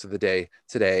much most of the day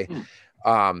today.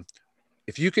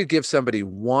 If you could give somebody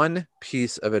one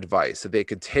piece of advice that they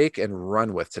could take and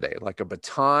run with today, like a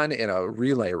baton in a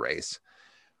relay race,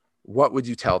 what would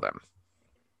you tell them?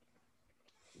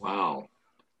 Wow.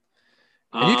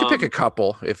 And you can pick a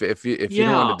couple if you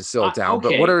don't want to distill it down.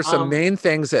 Okay. But what are some main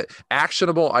things, that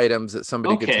actionable items that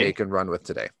somebody could take and run with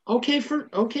today?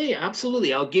 Okay,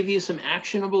 absolutely. I'll give you some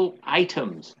actionable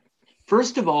items.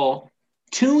 First of all,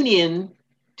 tune in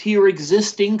to your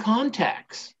existing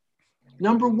contacts.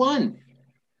 Number 1,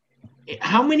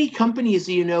 how many companies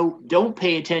do you know don't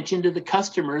pay attention to the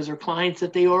customers or clients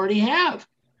that they already have?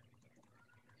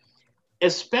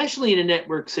 Especially in a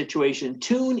network situation,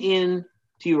 tune in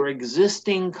to your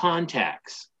existing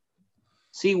contacts.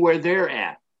 See where they're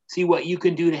at. See what you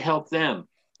can do to help them.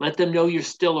 Let them know you're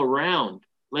still around.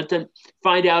 Let them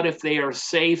find out if they are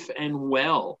safe and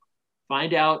well.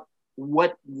 Find out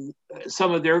what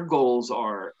some of their goals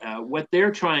are, what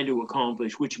they're trying to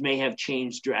accomplish, which may have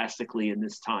changed drastically in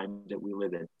this time that we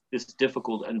live in, this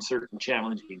difficult, uncertain,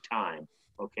 challenging time.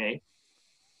 Okay.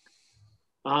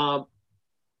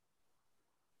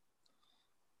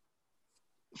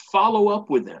 Follow up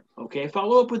with them. Okay.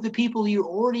 Follow up with the people you're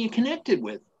already connected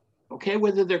with. Okay.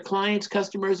 Whether they're clients,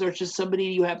 customers, or just somebody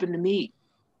you happen to meet.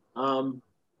 And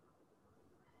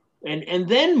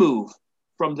then move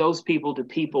from those people to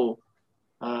people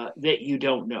that you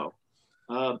don't know.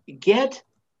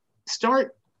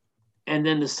 Start. And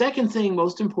then the second thing,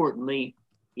 most importantly,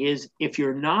 is if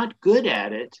you're not good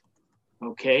at it,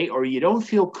 okay, or you don't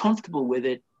feel comfortable with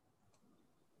it,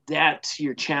 that's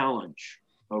your challenge.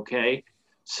 Okay.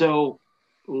 So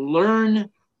learn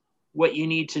what you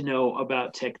need to know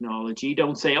about technology.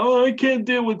 Don't say, oh, I can't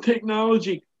deal with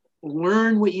technology.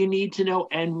 Learn what you need to know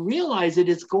and realize that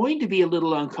it's going to be a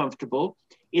little uncomfortable.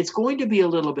 It's going to be a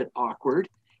little bit awkward.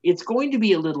 It's going to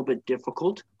be a little bit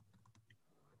difficult,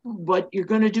 but you're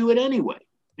going to do it anyway.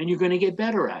 and you're going to get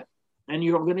better at it, and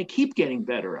you're going to keep getting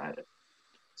better at it.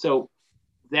 So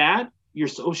that, your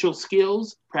social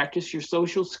skills, practice your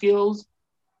social skills,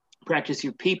 practice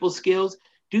your people skills,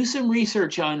 do some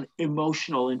research on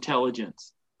emotional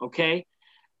intelligence, okay?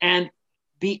 And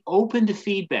be open to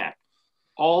feedback,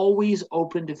 always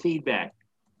open to feedback.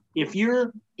 If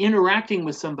you're interacting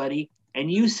with somebody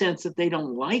and you sense that they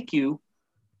don't like you,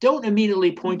 don't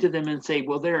immediately point to them and say,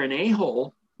 well, they're an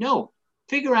a-hole. No,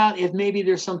 figure out if maybe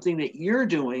there's something that you're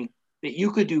doing that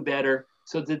you could do better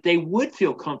so that they would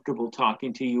feel comfortable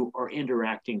talking to you or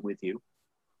interacting with you.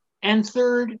 And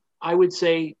third, I would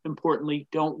say, importantly,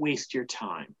 don't waste your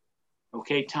time.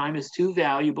 Okay, time is too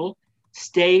valuable.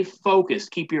 Stay focused.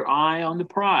 Keep your eye on the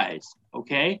prize.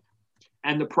 Okay,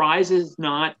 and the prize is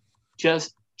not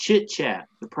just chit chat.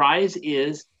 The prize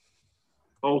is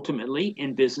ultimately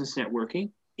in business networking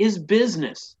is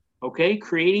business. Okay,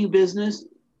 creating business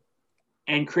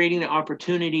and creating the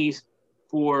opportunities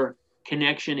for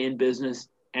connection in business,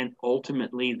 and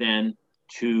ultimately then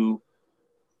to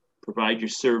provide your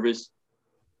service,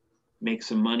 make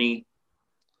some money,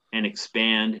 and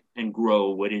expand and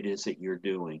grow what it is that you're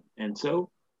doing. And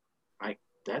so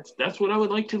that's what I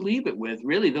would like to leave it with.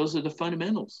 Really, those are the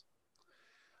fundamentals.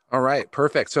 All right,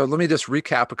 perfect. So let me just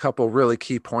recap a couple really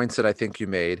key points that I think you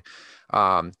made.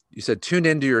 You said tune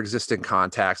into your existing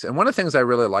contacts. And one of the things I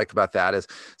really like about that is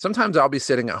sometimes I'll be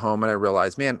sitting at home and I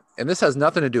realize, man, and this has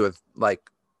nothing to do with like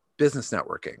business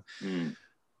networking,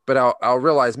 but I'll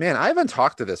realize, man, I haven't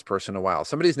talked to this person in a while.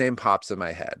 Somebody's name pops in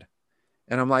my head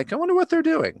and I'm like, I wonder what they're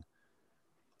doing.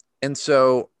 And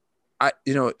so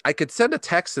I could send a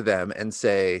text to them and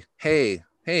say, hey,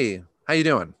 how you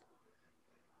doing?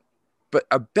 But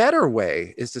a better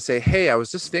way is to say, hey, I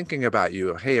was just thinking about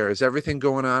you. Hey, is everything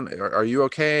going on? Are you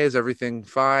okay? Is everything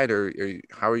fine? Or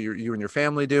how are you and your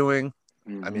family doing?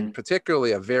 I mean,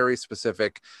 particularly a very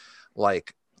specific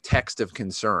like text of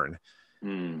concern.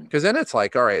 Because then it's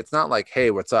like, all right, it's not like, hey,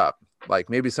 what's up? Like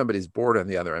maybe somebody's bored on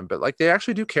the other end, but like they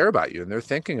actually do care about you and they're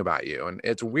thinking about you. And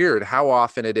it's weird how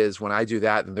often it is when I do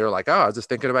that and they're like, oh, I was just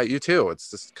thinking about you too.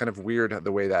 It's just kind of weird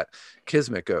the way that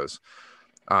kismet goes.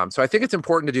 So I think it's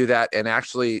important to do that and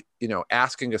actually,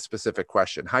 asking a specific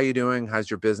question. How you doing?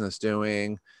 How's your business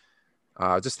doing?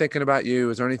 Just thinking about you.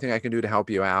 Is there anything I can do to help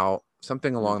you out?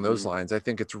 Something along those lines. I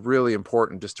think it's really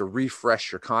important just to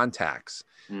refresh your contacts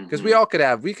because we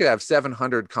could have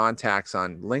 700 contacts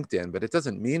on LinkedIn, but it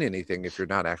doesn't mean anything if you're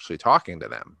not actually talking to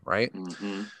them, right?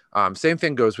 Same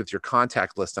thing goes with your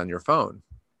contact list on your phone.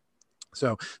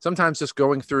 So sometimes just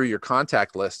going through your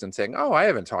contact list and saying, oh, I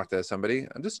haven't talked to somebody,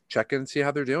 and just check in and see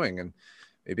how they're doing. And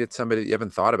maybe it's somebody that you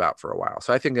haven't thought about for a while.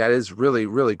 So I think that is really,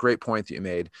 really great point that you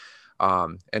made.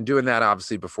 And doing that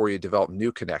obviously before you develop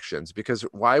new connections, because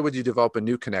why would you develop a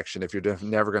new connection if you're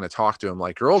never going to talk to them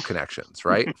like your old connections,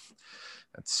 right?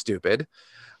 That's stupid.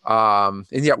 And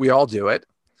yet we all do it.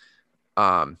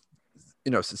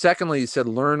 Secondly, you said,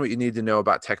 learn what you need to know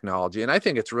about technology. And I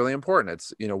think it's really important.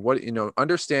 It's,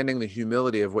 understanding the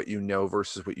humility of what you know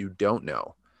versus what you don't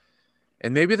know.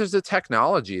 And maybe there's a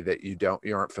technology that you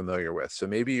aren't familiar with. So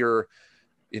maybe you're,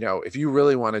 if you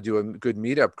really want to do a good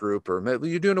meetup group, or maybe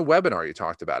you're doing a webinar, you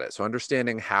talked about it. So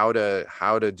understanding how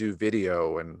to do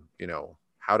video and,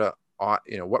 how to,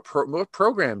 what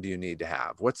program do you need to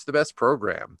have? What's the best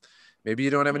program? Maybe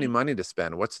you don't have any money to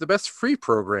spend. What's the best free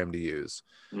program to use?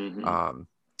 And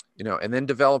then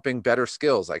developing better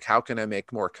skills, like how can I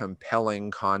make more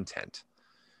compelling content?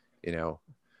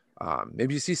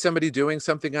 Maybe you see somebody doing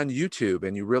something on YouTube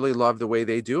and you really love the way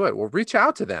they do it. Well, reach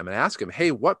out to them and ask them,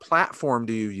 hey, what platform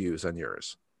do you use on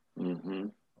yours?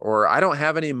 Or I don't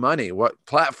have any money. What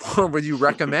platform would you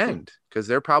recommend? Because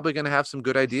they're probably going to have some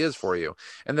good ideas for you.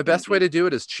 And the best way to do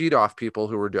it is cheat off people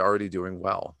who are already doing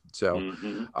well. So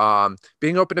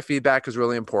being open to feedback is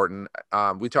really important.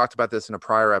 We talked about this in a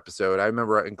prior episode. I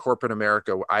remember in corporate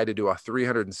America, I had to do a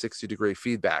 360-degree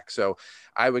feedback. So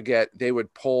they would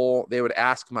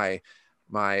ask my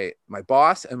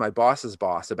boss and my boss's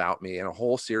boss about me in a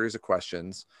whole series of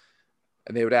questions.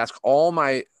 And they would ask all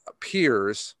my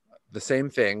peers the same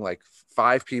thing, like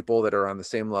 5 people that are on the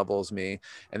same level as me.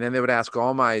 And then they would ask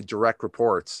all my direct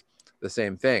reports the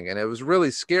same thing. And it was really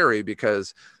scary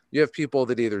because you have people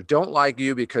that either don't like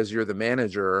you because you're the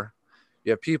manager,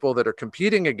 you have people that are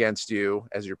competing against you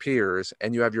as your peers,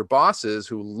 and you have your bosses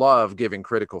who love giving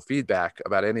critical feedback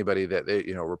about anybody that they,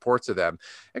 reports to them.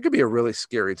 It could be a really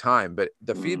scary time, but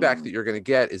the feedback that you're going to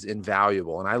get is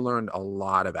invaluable. And I learned a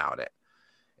lot about it.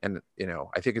 And,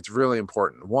 I think it's really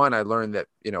important. One, I learned that,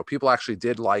 people actually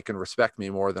did like and respect me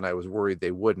more than I was worried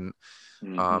they wouldn't.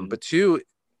 But 2,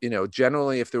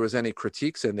 generally, if there was any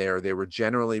critiques in there, they were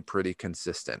generally pretty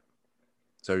consistent.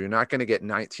 So you're not going to get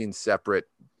 19 separate,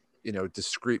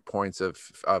 discrete points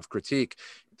of critique.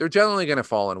 They're generally going to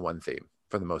fall in one theme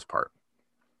for the most part.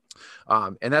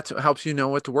 And that's what helps you know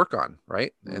what to work on,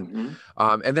 right? And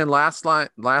then last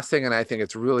thing, and I think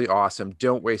it's really awesome.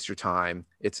 Don't waste your time.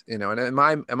 It's and in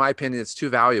my opinion, it's too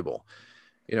valuable.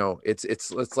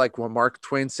 It's like what Mark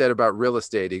Twain said about real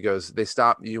estate. He goes,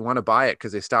 you want to buy it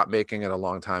because they stopped making it a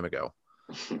long time ago.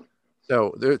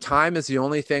 So their time is the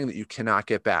only thing that you cannot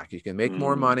get back. You can make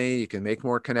more money, you can make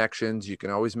more connections, you can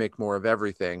always make more of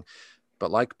everything.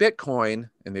 But like Bitcoin,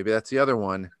 and maybe that's the other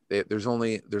one,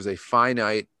 there's a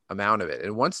finite amount of it.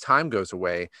 And once time goes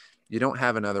away, you don't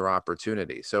have another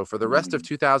opportunity. So for the rest of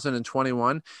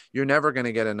 2021, you're never going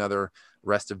to get another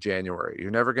rest of January.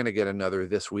 You're never going to get another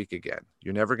this week again.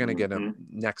 You're never going to get a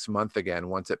next month again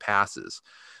once it passes.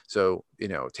 So,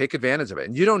 take advantage of it.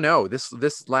 And you don't know,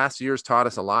 this last year's taught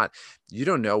us a lot. You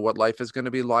don't know what life is going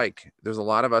to be like. There's a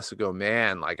lot of us who go,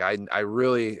 man, like I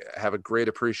really have a great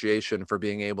appreciation for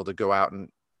being able to go out and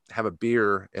have a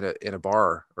beer in a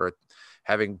bar, or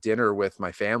having dinner with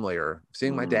my family, or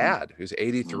seeing my dad who's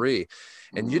 83.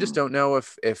 And you just don't know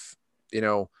if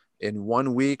in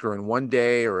 1 week or in one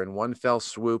day or in one fell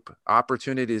swoop,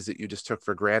 opportunities that you just took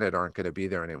for granted aren't going to be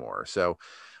there anymore. So,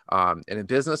 and in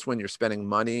business, when you're spending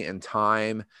money and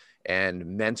time and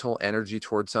mental energy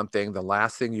towards something, the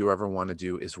last thing you ever want to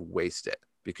do is waste it,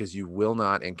 because you will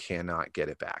not and cannot get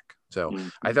it back. So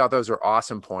I thought those were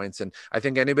awesome points. And I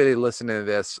think anybody listening to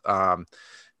this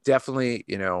definitely,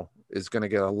 is going to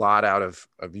get a lot out of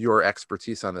your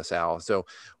expertise on this, Al. So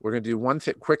we're going to do one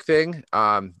quick thing,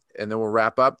 and then we'll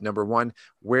wrap up. Number one,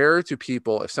 where do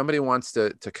people, if somebody wants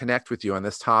to connect with you on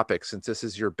this topic, since this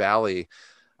is your bailiwick,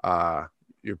 if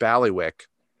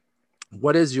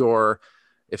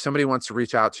somebody wants to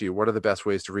reach out to you, what are the best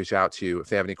ways to reach out to you if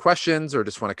they have any questions or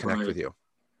just want to connect with you?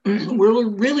 We're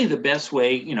really the best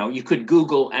way, you could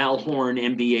Google Al Horn,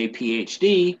 MBA,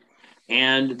 PhD,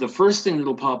 and the first thing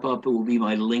that'll pop up will be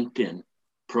my LinkedIn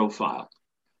profile.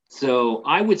 So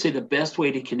I would say the best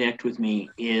way to connect with me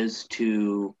is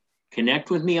to connect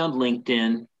with me on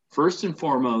LinkedIn, first and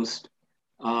foremost,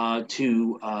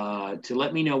 to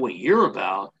let me know what you're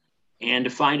about, and to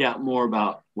find out more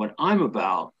about what I'm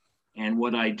about and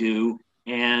what I do.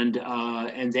 And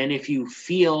then if you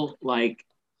feel like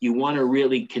you want to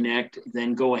really connect,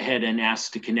 then go ahead and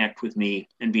ask to connect with me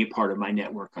and be a part of my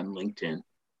network on LinkedIn.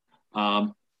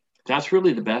 That's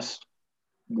really the best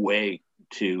way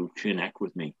to connect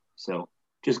with me. So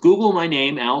just Google my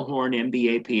name, Al Horn,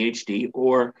 MBA, PhD,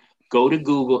 or go to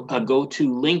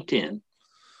LinkedIn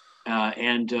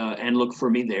and look for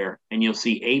me there, and you'll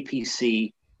see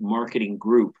APC Marketing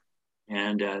Group,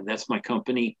 and that's my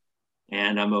company.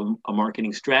 And I'm a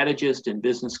marketing strategist and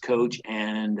business coach,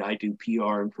 and I do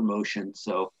PR and promotion.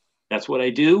 So that's what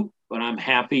I do. But I'm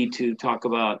happy to talk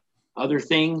about other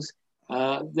things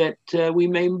that we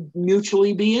may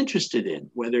mutually be interested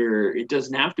in, whether it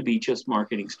doesn't have to be just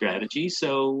marketing strategy.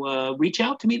 So reach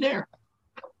out to me there.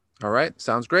 All right.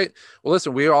 Sounds great. Well,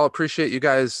 listen, we all appreciate you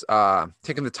guys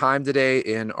taking the time today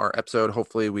in our episode.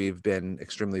 Hopefully we've been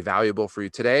extremely valuable for you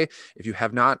today. If you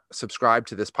have not subscribed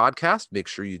to this podcast, make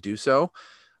sure you do so.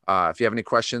 If you have any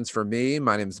questions for me,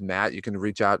 my name is Matt. You can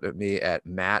reach out to me at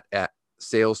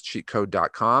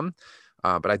matt@salescheatcode.com.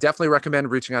 But I definitely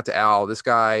recommend reaching out to Al. This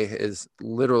guy is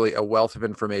literally a wealth of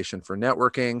information for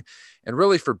networking and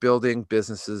really for building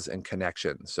businesses and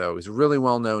connections. So he's really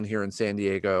well known here in San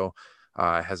Diego.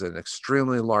 Has an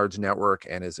extremely large network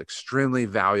and is extremely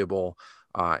valuable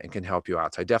and can help you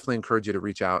out. So I definitely encourage you to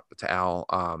reach out to Al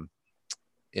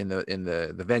in the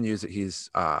venues that he's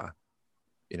that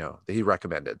he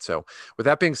recommended. So with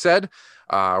that being said,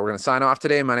 we're going to sign off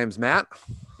today. My name's Matt,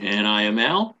 and I am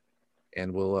Al,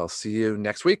 and we'll see you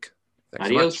next week. Thanks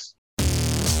Adios. so much.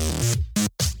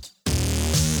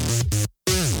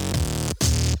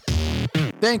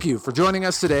 Thank you for joining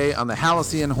us today on the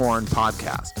Hallisey and Horn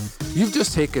podcast. You've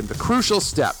just taken the crucial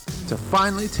step to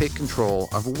finally take control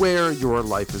of where your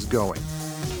life is going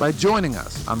by joining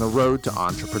us on the road to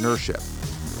entrepreneurship.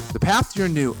 The path to your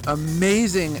new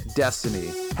amazing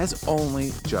destiny has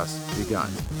only just begun.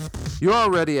 You're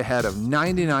already ahead of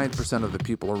 99% of the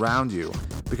people around you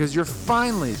because you're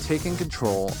finally taking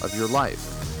control of your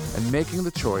life and making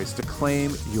the choice to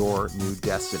claim your new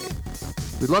destiny.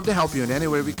 We'd love to help you in any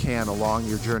way we can along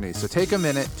your journey, so take a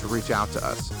minute to reach out to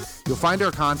us. You'll find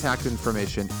our contact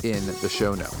information in the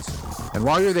show notes. And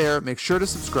while you're there, make sure to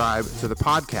subscribe to the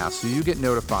podcast so you get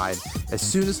notified as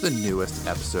soon as the newest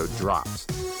episode drops.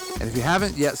 And if you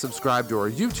haven't yet subscribed to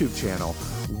our YouTube channel,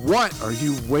 what are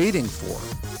you waiting for?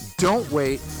 Don't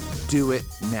wait, do it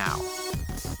now.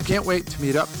 Can't wait to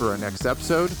meet up for our next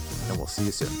episode. and we'll see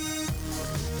you soon.